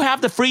 you have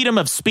the freedom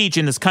of speech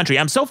in this country.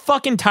 I'm so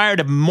fucking tired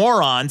of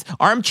morons,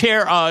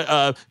 armchair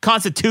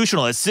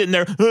constitutionalists sitting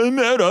there,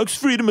 Maddox,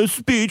 freedom of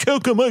speech, how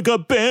come I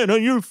got banned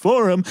on your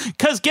forum?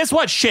 Because guess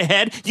what,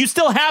 shithead? You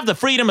still have the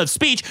freedom of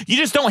speech. You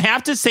just don't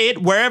have to say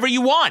it wherever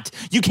you want.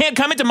 You can't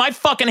come into my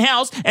fucking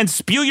house and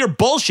spew your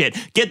bullshit.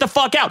 Get the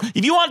fuck out.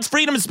 If you want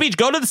freedom of speech,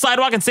 go to the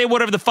sidewalk and say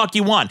whatever the fuck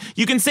you want.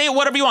 You can say it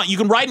whatever you want. You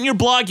can write in your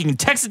blog. You can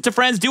text it to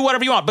friends. Do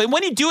whatever you want. But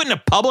when you do it in a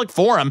public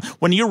forum,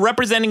 when you're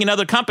representing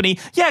another company,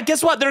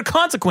 guess what? There are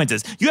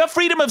consequences. You have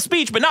freedom of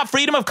speech, but not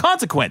freedom of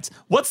consequence.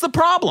 What's the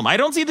problem? I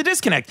don't see the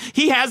disconnect.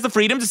 He has the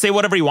freedom to say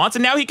whatever he wants,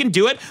 and now he can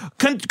do it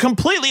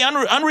completely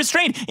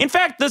unrestrained. In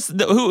fact,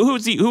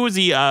 who's the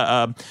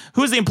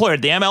employer?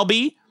 The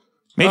MLB?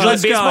 Major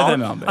League Baseball?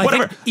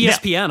 Whatever.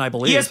 ESPN, I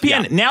believe.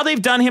 ESPN. Yeah. Now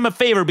they've done him a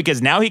favor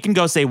because now he can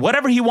go say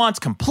whatever he wants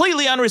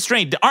completely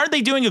unrestrained. Aren't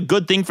they doing a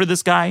good thing for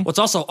this guy? Well, it's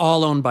also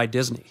all owned by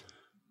Disney.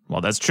 Well,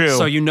 that's true.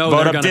 So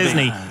vote up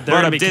Disney.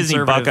 Vote up Disney,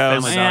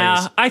 buckos.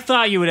 Yeah, I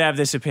thought you would have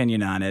this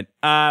opinion on it.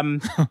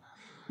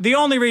 The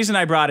only reason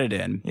I brought it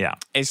in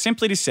is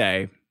simply to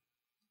say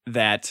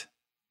that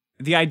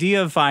the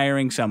idea of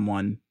firing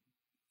someone,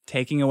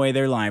 taking away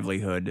their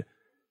livelihood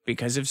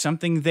because of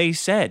something they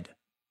said,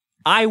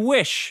 I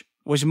wish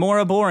was more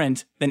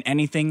abhorrent than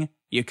anything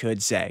you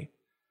could say.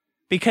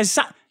 Because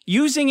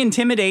using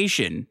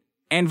intimidation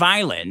and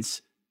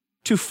violence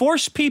to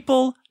force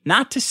people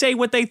not to say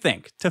what they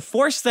think, to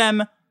force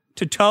them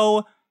to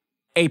toe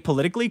a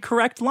politically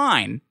correct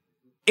line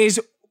is,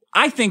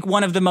 I think,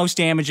 one of the most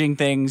damaging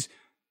things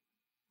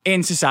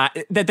in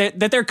society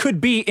that there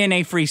could be in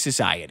a free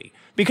society,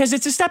 because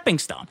it's a stepping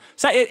stone.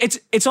 So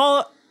it's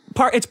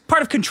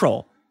part of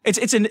control.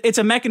 It's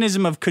a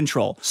mechanism of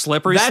control.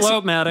 Slippery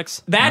slope,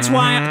 Maddox. That's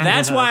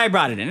why I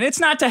brought it in. It's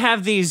not to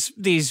have these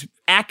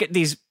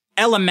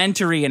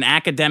elementary and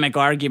academic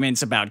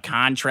arguments about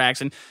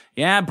contracts and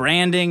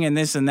branding and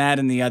this and that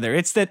and the other.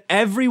 It's that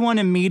everyone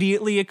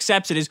immediately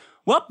accepts it as,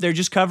 well, they're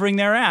just covering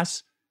their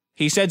ass.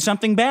 He said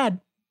something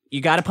bad.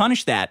 You got to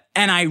punish that.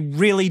 And I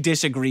really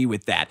disagree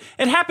with that.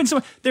 It happens.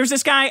 There's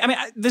this guy, I mean,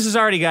 this has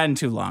already gotten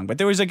too long, but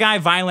there was a guy,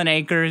 Violent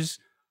Acres,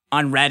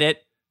 on Reddit,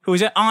 who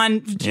was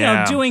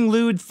doing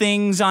lewd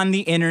things on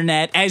the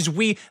internet,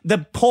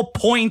 the whole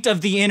point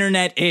of the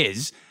internet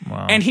is.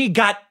 Wow. And he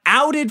got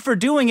outed for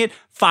doing it,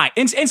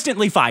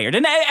 instantly fired.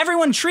 And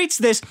everyone treats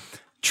this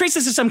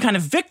as some kind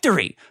of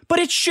victory, but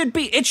it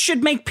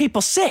should make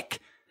people sick.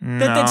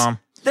 No.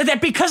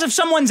 That because of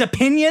someone's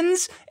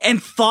opinions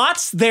and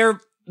thoughts,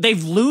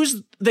 they've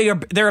lose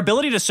their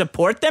ability to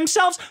support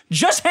themselves.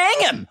 Just hang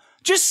him.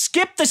 Just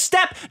skip the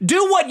step.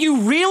 Do what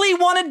you really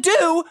want to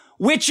do,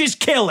 which is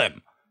kill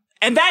him.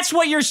 And that's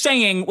what you're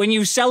saying when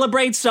you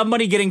celebrate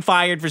somebody getting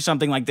fired for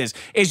something like this,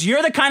 is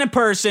you're the kind of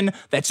person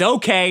that's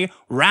okay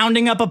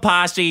rounding up a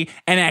posse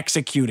and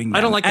executing them.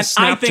 I don't like the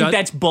snap. I think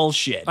that's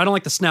bullshit. I don't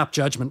like the snap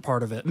judgment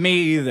part of it. Me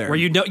either. Where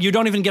you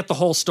don't even get the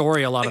whole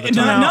story a lot of the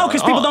time. No,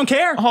 because people don't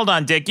care. Hold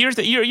on, Dick.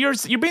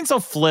 You're being so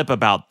flip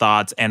about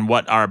thoughts and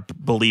what our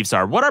beliefs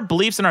are. What our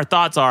beliefs and our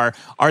thoughts are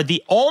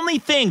the only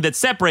thing that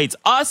separates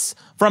us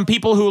from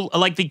people who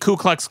like the Ku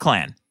Klux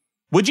Klan.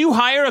 Would you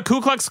hire a Ku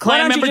Klux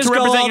Klan member to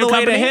represent your company? Why don't you just go all the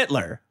way to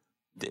Hitler?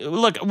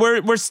 Look,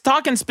 we're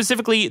talking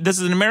specifically,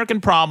 this is an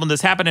American problem. This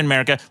happened in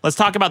America. Let's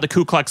talk about the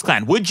Ku Klux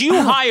Klan. Would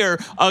you hire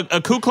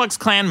a Ku Klux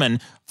Klanman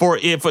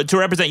to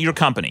represent your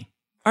company?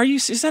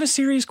 Is that a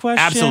serious question?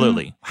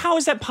 Absolutely. How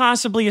is that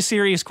possibly a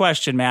serious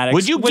question, Maddox?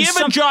 Would you give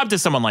a job to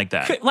someone like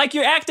that? Like,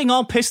 you're acting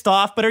all pissed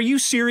off, but are you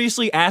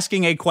seriously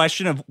asking a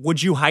question of,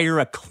 would you hire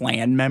a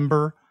Klan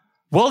member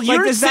Well,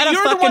 you're, is that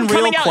you're a the one fucking real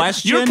coming out.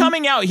 question? You're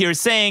coming out here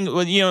saying,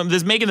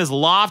 making this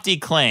lofty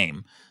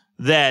claim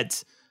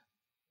that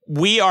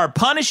we are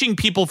punishing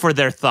people for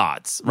their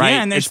thoughts, right?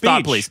 Yeah, and their it's thought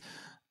speech. police.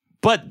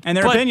 And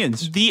their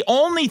opinions. The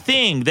only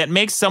thing that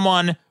makes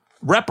someone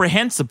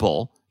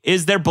reprehensible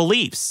is their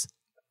beliefs.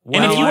 Well,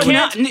 and if you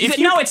can't,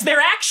 it's their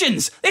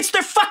actions. It's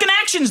their fucking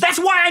actions. That's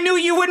why I knew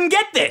you wouldn't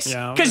get this.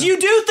 Because you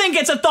do think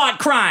it's a thought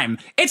crime.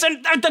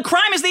 The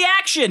crime is the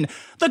action.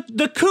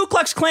 The Ku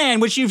Klux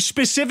Klan, which you've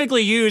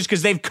specifically used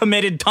because they've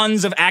committed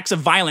tons of acts of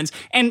violence,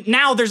 and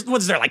now there's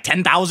like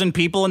 10,000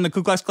 people in the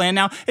Ku Klux Klan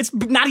now? It's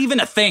not even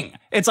a thing.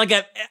 It's like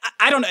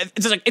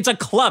it's a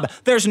club.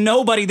 There's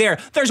nobody there.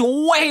 There's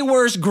way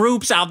worse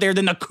groups out there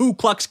than the Ku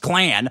Klux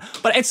Klan,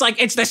 but it's like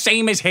it's the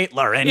same as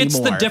Hitler anymore. It's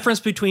the difference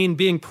between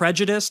being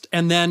prejudiced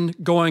and then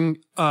going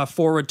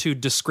forward to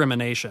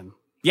discrimination.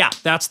 Yeah,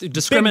 that's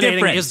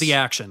discriminating is the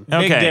action.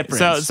 Okay, big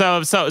difference.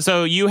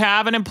 So you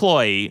have an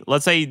employee,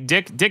 let's say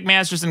Dick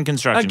Masterson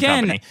Construction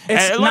Company.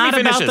 It's not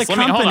about the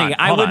company.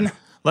 Hold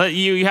on.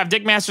 You have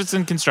Dick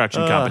Masterson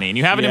Construction Company, and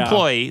you have an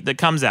employee that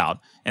comes out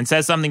and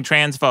says something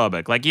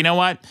transphobic, like, you know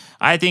what?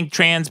 I think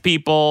trans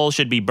people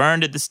should be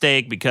burned at the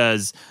stake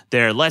because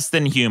they're less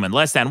than human,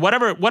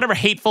 whatever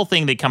hateful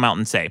thing they come out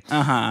and say.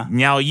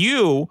 Now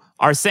you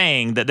are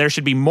saying that there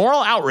should be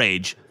moral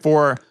outrage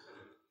for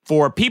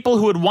people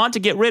who would want to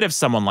get rid of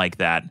someone like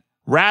that,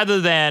 rather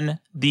than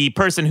the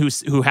person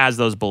who has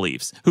those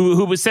beliefs,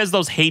 who says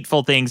those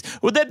hateful things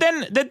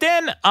that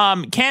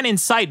then can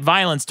incite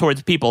violence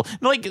towards people.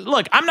 Like,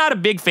 look, I'm not a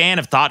big fan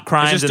of thought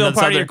crimes. Is this still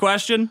part of your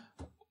question?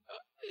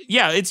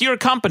 Yeah, it's your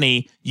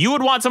company. You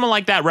would want someone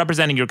like that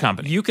representing your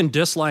company. You can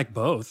dislike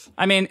both.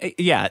 I mean,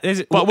 yeah.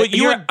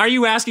 Are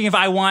you asking if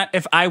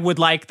I would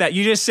like that?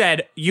 You just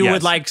said you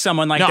would like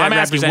someone like that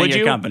representing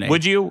your company.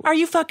 Would you? Are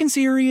you fucking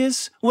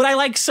serious? Would I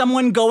like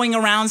someone going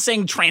around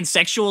saying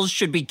transsexuals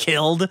should be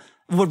killed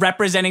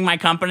representing my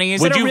company?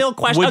 Is it a real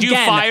question? Would you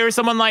fire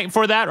someone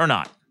for that or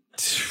not?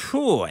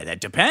 Ooh,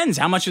 that depends.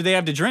 How much do they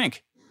have to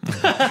drink?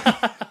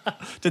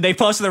 Did they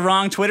post the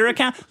wrong Twitter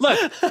account? Look,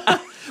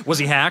 was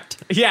he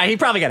hacked? Yeah, he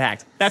probably got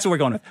hacked. That's what we're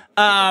going with.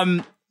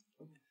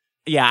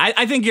 Yeah,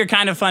 I think you're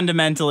kind of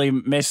fundamentally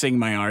missing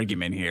my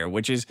argument here,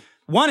 which is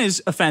one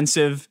is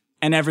offensive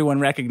and everyone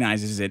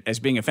recognizes it as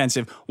being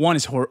offensive. One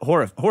is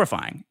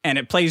horrifying, and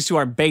it plays to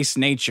our base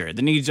nature,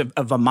 the needs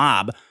of a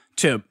mob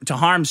to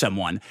harm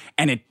someone,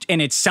 and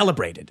it's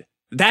celebrated.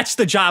 That's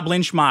the job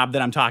Lynch mob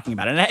that I'm talking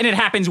about. And it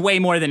happens way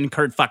more than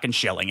Kurt fucking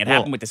Schilling. It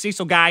happened with the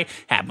Cecil guy,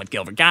 happened with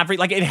Gilbert Gottfried.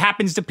 Like, it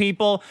happens to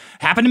people.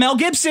 Happened to Mel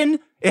Gibson.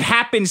 It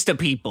happens to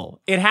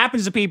people. And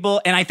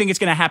I think it's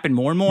going to happen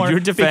more and more. You're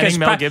defending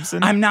Mel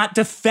Gibson? I'm not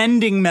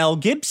defending Mel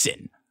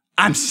Gibson.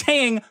 I'm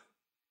saying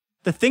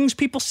the things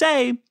people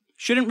say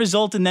shouldn't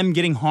result in them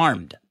getting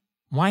harmed.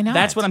 Why not?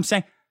 That's what I'm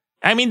saying.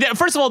 I mean,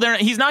 first of all,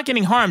 he's not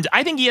getting harmed.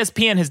 I think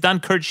ESPN has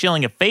done Kurt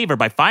Schilling a favor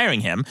by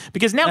firing him,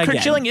 because now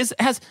Kurt Schilling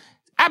has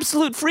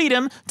absolute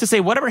freedom to say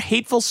whatever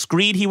hateful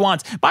screed he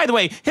wants. By the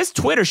way, his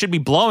Twitter should be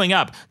blowing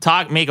up.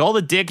 Make all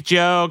the dick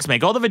jokes,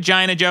 make all the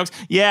vagina jokes.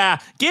 Yeah,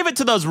 give it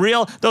to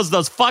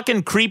those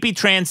fucking creepy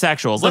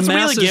transsexuals. Let's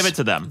really give it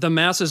to them. The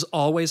masses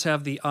always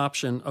have the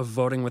option of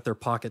voting with their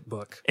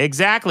pocketbook.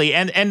 Exactly.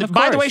 And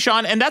by the way,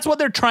 Sean, and that's what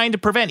they're trying to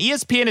prevent.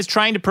 ESPN is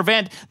trying to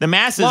prevent the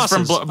masses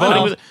from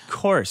voting with. Of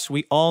course,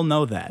 we all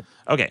know that.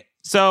 Okay.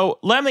 So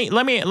let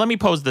me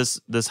pose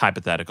this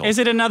hypothetical. Is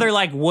it another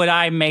would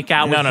I make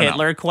out with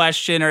Hitler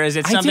question, or is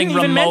it something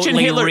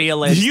remotely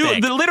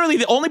realistic? Literally,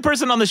 the only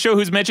person on the show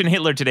who's mentioned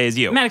Hitler today is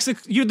you. Max,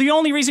 the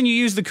only reason you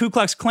use the Ku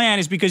Klux Klan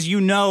is because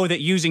you know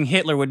that using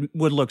Hitler would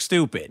look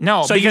stupid.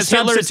 No, so because you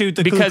substitute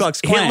the Ku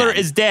Klux Klan. Hitler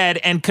is dead,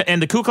 and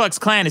the Ku Klux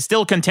Klan is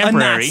still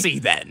contemporary. A Nazi,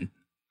 then.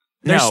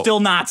 They're still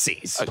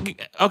Nazis.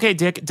 Okay,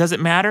 Dick, does it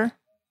matter?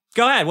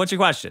 Go ahead. What's your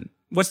question?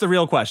 What's the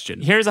real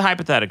question? Here's a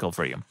hypothetical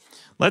for you.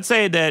 Let's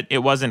say that it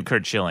wasn't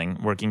Kurt Schilling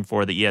working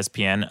for the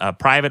ESPN, a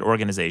private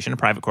organization, a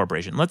private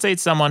corporation. Let's say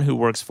it's someone who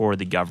works for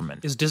the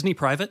government. Is Disney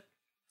private?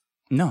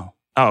 No.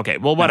 Oh, okay.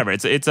 Well, whatever. No.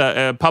 It's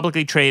a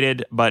publicly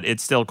traded, but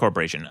it's still a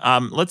corporation.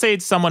 Let's say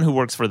it's someone who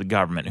works for the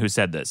government who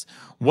said this.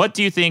 What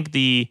do you think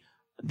the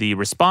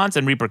response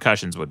and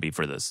repercussions would be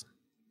for this?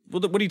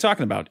 Well, what are you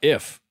talking about?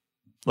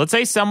 Let's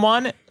say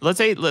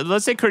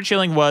Kurt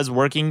Schilling was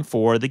working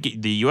for the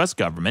U.S.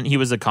 government. He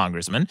was a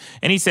congressman,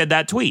 and he said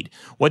that tweet.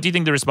 What do you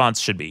think the response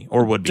should be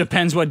or would be?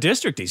 Depends what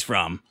district he's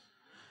from.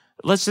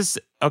 Let's say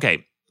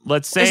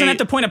isn't that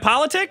the point of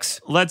politics?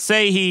 Let's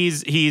say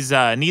he's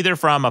neither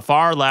from a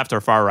far left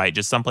or far right,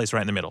 just someplace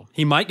right in the middle.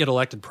 He might get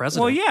elected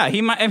president. Well, yeah,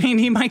 he might. I mean,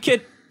 he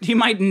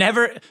might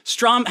never.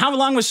 How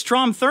long was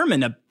Strom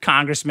Thurmond a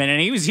congressman?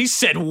 And he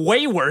said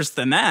way worse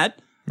than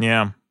that.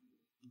 Yeah.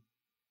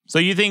 So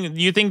you think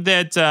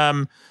that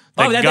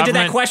did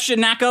that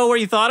question not go where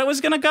you thought it was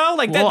going to go?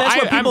 That's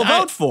what people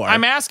vote for.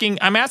 I'm asking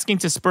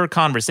to spur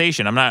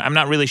conversation. I'm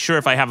not really sure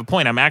if I have a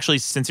point. I'm actually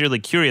sincerely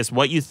curious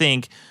what you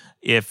think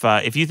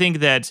if you think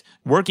that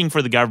working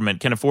for the government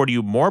can afford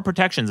you more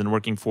protections than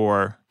working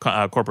for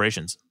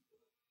corporations.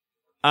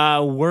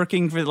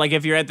 Working for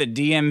if you're at the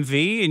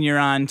DMV and you're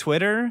on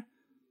Twitter,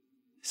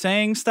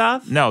 saying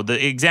stuff? No,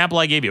 the example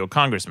I gave you, a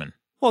congressman.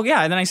 Well,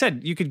 yeah, and then I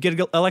said you could get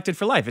elected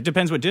for life. It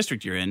depends what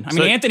district you're in. I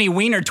mean, Anthony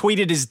Weiner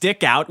tweeted his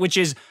dick out, which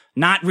is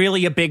not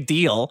really a big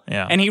deal.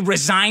 Yeah. And he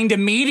resigned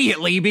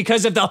immediately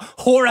because of the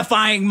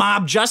horrifying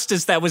mob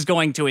justice that was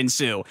going to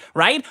ensue,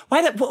 right?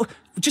 Why that? Well,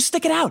 just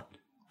stick it out.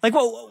 Like,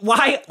 well,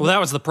 why? Well,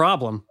 that was the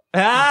problem.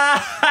 Sean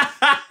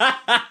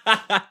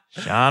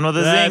with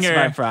a That's zinger.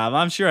 my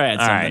problem. I'm sure I had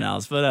All something right.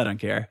 else, but I don't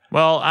care.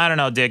 Well, I don't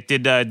know, Dick.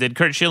 Did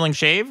Kurt Schilling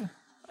shave?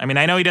 I mean,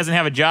 I know he doesn't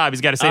have a job.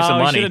 He's got to save some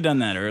I money. should have done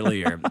that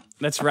earlier.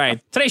 That's right.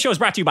 Today's show is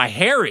brought to you by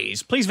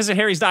Harry's. Please visit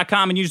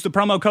harrys.com and use the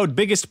promo code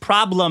Biggest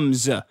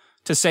Problems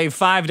to save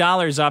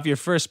 $5 off your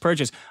first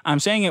purchase. I'm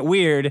saying it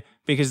weird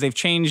because they've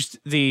changed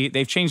the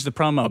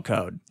promo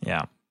code.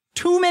 Yeah.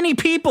 Too many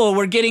people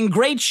were getting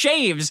great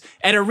shaves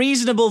at a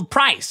reasonable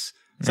price,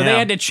 so they Yeah.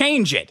 had to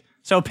change it.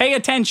 So pay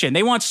attention.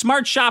 They want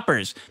smart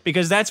shoppers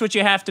because that's what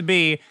you have to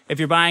be if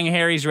you're buying a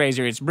Harry's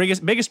razor. It's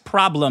biggest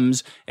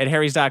problems at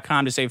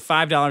harrys.com to save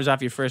 $5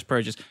 off your first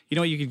purchase. You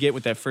know what you could get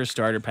with that first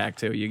starter pack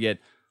too? You get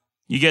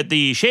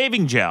the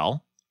shaving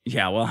gel.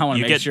 Yeah, well, I want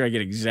to You make sure I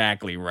get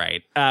exactly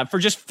right. For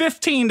just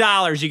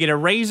 $15, you get a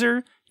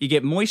razor, you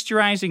get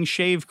moisturizing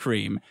shave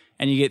cream,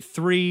 and you get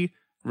 3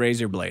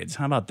 razor blades.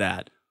 How about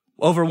that?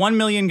 Over 1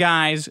 million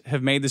guys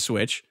have made the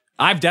switch.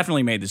 I've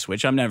definitely made the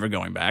switch. I'm never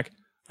going back.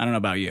 I don't know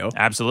about you.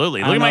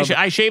 Absolutely. I Look at don't know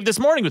I shaved this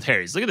morning with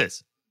Harry's. Look at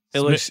this. It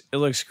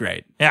looks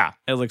great. Yeah.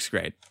 It looks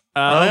great.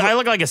 I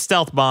look like a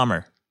stealth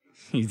bomber.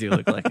 You do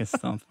look like a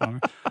stealth bomber.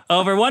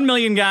 Over 1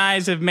 million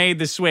guys have made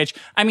the switch.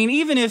 I mean,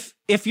 even if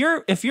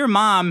your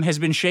mom has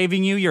been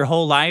shaving you your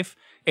whole life,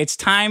 it's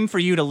time for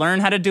you to learn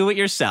how to do it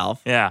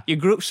yourself. Yeah. You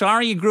grew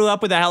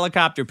up with a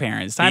helicopter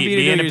parent. It's time for you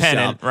to do it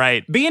independent, yourself.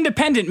 right. Be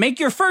independent. Make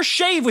your first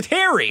shave with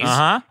Harry's.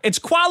 Uh-huh. It's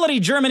quality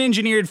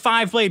German-engineered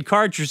 5-blade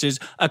cartridges,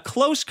 a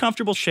close,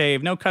 comfortable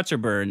shave, no cuts or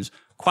burns,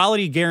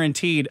 quality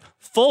guaranteed,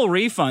 full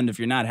refund if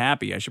you're not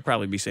happy. I should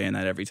probably be saying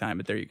that every time,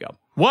 but there you go.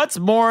 What's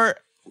more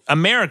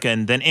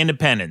American than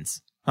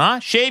independence? Huh?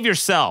 Shave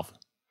yourself.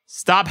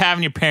 Stop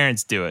having your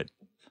parents do it.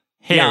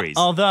 Harry's.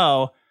 Yeah,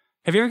 although,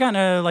 have you ever gotten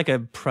a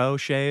pro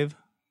shave?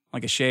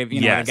 Like a shave,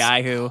 Yes. a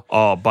guy who...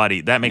 Oh, buddy,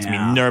 that makes me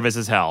Yeah. nervous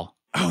as hell.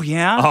 Oh,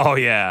 yeah? Oh,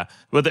 yeah.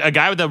 With a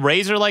guy with a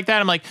razor like that,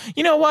 I'm like,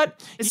 you know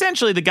what?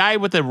 Essentially, the guy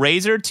with the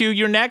razor to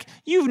your neck,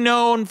 you've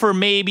known for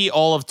maybe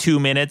all of 2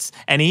 minutes,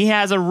 and he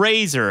has a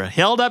razor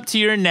held up to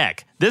your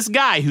neck. This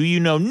guy who you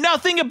know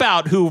nothing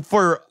about, who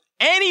for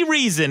any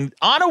reason,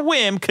 on a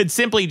whim, could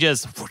simply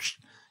just whoosh,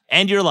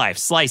 end your life.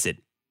 Slice it.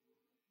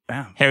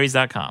 Wow.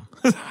 Harrys.com.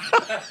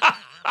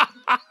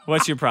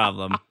 What's your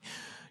problem?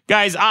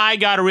 Guys, I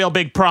got a real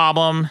big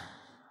problem.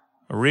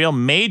 A real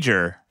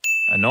major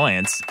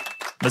annoyance.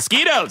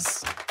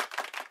 Mosquitoes.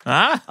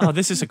 Huh? Oh,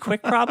 this is a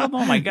quick problem?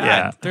 Oh, my God.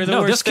 Yeah. They're the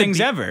No, this worst could things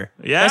be- ever.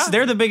 Yeah?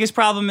 They're the biggest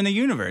problem in the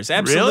universe.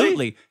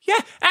 Absolutely. Yeah.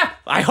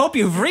 I hope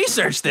you've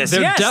researched this.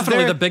 They're Yes,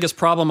 definitely the biggest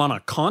problem on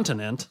a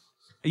continent.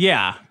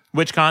 Yeah.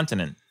 Which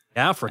continent?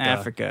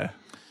 Africa.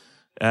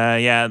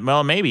 Yeah,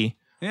 well, maybe.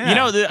 Yeah. You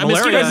know, the Malaria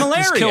mosquitoes. has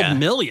malaria. killed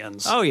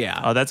millions. Oh,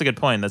 yeah. Oh, that's a good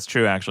point. That's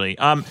true, actually.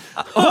 Wait,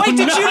 did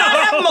you not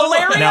have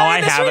malaria? No, I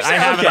in this have it. research? I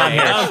have it on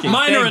here. Okay,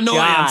 Minor thank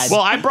annoyance. God. Well,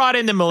 I brought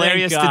in the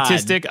malaria Thank God.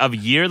 statistic of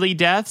yearly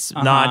deaths,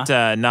 not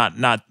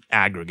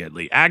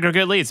aggregately.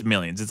 Aggregately, it's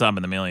millions. It's up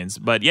in the millions.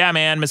 But yeah,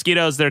 man,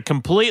 mosquitoes, they're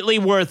completely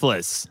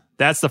worthless.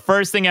 That's the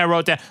first thing I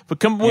wrote down.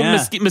 But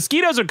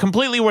mosquitoes are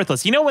completely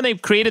worthless. You know when they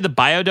created the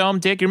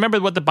biodome, Dick? You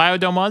remember what the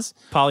biodome was?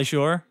 Pauly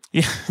Shore?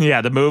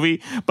 Yeah, the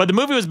movie. But the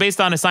movie was based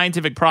on a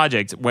scientific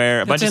project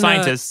where a bunch of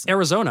scientists...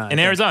 Arizona. In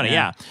Arizona,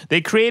 yeah. They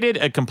created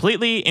a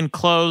completely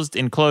enclosed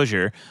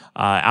enclosure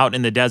out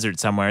in the desert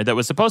somewhere that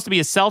was supposed to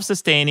be a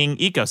self-sustaining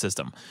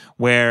ecosystem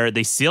where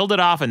they sealed it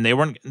off and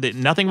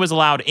nothing was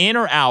allowed in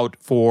or out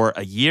for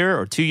a year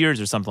or 2 years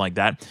or something like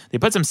that. They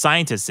put some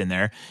scientists in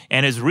there,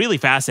 and it's really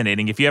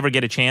fascinating. If you ever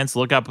get a chance,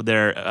 look up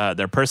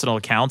their personal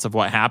accounts of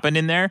what happened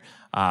in there.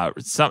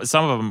 Some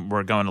of them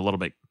were going a little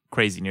bit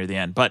crazy near the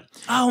end, but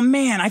Oh,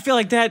 man. I feel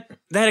like that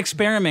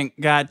experiment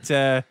got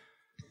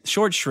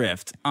short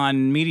shrift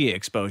on media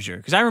exposure.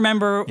 Because I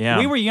remember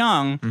we were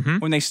young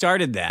when they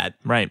started that.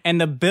 Right. And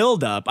the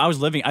buildup, I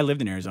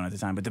lived in Arizona at the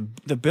time, but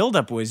the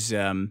buildup was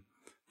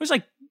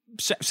like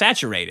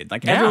saturated.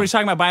 Like everybody was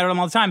talking about biodome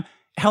all the time.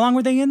 How long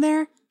were they in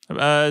there?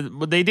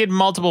 they did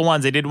multiple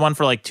ones. They did one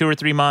for like 2 or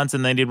 3 months,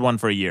 and they did one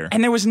for a year.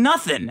 And there was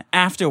nothing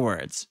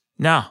afterwards.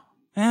 No.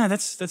 Yeah,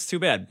 that's too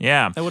bad.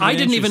 Yeah. I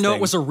didn't even know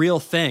it was a real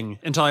thing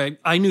until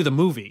I knew the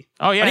movie.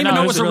 Oh, yeah. I didn't even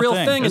know it was a real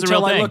thing. thing It was a until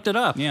real I thing. looked it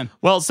up. Yeah.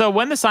 Well, so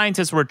when the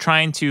scientists were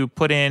trying to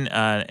put in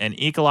an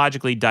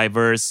ecologically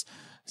diverse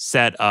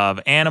set of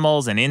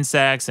animals and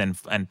insects and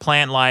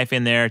plant life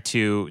in there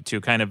to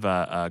kind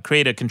of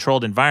create a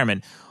controlled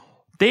environment,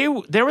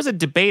 there was a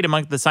debate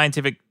among the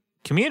scientific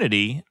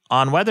community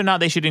on whether or not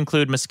they should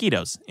include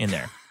mosquitoes in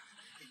there.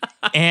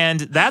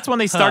 And that's when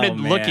they started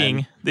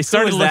looking. They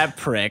started Who was that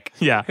prick?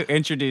 Yeah. Who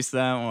introduced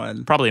that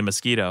one? Probably a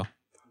mosquito.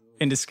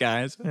 In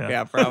disguise?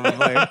 Yeah,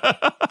 probably.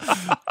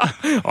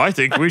 I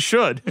think we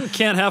should.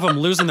 Can't have them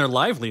losing their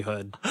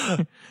livelihood.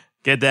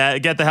 Get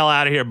the hell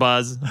out of here,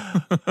 Buzz.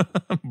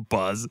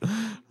 Buzz.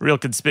 Real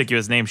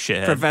conspicuous name,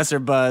 shithead. Professor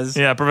Buzz.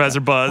 Yeah, Professor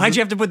Buzz. Why'd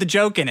you have to put the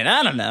joke in it?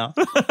 I don't know.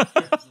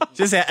 I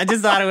just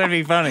thought it would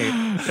be funny.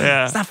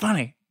 Yeah. It's not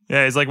funny.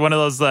 Yeah, he's like one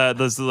of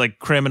those like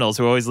criminals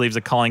who always leaves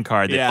a calling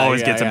card that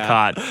always gets him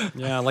caught.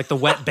 Yeah, like the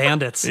wet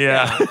bandits.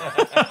 Yeah.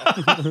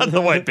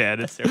 The wet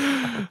bandits. You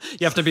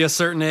have to be a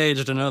certain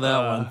age to know that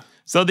one.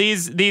 So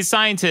these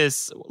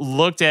scientists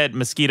looked at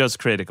mosquitoes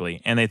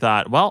critically, and they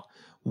thought, well,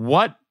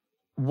 what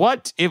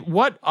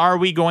are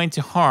we going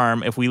to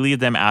harm if we leave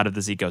them out of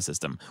this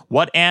ecosystem?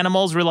 What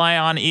animals rely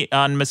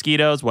on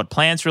mosquitoes? What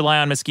plants rely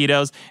on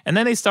mosquitoes? And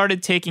then they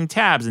started taking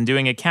tabs and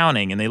doing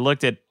accounting, and they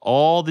looked at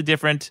all the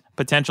different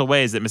potential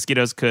ways that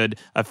mosquitoes could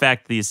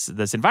affect this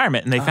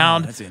environment, and they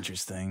found that's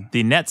interesting.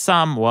 The net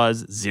sum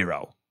was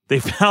 0. They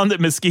found that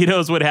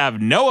mosquitoes would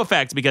have no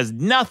effect because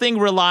nothing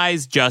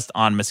relies just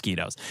on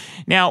mosquitoes.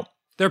 Now,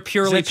 they're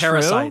purely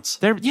parasites.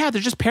 They're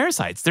just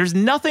parasites. There's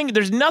nothing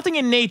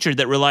in nature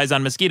that relies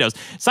on mosquitoes.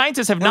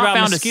 Scientists have not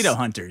found mosquito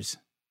hunters.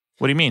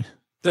 What do you mean?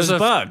 There's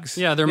bugs.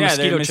 Yeah, they're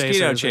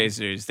mosquito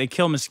chasers. They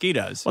kill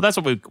mosquitoes. Well, that's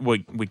what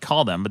we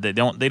call them, but they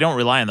don't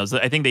rely on those.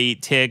 I think they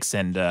eat ticks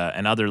and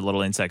other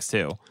little insects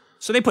too.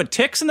 So they put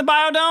ticks in the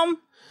biodome?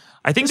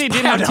 I think they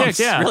did have ticks.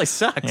 Yeah, really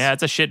sucks. Yeah,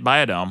 it's a shit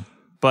biodome.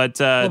 But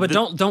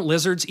don't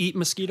lizards eat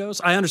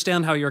mosquitoes? I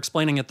understand how you're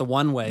explaining it the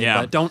one way,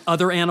 but don't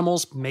other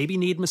animals maybe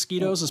need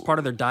mosquitoes as part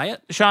of their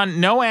diet? Sean,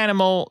 no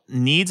animal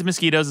needs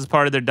mosquitoes as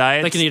part of their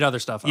diet. They can eat other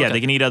stuff. Yeah, they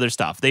can eat other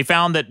stuff. They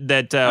found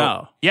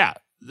that yeah,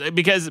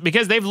 because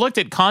they've looked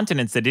at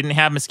continents that didn't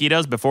have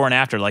mosquitoes before and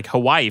after, like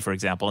Hawaii, for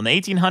example. In the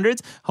 1800s,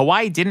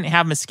 Hawaii didn't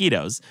have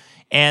mosquitoes.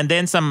 And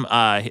then some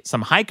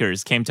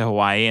hikers came to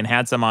Hawaii and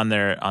had some in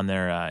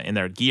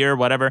their gear,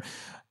 whatever,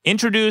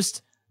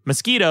 introduced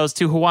mosquitoes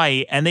to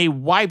Hawaii, and they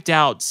wiped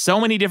out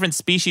so many different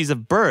species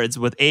of birds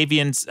with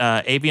avian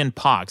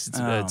pox.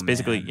 It's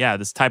basically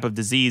this type of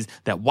disease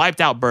that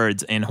wiped out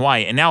birds in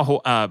Hawaii, and now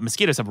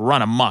mosquitoes have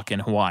run amok in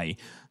Hawaii.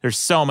 There's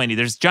so many.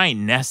 There's giant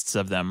nests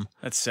of them.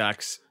 That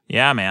sucks.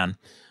 Yeah, man.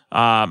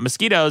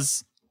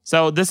 Mosquitoes.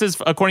 So this is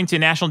according to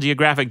National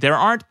Geographic. There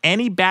aren't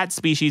any bat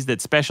species that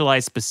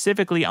specialize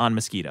specifically on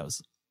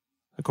mosquitoes.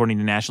 According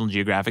to National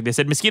Geographic, they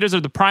said mosquitoes are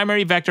the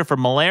primary vector for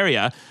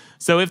malaria.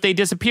 So if they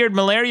disappeared,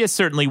 malaria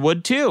certainly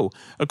would too.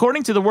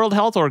 According to the World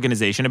Health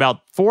Organization,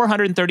 about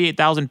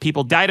 438,000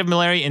 people died of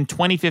malaria in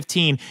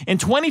 2015. In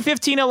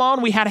 2015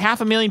 alone, we had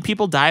 500,000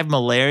 people die of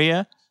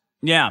malaria.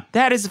 Yeah.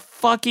 That is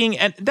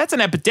that's an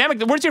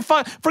epidemic. Where's your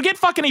forget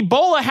fucking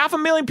Ebola,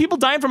 500,000 people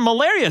dying from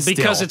malaria still.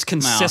 Because it's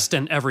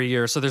consistent every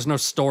year, so there's no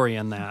story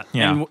in that.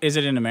 Yeah. And is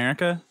it in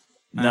America?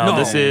 No,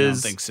 this is... I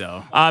don't think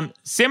so.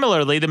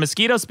 Similarly, the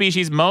mosquito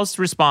species most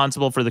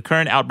responsible for the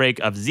current outbreak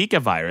of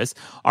Zika virus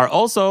are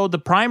also the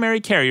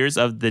primary carriers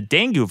of the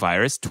dengue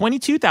virus,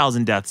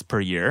 22,000 deaths per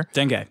year.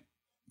 Dengue.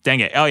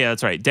 Oh, yeah,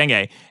 that's right.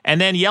 Dengue.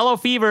 And then yellow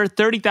fever,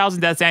 30,000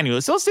 deaths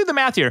annually. So let's do the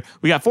math here.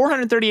 We got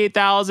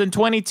 438,000,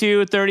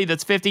 22, 30,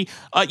 that's 50.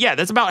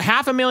 That's about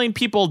 500,000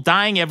 people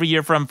dying every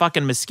year from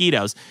fucking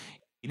mosquitoes.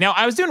 Now,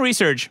 I was doing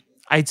research.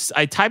 I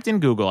typed in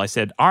Google, I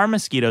said, are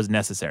mosquitoes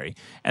necessary?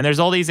 And there's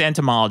all these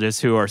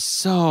entomologists who are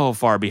so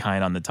far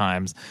behind on the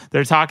times.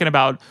 They're talking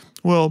about,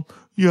 well,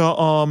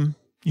 yeah,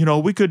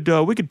 we could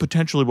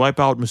potentially wipe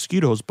out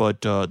mosquitoes,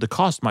 but the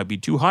cost might be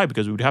too high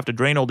because we would have to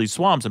drain all these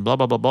swamps and blah,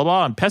 blah, blah, blah,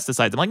 blah, and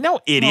pesticides. I'm like, no,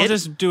 idiot. Well,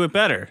 just do it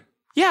better.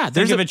 Yeah.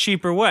 Think of a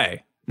cheaper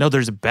way. No,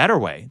 there's a better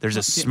way. There's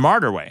a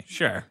smarter way.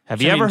 Sure.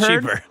 Have you ever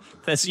heard? Cheaper.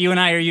 That's you and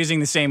I are using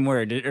the same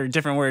word or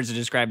different words to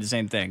describe the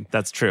same thing.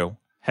 That's true.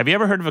 Have you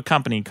ever heard of a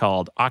company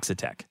called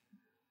Oxitec?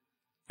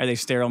 Are they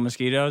sterile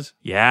mosquitoes?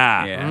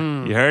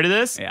 Yeah. You heard of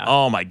this? Yeah.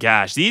 Oh my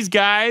gosh. These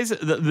guys,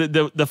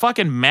 the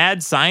fucking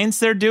mad science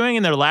they're doing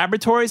in their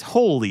laboratories,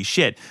 holy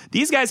shit.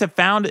 These guys have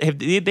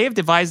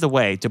devised a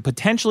way to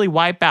potentially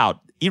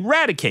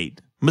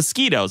eradicate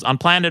mosquitoes on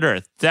planet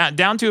Earth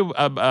down to,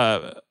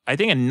 I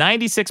think, a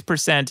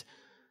 96%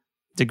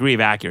 degree of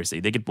accuracy.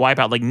 They could wipe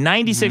out like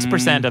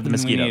 96% of the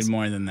mosquitoes. We need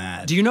more than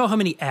that. Do you know how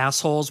many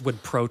assholes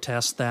would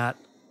protest that?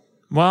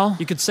 Well,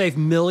 you could save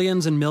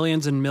millions and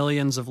millions and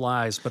millions of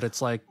lives, but it's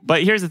like...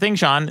 But here's the thing,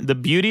 Sean. The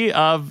beauty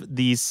of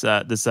this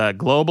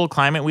global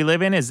climate we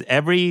live in is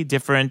every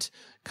different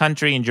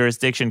country and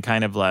jurisdiction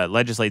kind of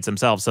legislates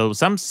themselves. So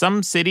some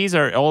cities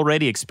are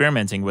already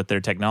experimenting with their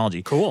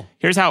technology. Cool.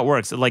 Here's how it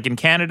works. Like in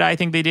Canada, I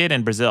think they did,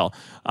 and Brazil.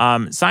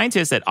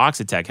 Scientists at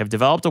Oxitec have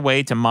developed a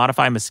way to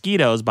modify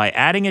mosquitoes by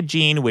adding a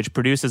gene which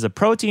produces a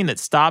protein that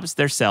stops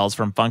their cells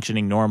from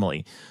functioning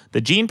normally. The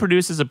gene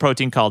produces a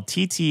protein called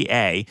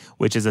TTA,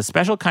 which is a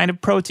special kind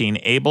of protein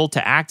able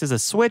to act as a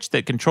switch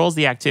that controls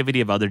the activity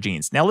of other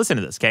genes. Now listen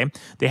to this, okay?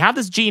 They have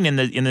this gene in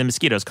the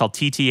mosquitoes called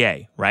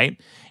TTA, right?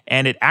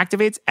 And it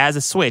activates as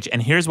a switch,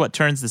 and here's what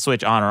turns the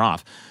switch on or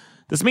off.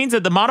 This means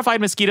that the modified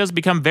mosquitoes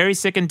become very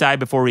sick and die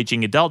before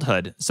reaching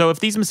adulthood. So if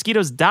these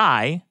mosquitoes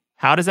die,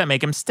 how does that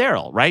make them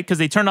sterile, right? Because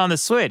they turned on the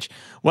switch.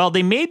 Well,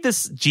 they made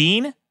this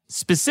gene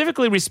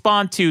specifically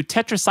respond to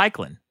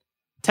tetracycline.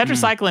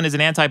 Tetracycline is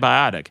an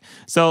antibiotic.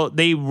 So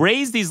they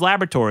raise these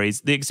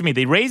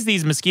they raise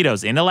these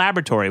mosquitoes in a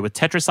laboratory with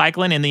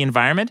tetracycline in the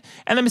environment,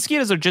 and the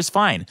mosquitoes are just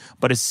fine.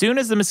 But as soon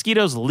as the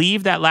mosquitoes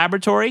leave that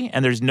laboratory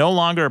and there's no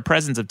longer a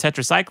presence of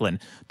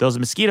tetracycline, those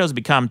mosquitoes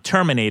become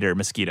Terminator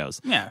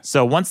mosquitoes. Yeah.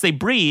 So once they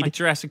breed... Like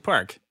Jurassic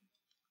Park.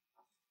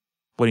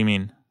 What do you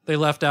mean? They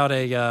left out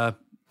a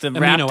The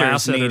amino raptors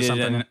acid or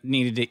something.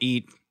 needed to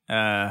eat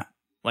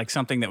like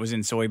something that was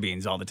in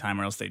soybeans all the time,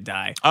 or else they'd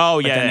die. Oh,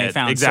 but yeah, then they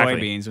found exactly.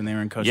 soybeans when they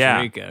were in Costa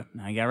Rica.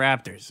 Now you got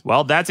raptors.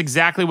 Well, that's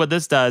exactly what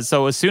this does.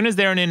 So as soon as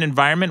they're in an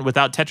environment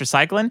without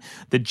tetracycline,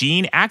 the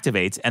gene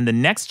activates, and the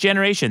next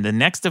generation, the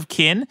next of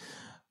kin,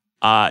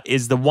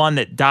 is the one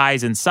that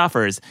dies and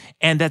suffers.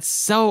 And that's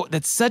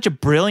such a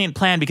brilliant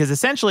plan, because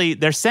essentially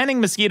they're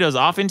sending mosquitoes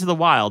off into the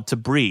wild to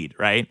breed,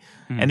 right?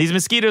 And these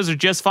mosquitoes are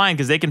just fine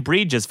because they can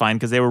breed just fine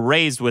because they were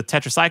raised with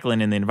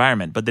tetracycline in the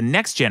environment. But the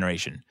next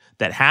generation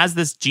that has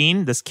this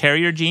gene, this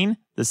carrier gene,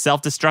 the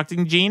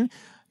self-destructing gene,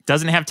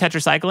 doesn't have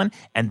tetracycline,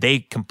 and they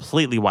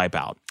completely wipe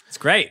out. It's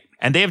great.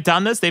 And they have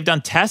done this. They've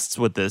done tests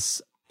with this,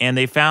 and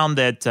they found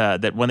that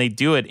that when they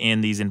do it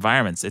in these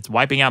environments, it's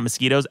wiping out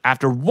mosquitoes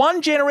after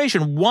one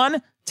generation,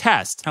 one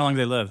test. How long do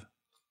they live?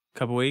 A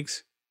couple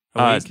weeks?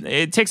 A week?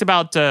 It takes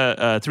about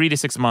 3 to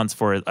 6 months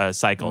for a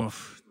cycle.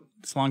 Oof.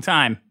 It's a long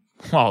time.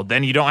 Well,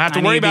 then you don't have to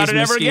worry about it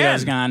ever again.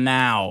 Mosquitoes gone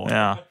now.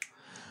 Yeah.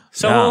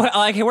 So,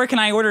 like, where can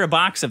I order a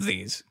box of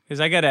these? Because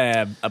I got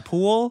a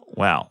pool.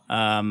 Wow.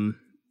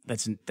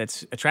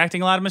 That's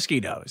attracting a lot of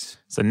mosquitoes.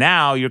 So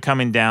now you're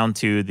coming down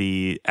to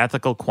the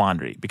ethical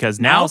quandary, because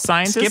now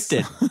scientists skipped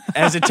it.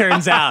 As it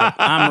turns out,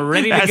 I'm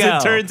ready to go.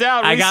 As it turns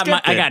out, I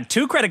got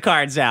 2 credit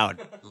cards out,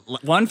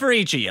 one for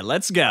each of you.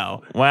 Let's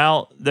go.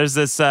 Well, there's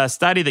this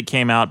study that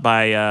came out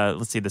by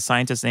let's see, the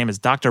scientist's name is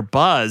Dr.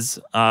 Buzz.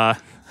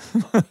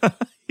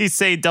 He's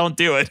saying don't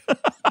do it.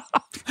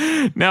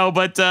 No,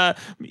 but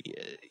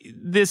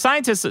the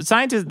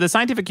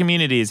scientific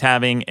community is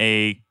having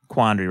a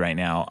quandary right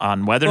now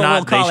on whether or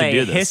not they should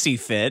do this. Hissy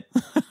fit.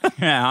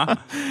 Yeah.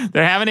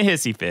 They're having a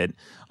hissy fit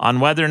on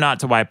whether or not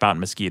to wipe out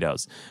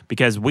mosquitoes,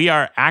 because we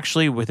are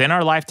actually within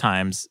our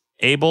lifetimes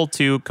able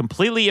to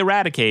completely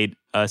eradicate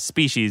a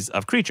species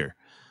of creature.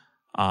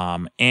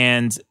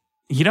 And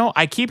you know,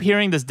 I keep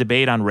hearing this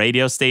debate on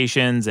radio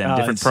stations and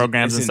different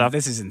programs and stuff.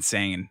 This is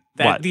insane.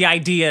 What? The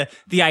idea,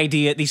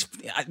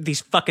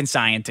 these fucking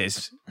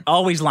scientists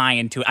always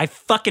lying to it. I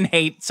fucking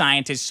hate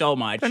scientists so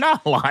much. They're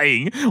not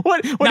lying.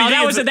 What no,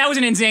 that was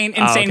an insane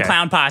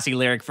Clown Posse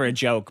lyric for a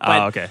joke.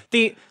 But okay.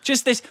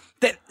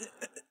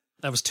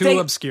 That was too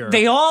obscure.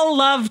 They all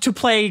love to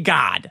play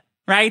God,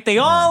 right? They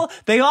all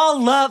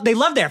love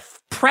their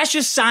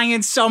precious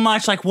science so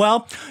much. Like,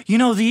 well, you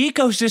know, the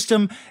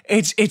ecosystem,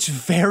 it's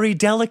very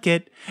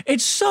delicate.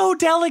 It's so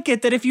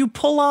delicate that if you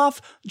pull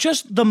off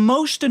just the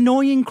most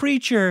annoying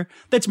creature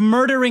that's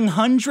murdering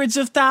hundreds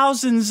of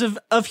thousands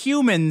of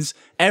humans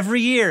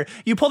every year,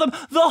 you pull them,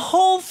 the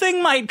whole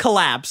thing might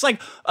collapse. Like,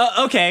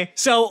 okay,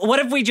 so what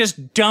if we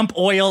just dump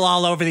oil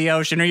all over the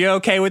ocean? Are you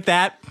okay with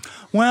that?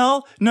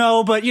 Well,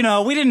 no, but, you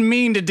know, we didn't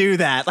mean to do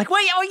that. Like,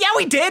 wait, oh, yeah,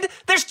 we did.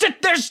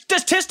 There's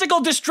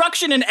statistical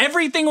destruction in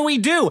everything we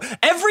do.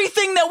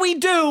 Everything that we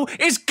do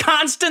is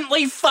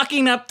constantly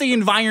fucking up the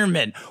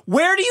environment.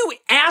 Where do you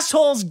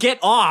assholes get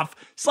off?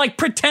 It's like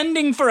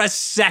pretending for a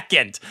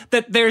second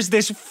that there's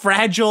this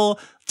fragile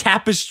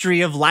tapestry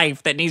of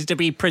life that needs to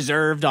be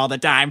preserved all the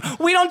time.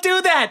 We don't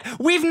do that.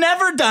 We've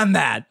never done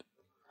that.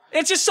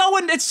 It's just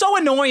so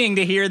annoying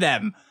to hear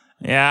them.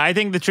 Yeah, I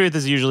think the truth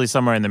is usually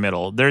somewhere in the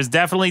middle. There's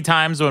definitely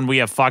times when we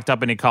have fucked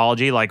up in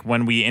ecology, like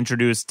when we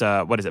introduced,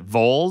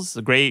 voles,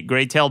 the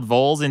gray-tailed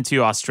voles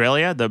into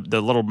Australia, the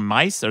little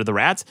mice or the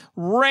rats,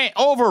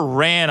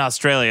 overran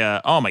Australia.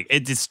 Oh my,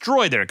 it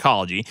destroyed their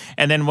ecology.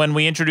 And then when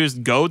we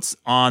introduced goats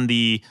on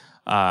the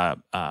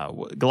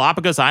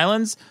Galapagos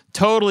Islands,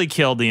 totally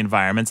killed the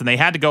environments, and they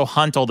had to go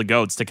hunt all the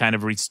goats to kind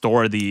of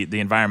restore the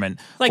environment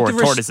for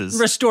tortoises.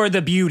 Restore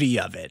the beauty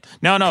of it.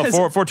 No,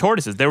 for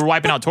tortoises. They were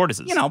wiping out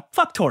tortoises. You know,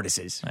 fuck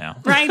tortoises. Yeah.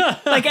 Right?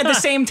 Like at the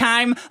same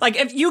time, like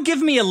if you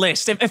give me a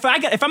list, if I'm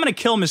going to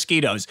kill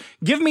mosquitoes,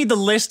 give me the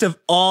list of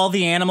all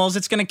the animals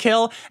it's going to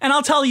kill, and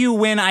I'll tell you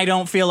when I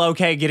don't feel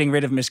okay getting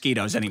rid of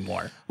mosquitoes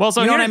anymore. Well, so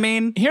you know what I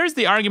mean? Here's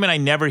the argument I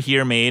never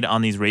hear made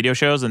on these radio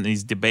shows and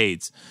these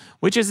debates,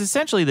 which is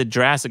essentially the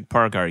Jurassic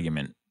Park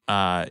argument.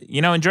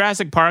 You know, in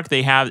Jurassic Park,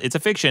 it's a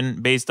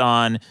fiction based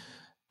on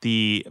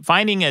the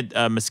finding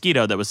a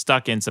mosquito that was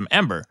stuck in some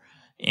amber.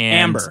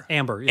 Amber.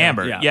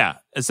 Yeah.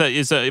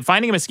 So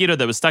finding a mosquito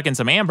that was stuck in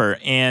some amber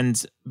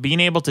and being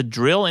able to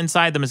drill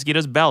inside the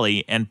mosquito's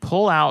belly and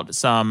pull out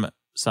some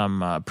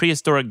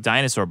prehistoric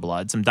dinosaur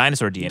blood, some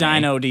dinosaur DNA.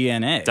 Dino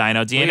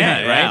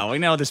DNA, right? Yeah, we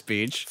know the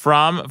speech.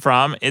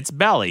 From its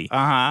belly.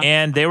 Uh-huh.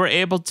 And they were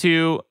able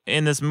to,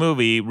 in this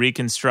movie,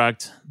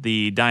 reconstruct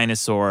the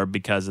dinosaur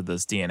because of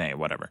this DNA,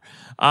 whatever.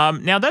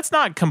 Now, that's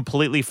not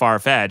completely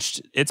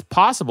far-fetched. It's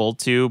possible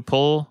to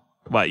pull...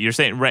 What, you're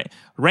saying...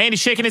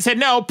 Randy's shaking his head.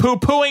 No,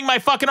 poo-pooing my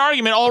fucking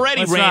argument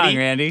already, What's Randy. wrong,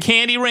 Randy?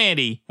 Candy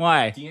Randy.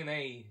 Why?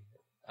 DNA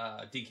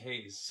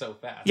decays so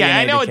fast. Yeah,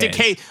 DNA I know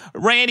decays. it decay.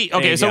 Randy,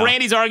 okay, so go.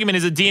 Randy's argument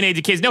is that DNA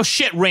decays. No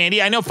shit,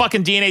 Randy. I know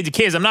fucking DNA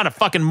decays. I'm not a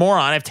fucking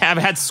moron. I've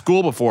had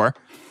school before.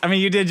 I mean,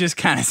 you did just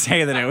kind of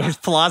say that it was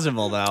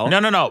plausible, though.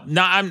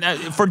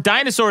 No. For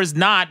dinosaurs,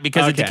 not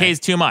because it Okay. decays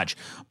too much.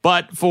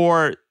 But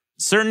for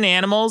certain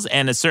animals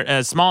and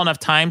a small enough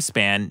time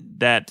span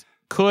that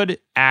could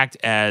act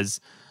as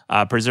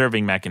a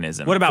preserving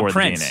mechanism. What about for the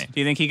Prince? DNA. Do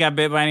you think he got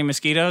bit by any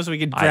mosquitoes? We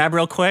could grab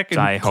real quick and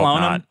I hope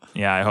clone not. him.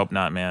 Yeah, I hope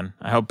not, man.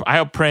 I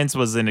hope Prince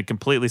was in a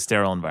completely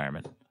sterile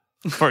environment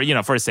for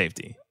for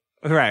safety.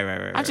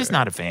 Right. I'm just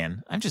not a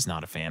fan. I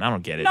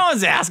don't get it. No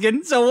one's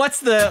asking. So what's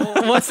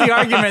the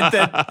argument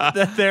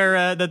that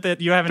they're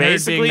that you haven't heard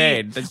Basically, being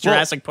made? That's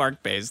Jurassic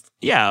Park based.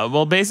 Yeah,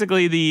 well,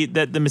 basically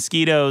the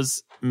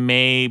mosquitoes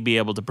may be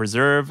able to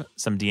preserve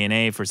some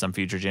DNA for some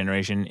future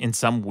generation in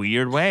some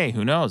weird way.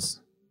 Who knows?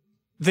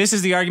 This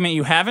is the argument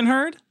you haven't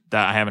heard?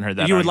 I haven't heard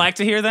that. You would argument. like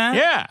to hear that?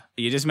 Yeah.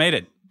 You just made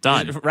it.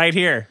 Done. Right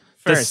here.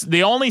 First.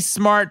 The only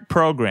smart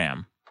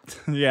program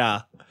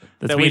Yeah.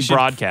 that's That being we should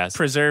broadcast.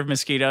 preserve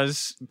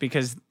mosquitoes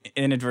because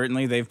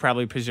inadvertently they've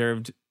probably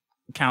preserved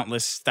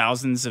countless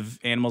thousands of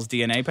animals'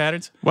 DNA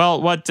patterns.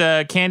 Well, what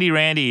Candy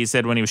Randy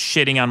said when he was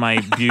shitting on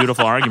my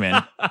beautiful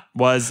argument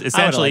was I would let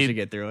essentially you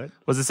get through it.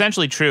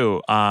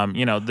 true.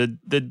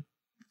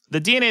 The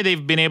DNA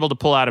they've been able to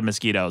pull out of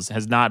mosquitoes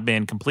has not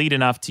been complete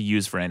enough to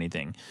use for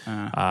anything.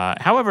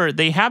 However,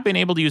 they have been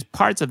able to use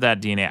parts of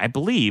that DNA, I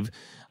believe,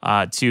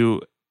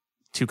 to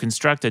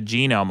construct a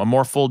genome, a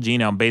more full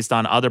genome based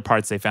on other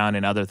parts they found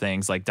in other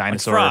things like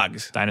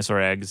frogs.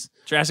 dinosaur eggs.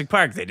 Jurassic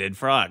Park, they did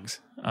frogs.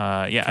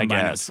 Yeah, I Combined with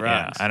guess.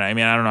 Yeah, frogs. and I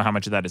mean, I don't know how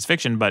much of that is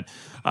fiction, but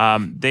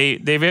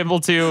they've been able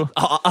to.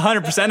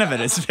 100% of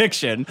it is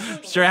fiction.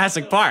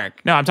 Jurassic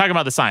Park. No, I'm talking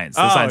about the science.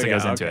 The science that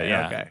goes into okay, it.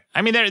 Yeah. okay.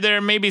 I mean, there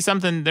may be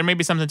something. There may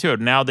be something to it.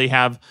 Now they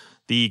have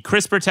the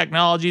CRISPR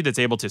technology that's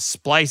able to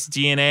splice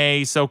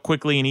DNA so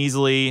quickly and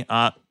easily.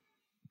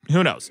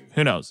 Who knows?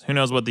 Who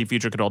knows what the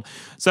future could hold?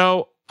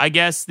 So I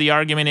guess the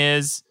argument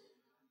is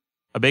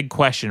a big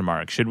question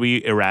mark. Should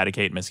we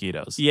eradicate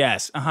mosquitoes?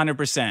 Yes,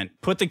 100%.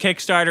 Put the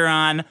Kickstarter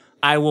on.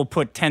 I will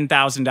put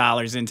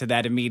 $10,000 into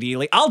that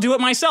immediately. I'll do it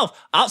myself.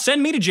 I'll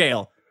send me to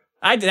jail.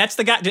 That's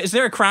the guy. Is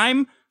there a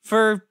crime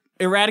for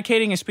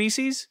eradicating a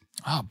species?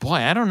 Oh boy,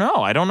 I don't know.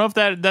 I don't know if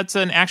that's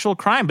an actual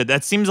crime, but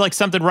that seems like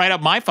something right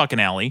up my fucking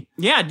alley.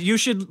 Yeah, you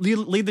should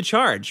lead the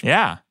charge.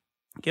 Yeah.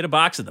 Get a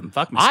box of them.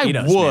 Fuck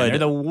mosquitoes. I would. Man. They're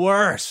the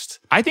worst.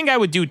 I think I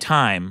would do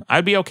time.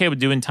 I'd be okay with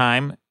doing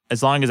time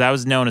as long as I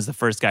was known as the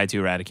first guy to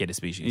eradicate a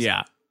species.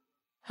 Yeah.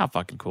 How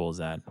fucking cool is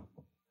that?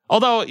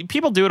 Although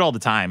people do it all the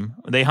time.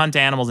 They hunt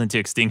animals into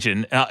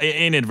extinction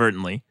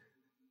inadvertently.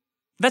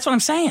 That's what I'm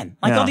saying.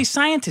 Like all these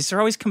scientists are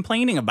always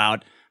complaining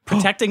about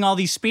protecting all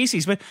these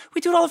species, but we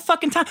do it all the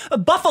fucking time.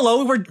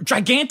 Buffalo were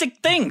gigantic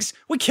things.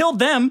 We killed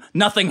them.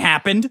 Nothing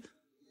happened.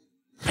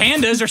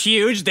 Pandas are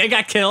huge. They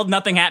got killed.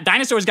 Nothing happened.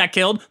 Dinosaurs got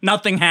killed.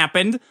 Nothing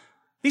happened.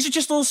 These are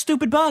just little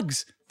stupid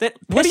bugs that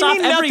What do piss you off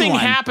mean everyone.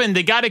 nothing happened?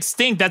 They got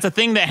extinct. That's a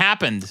thing that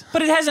happened.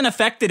 But it hasn't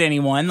affected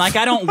anyone. Like,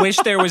 I don't wish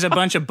there was a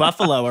bunch of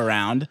buffalo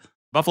around.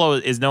 Buffalo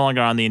is no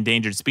longer on the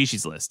endangered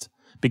species list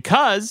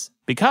because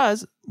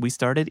we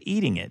started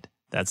eating it.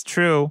 That's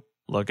true.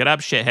 Look it up,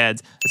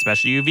 shitheads,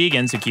 especially you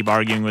vegans who keep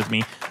arguing with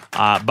me.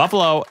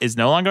 Buffalo is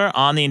no longer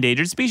on the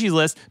endangered species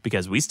list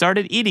because we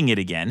started eating it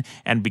again.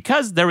 And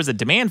because there was a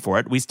demand for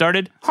it, we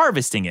started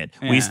harvesting it.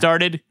 Yeah. We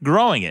started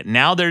growing it.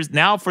 Now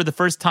for the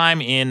first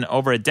time in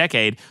over a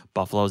decade,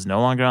 buffalo is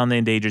no longer on the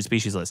endangered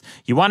species list.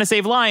 You want to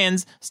save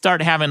lions?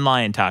 Start having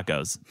lion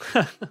tacos.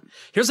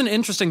 Here's an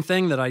interesting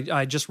thing that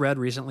I just read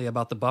recently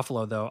about the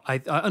buffalo, though. I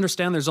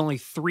understand there's only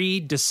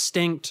 3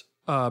 distinct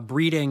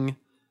breeding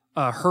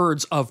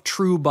herds of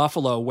true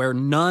buffalo where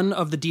none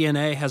of the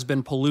DNA has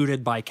been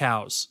polluted by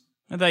cows.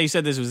 I thought you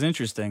said this was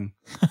interesting.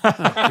 Oh,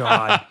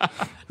 God.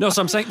 No,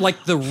 so I'm saying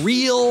like the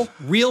real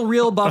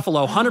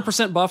buffalo,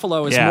 100%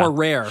 buffalo is more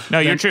rare. No,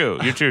 you're true.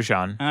 You're true,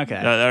 Sean.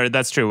 Okay.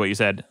 That's true what you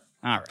said.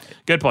 All right.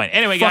 Good point.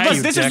 Anyway, Look,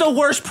 guys. this is the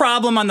worst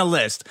problem on the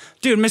list.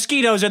 Dude,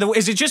 mosquitoes are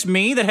is it just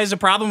me that has a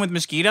problem with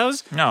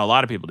mosquitoes? No, a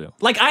lot of people do.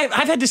 Like I've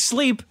had to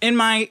sleep in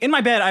my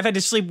bed. I've had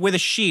to sleep with a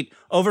sheet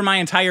over my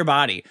entire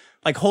body,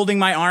 like holding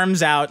my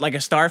arms out like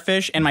a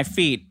starfish and my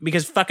feet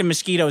because fucking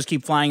mosquitoes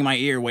keep flying in my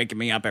ear, waking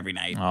me up every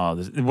night.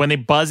 Oh, when they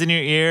buzz in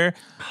your ear,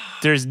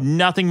 there's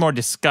nothing more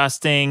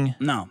disgusting.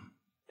 No.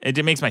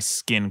 It makes my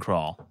skin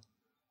crawl.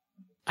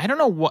 I don't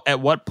know at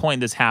what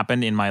point this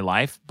happened in my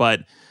life,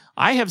 but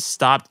I have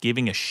stopped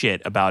giving a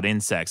shit about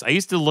insects. I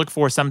used to look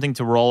for something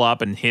to roll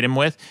up and hit him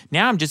with.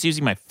 Now I'm just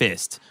using my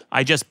fist.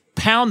 I just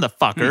pound the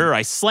fucker, or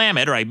I slam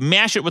it, or I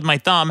mash it with my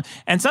thumb,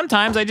 and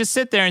sometimes I just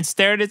sit there and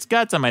stare at its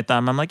guts on my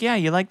thumb. I'm like, yeah,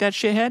 you like that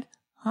shithead?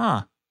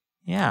 Huh.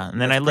 Yeah,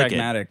 and then That's I lick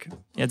pragmatic. it.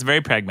 Yeah, it's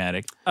very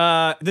pragmatic.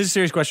 This is a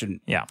serious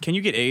question. Yeah. Can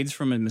you get AIDS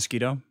from a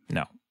mosquito?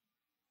 No.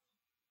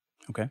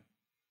 Okay.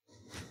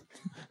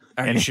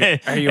 Are you Any, sure?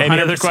 Are you any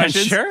 100% other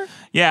questions? sure?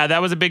 Yeah,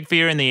 that was a big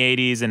fear in the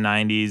 80s and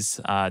 90s.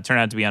 Turned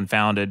out to be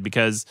unfounded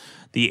because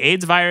the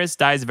AIDS virus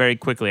dies very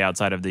quickly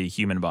outside of the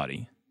human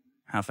body.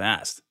 How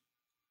fast?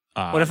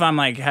 What if I'm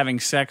like having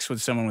sex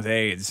with someone with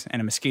AIDS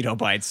and a mosquito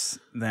bites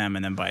them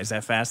and then bites? Is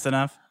that fast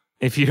enough?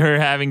 If you're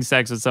having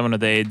sex with someone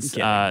with AIDS,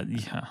 yeah.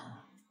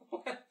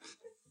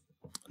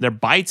 Their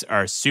bites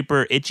are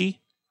super itchy.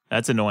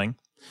 That's annoying.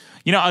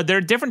 You know, there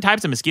are different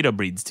types of mosquito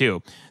breeds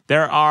too.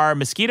 There are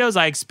mosquitoes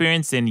I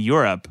experienced in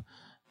Europe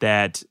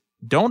that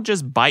don't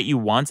just bite you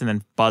once and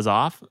then buzz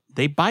off.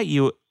 They bite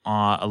you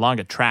along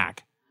a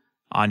track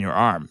on your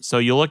arm. So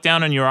you'll look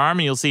down on your arm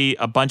and you'll see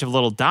a bunch of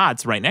little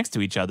dots right next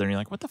to each other. And you're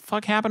like, what the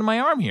fuck happened to my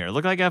arm here? It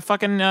looked like a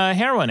fucking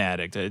heroin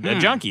addict, a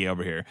junkie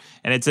over here.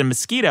 And it's a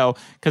mosquito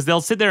because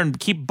they'll sit there and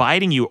keep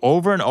biting you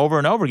over and over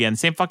and over again.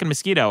 Same fucking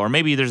mosquito. Or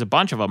maybe there's a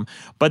bunch of them.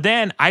 But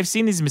then I've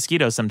seen these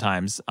mosquitoes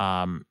sometimes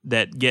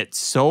that get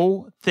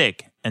so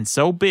thick and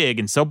so big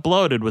and so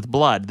bloated with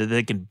blood that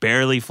they can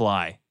barely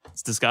fly.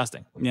 It's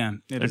disgusting. Yeah.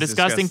 They're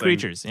disgusting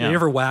creatures. Yeah. Do you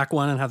ever whack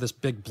one and have this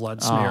big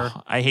blood smear?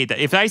 Oh, I hate that.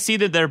 If I see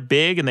that they're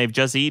big and they've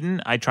just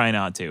eaten, I try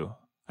not to.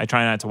 I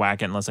try not to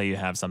whack it unless I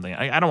have something.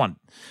 I don't want,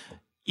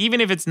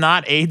 even if it's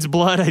not AIDS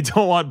blood, I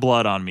don't want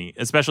blood on me,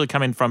 especially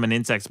coming from an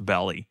insect's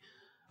belly.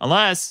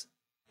 Unless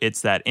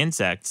it's that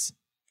insect's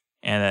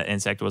and that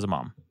insect was a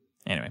mom.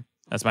 Anyway,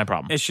 that's my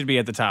problem. It should be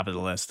at the top of the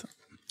list.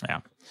 Yeah.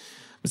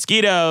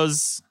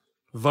 Mosquitoes.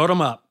 Vote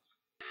them up.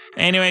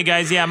 Anyway,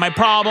 guys, yeah, my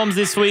problems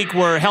this week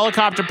were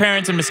helicopter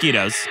parents and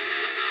mosquitoes.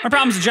 My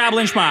problem's the job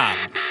lynch mob.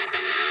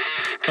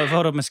 But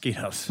vote up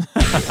mosquitoes.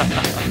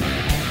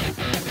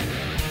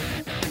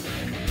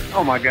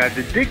 Oh my God,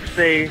 did Dick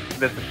say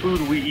that the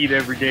food we eat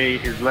every day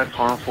is less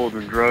harmful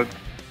than drugs?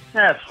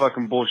 That's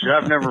fucking bullshit.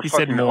 I've never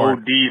fucking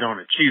OD'd on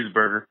a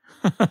cheeseburger.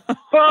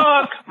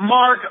 Fuck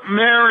Mark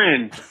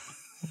Maron.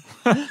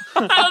 I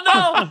don't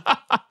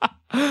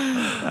know.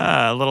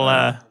 A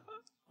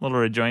little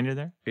rejoinder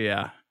there.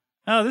 Yeah.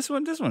 Oh, this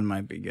one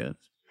might be good.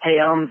 Hey,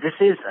 this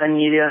is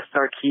Anita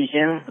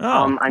Sarkeesian.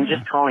 I'm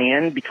just calling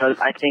in because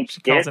I think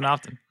calls in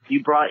often.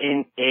 You brought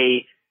in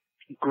a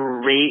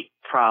great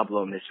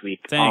problem this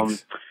week.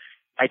 Thanks.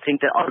 I think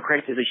that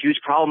autocorrect is a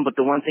huge problem, but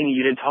the one thing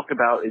you didn't talk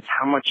about is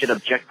how much it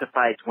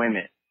objectifies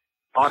women.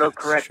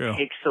 Autocorrect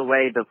takes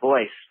away the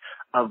voice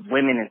of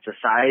women in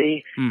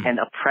society and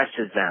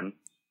oppresses them.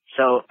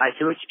 So I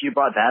feel like if you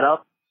brought that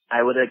up,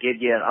 I would have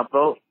given you an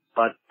upvote,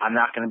 but I'm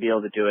not going to be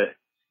able to do it.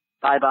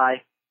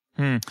 Bye-bye.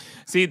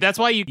 See, that's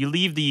why you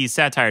leave the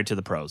satire to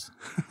the pros.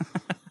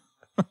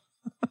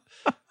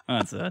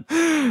 That's it.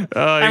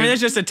 I mean,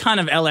 there's just a ton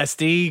of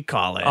LSD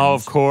call-ins. Oh,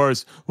 of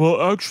course.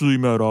 Well, actually,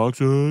 Maddox,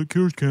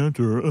 cures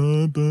cancer.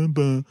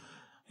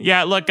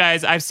 Yeah, look,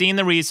 guys, I've seen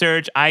the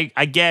research. I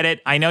get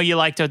it. I know you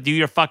like to do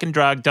your fucking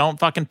drug. Don't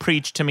fucking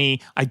preach to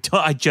me.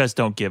 I just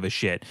don't give a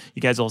shit.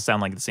 You guys all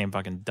sound like the same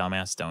fucking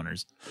dumbass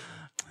stoners.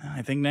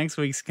 I think next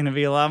week's going to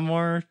be a lot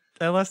more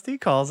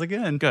LSD calls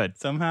again. Good.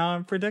 Somehow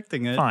I'm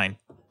predicting it. Fine.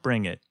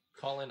 Bring it.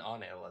 Call in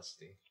on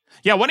LSD.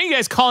 Yeah, why don't you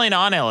guys call in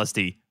on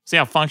LSD? See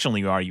how functional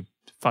you are, you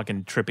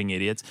fucking tripping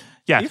idiots.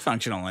 Yeah. You're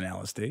functional on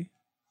LSD.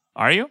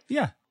 Are you?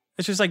 Yeah.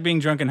 It's just like being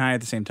drunk and high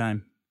at the same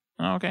time.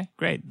 Oh, okay.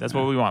 Great. That's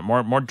what we want.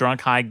 More drunk,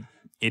 high,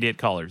 idiot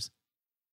callers.